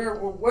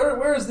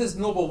 where is this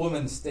noble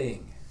woman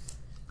staying?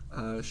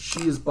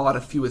 She has bought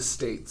a few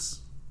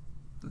estates.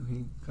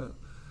 He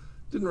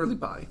didn't really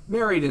buy.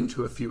 Married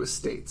into a few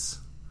estates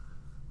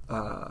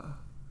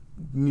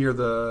near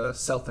the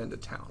south end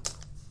of town.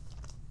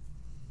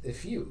 A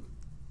few?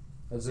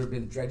 Has there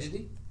been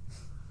tragedy?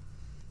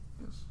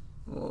 Yes.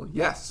 Well,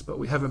 yes, but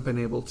we haven't been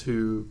able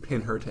to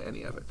pin her to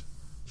any of it.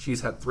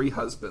 She's had 3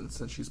 husbands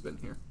since she's been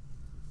here.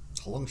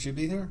 How long she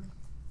be here?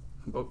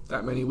 About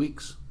that many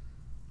weeks.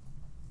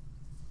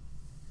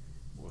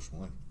 Gosh,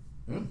 boy.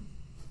 Hmm?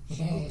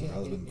 Her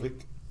husband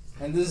quick.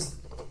 And this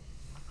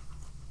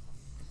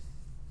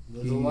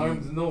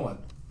alarmed no one.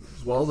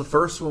 Well, the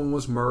first one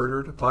was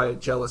murdered by a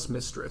jealous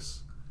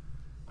mistress,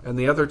 and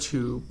the other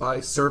 2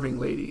 by serving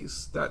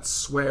ladies that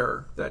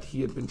swear that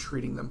he had been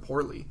treating them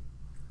poorly,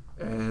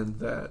 and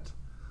that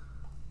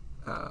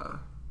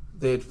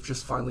they had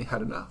just finally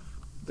had enough.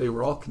 They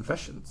were all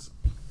confessions.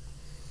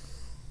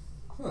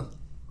 Huh.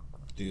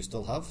 Do you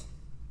still have?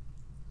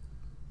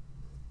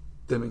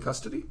 Them in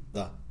custody?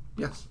 Da.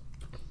 Yes.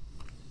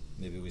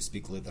 Maybe we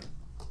speak later.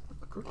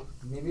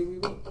 Maybe we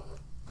will.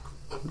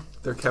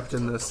 They're kept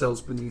in the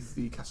cells beneath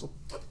the castle.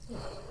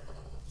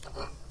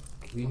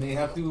 we may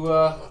have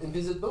to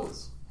visit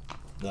those.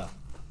 Yeah.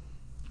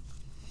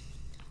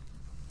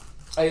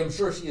 I am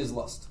sure she is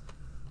lust.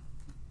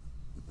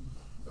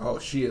 Oh,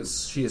 she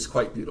is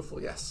quite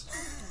beautiful, yes.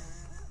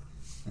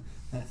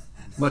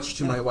 Much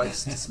to my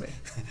wife's dismay.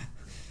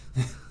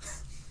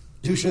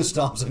 Dusha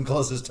stomps and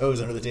claws his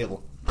toes under the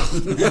table.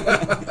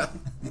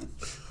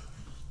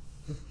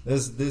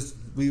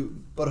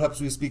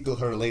 Perhaps we speak to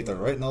her later.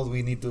 Right now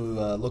we need to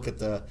look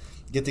at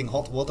getting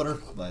hot water.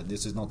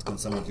 This is not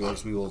concern of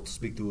yours. We will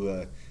speak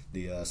to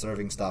the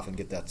serving staff and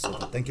get that. So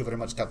thank you very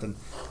much, Captain.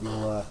 We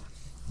will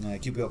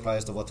keep you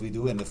apprised of what we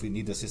do, and if we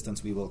need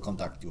assistance, we will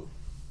contact you.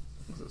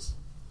 He says,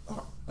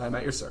 "Oh, I'm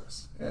at your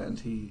service," and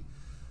he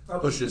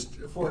pushes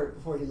before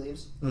he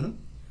leaves. Mm-hmm.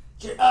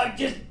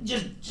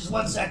 Just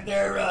one sec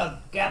there,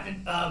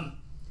 Captain.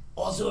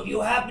 Also, if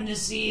you happen to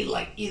see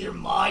like either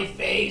my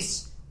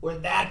face or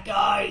that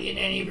guy in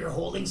any of your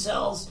holding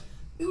cells,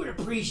 we would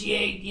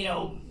appreciate,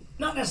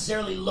 not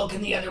necessarily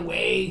looking the other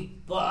way,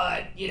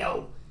 but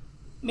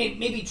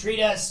maybe treat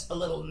us a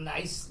little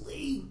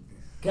nicely.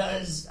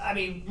 Because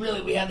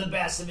really, we have the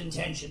best of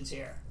intentions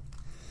here.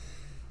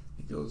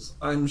 He goes,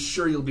 "I'm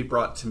sure you'll be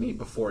brought to me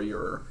before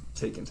you're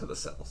taken to the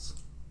cells."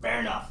 Fair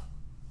enough.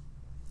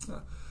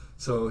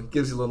 So he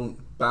gives you a little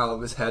bow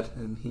of his head,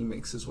 and he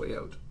makes his way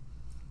out.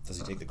 Does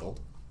he take the gold?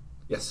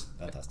 Yes.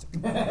 Fantastic.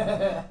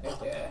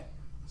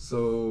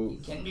 So You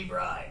can be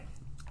bribed.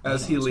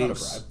 as he it's not a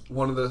leaves, bribe.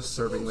 one of the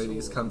serving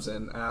ladies comes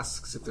in,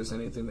 asks if there's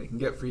anything they can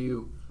get for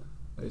you.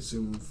 I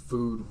assume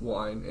food,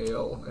 wine,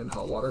 ale, and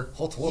hot water.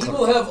 Hot He water.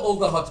 will have all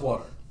the hot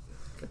water.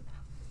 Okay.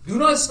 Do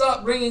not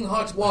stop bringing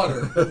hot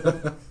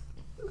water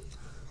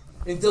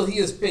until he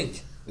is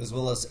pink. As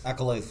well as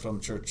acolyte from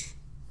church.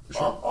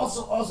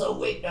 Also,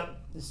 wait,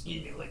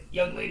 excuse me,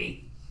 young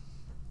lady.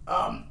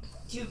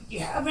 Do you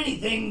have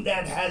anything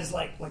that has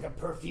like a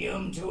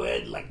perfume to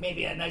it, like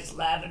maybe a nice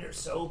lavender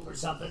soap or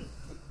something?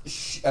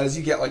 As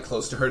you get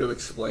close to her to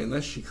explain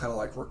this, she kind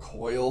of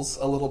recoils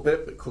a little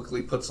bit, but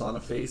quickly puts on a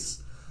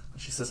face.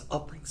 She says,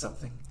 "I'll bring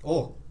something."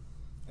 Oh,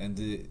 and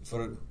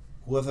for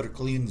whoever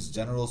cleans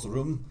General's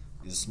room,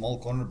 is a small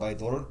corner by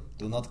door.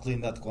 Do not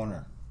clean that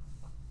corner.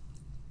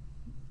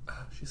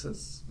 She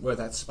says, "Where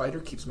that spider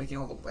keeps making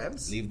all the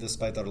webs?" Leave the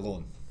spider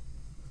alone.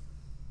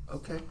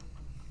 Okay.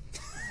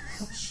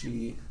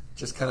 She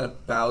just kind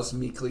of bows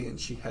meekly and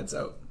she heads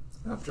out.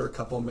 After a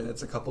couple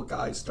minutes, a couple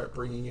guys start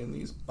bringing in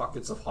these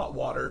buckets of hot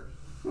water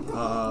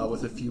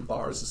with a few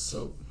bars of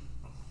soap.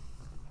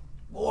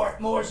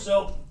 More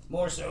soap.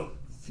 More soap.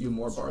 A few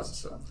more bars of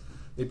soap.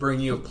 They bring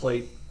you a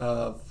plate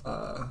of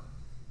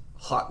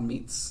hot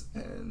meats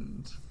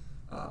and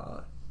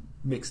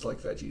mixed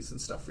veggies and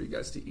stuff for you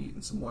guys to eat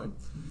and some wine.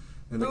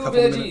 And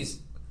Veggies.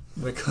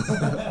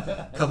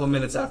 A couple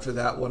minutes after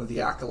that, one of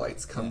the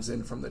acolytes comes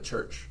in from the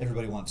church.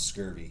 Everybody wants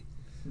scurvy.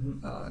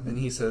 And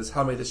he says,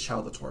 "How may this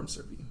child of Torm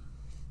serve you?"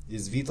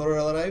 Is Vitor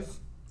alive?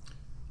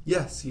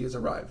 Yes, he has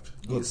arrived.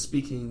 He Good. is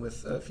speaking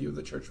with a few of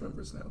the church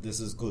members now. This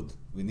is good.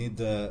 We need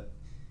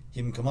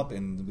him come up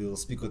and we will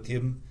speak with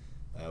him.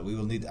 We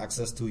will need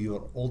access to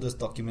your oldest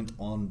document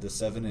on the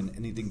Seven and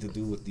anything to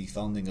do with the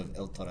founding of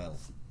El Triel.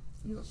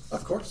 He goes,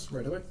 "Of course,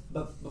 right away."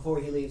 But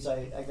before he leaves,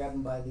 I grab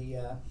him by the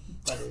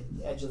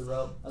edge of the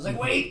robe. I was like,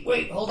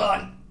 wait, hold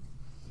on.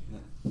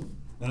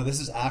 No, this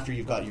is after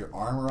you've got your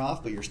armor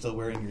off, but you're still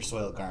wearing your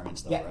soiled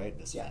garments, though, Yeah. right?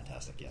 This is Yeah.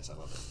 fantastic. Yes, I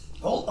love it.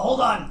 Hold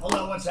on,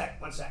 one sec.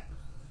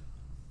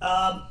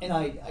 And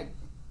I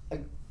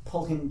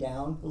pull him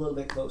down a little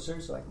bit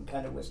closer so I can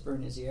kind of whisper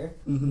in his ear,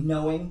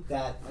 knowing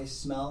that I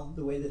smell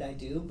the way that I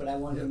do, but I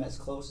want him as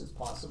close as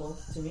possible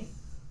to me.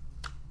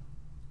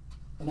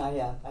 And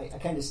I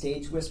kind of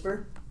stage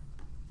whisper.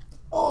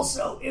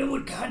 Also, it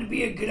would kind of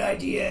be a good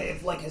idea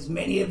if, as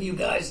many of you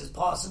guys as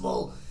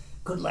possible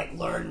could,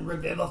 learn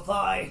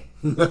Revivify.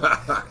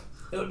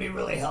 It would be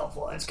really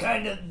helpful. It's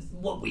kind of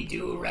what we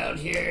do around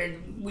here.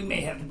 We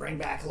may have to bring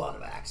back a lot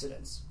of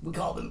accidents. We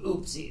call them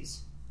oopsies.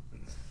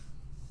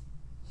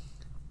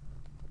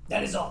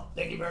 That is all.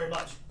 Thank you very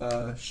much.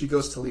 She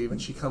goes to leave,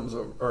 and he comes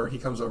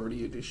over to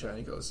you, Dusha, and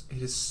he goes,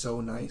 "It is so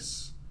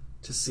nice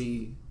to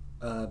see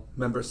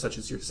members such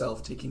as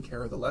yourself taking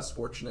care of the less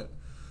fortunate.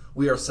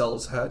 We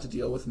ourselves had to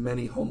deal with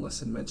many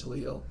homeless and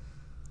mentally ill."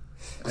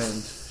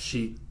 And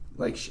he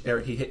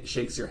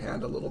shakes your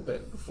hand a little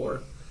bit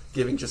before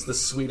giving just the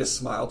sweetest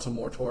smile to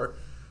Mor-tor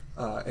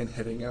and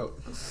heading out.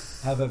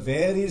 Have a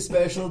very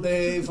special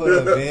day for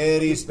a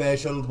very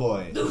special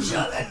boy.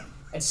 Dusha,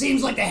 it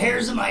seems like the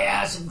hairs of my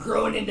ass have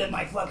grown into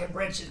my fucking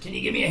britches. Can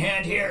you give me a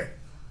hand here?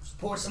 Just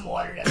pour some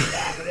water down the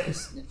back of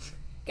this.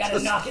 Gotta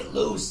knock it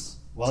loose.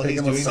 While Take he's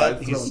him doing outside,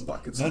 that, throwing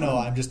buckets of no,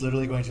 water. I'm just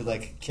literally going to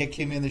kick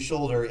him in the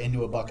shoulder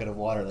into a bucket of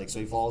water, so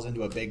he falls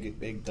into a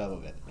big tub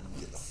of it.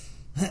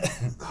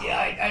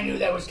 Yeah, I knew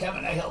that was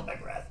coming. I held my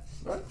breath.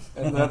 Right.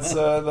 And that's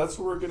where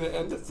we're going to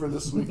end it for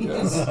this week,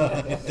 guys.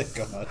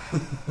 God.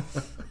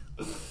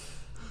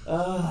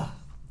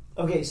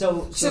 Okay,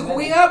 so So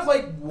we have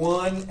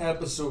one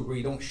episode where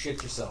you don't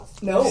shit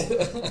yourself. no,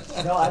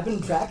 I've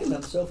been tracking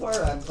them so far.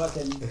 I'm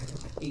fucking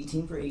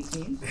 18 for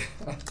 18.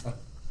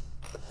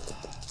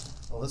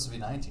 Well, this would be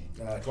 19.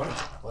 20.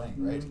 Playing,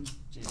 right?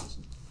 Jesus.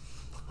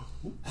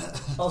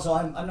 Also,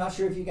 I'm not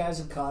sure if you guys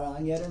have caught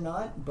on yet or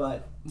not,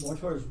 but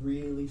Mor-tor is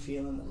really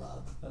feeling the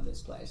love of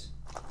this place.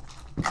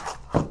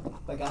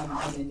 Like I'm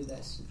into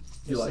this.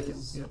 You like it?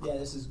 is, Yeah. Yeah,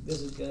 this is good.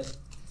 This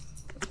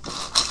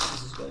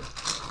is good.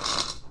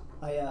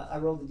 I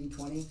rolled a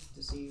d20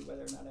 to see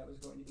whether or not I was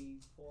going to be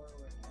 4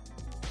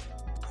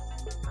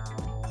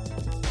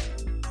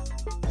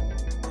 or.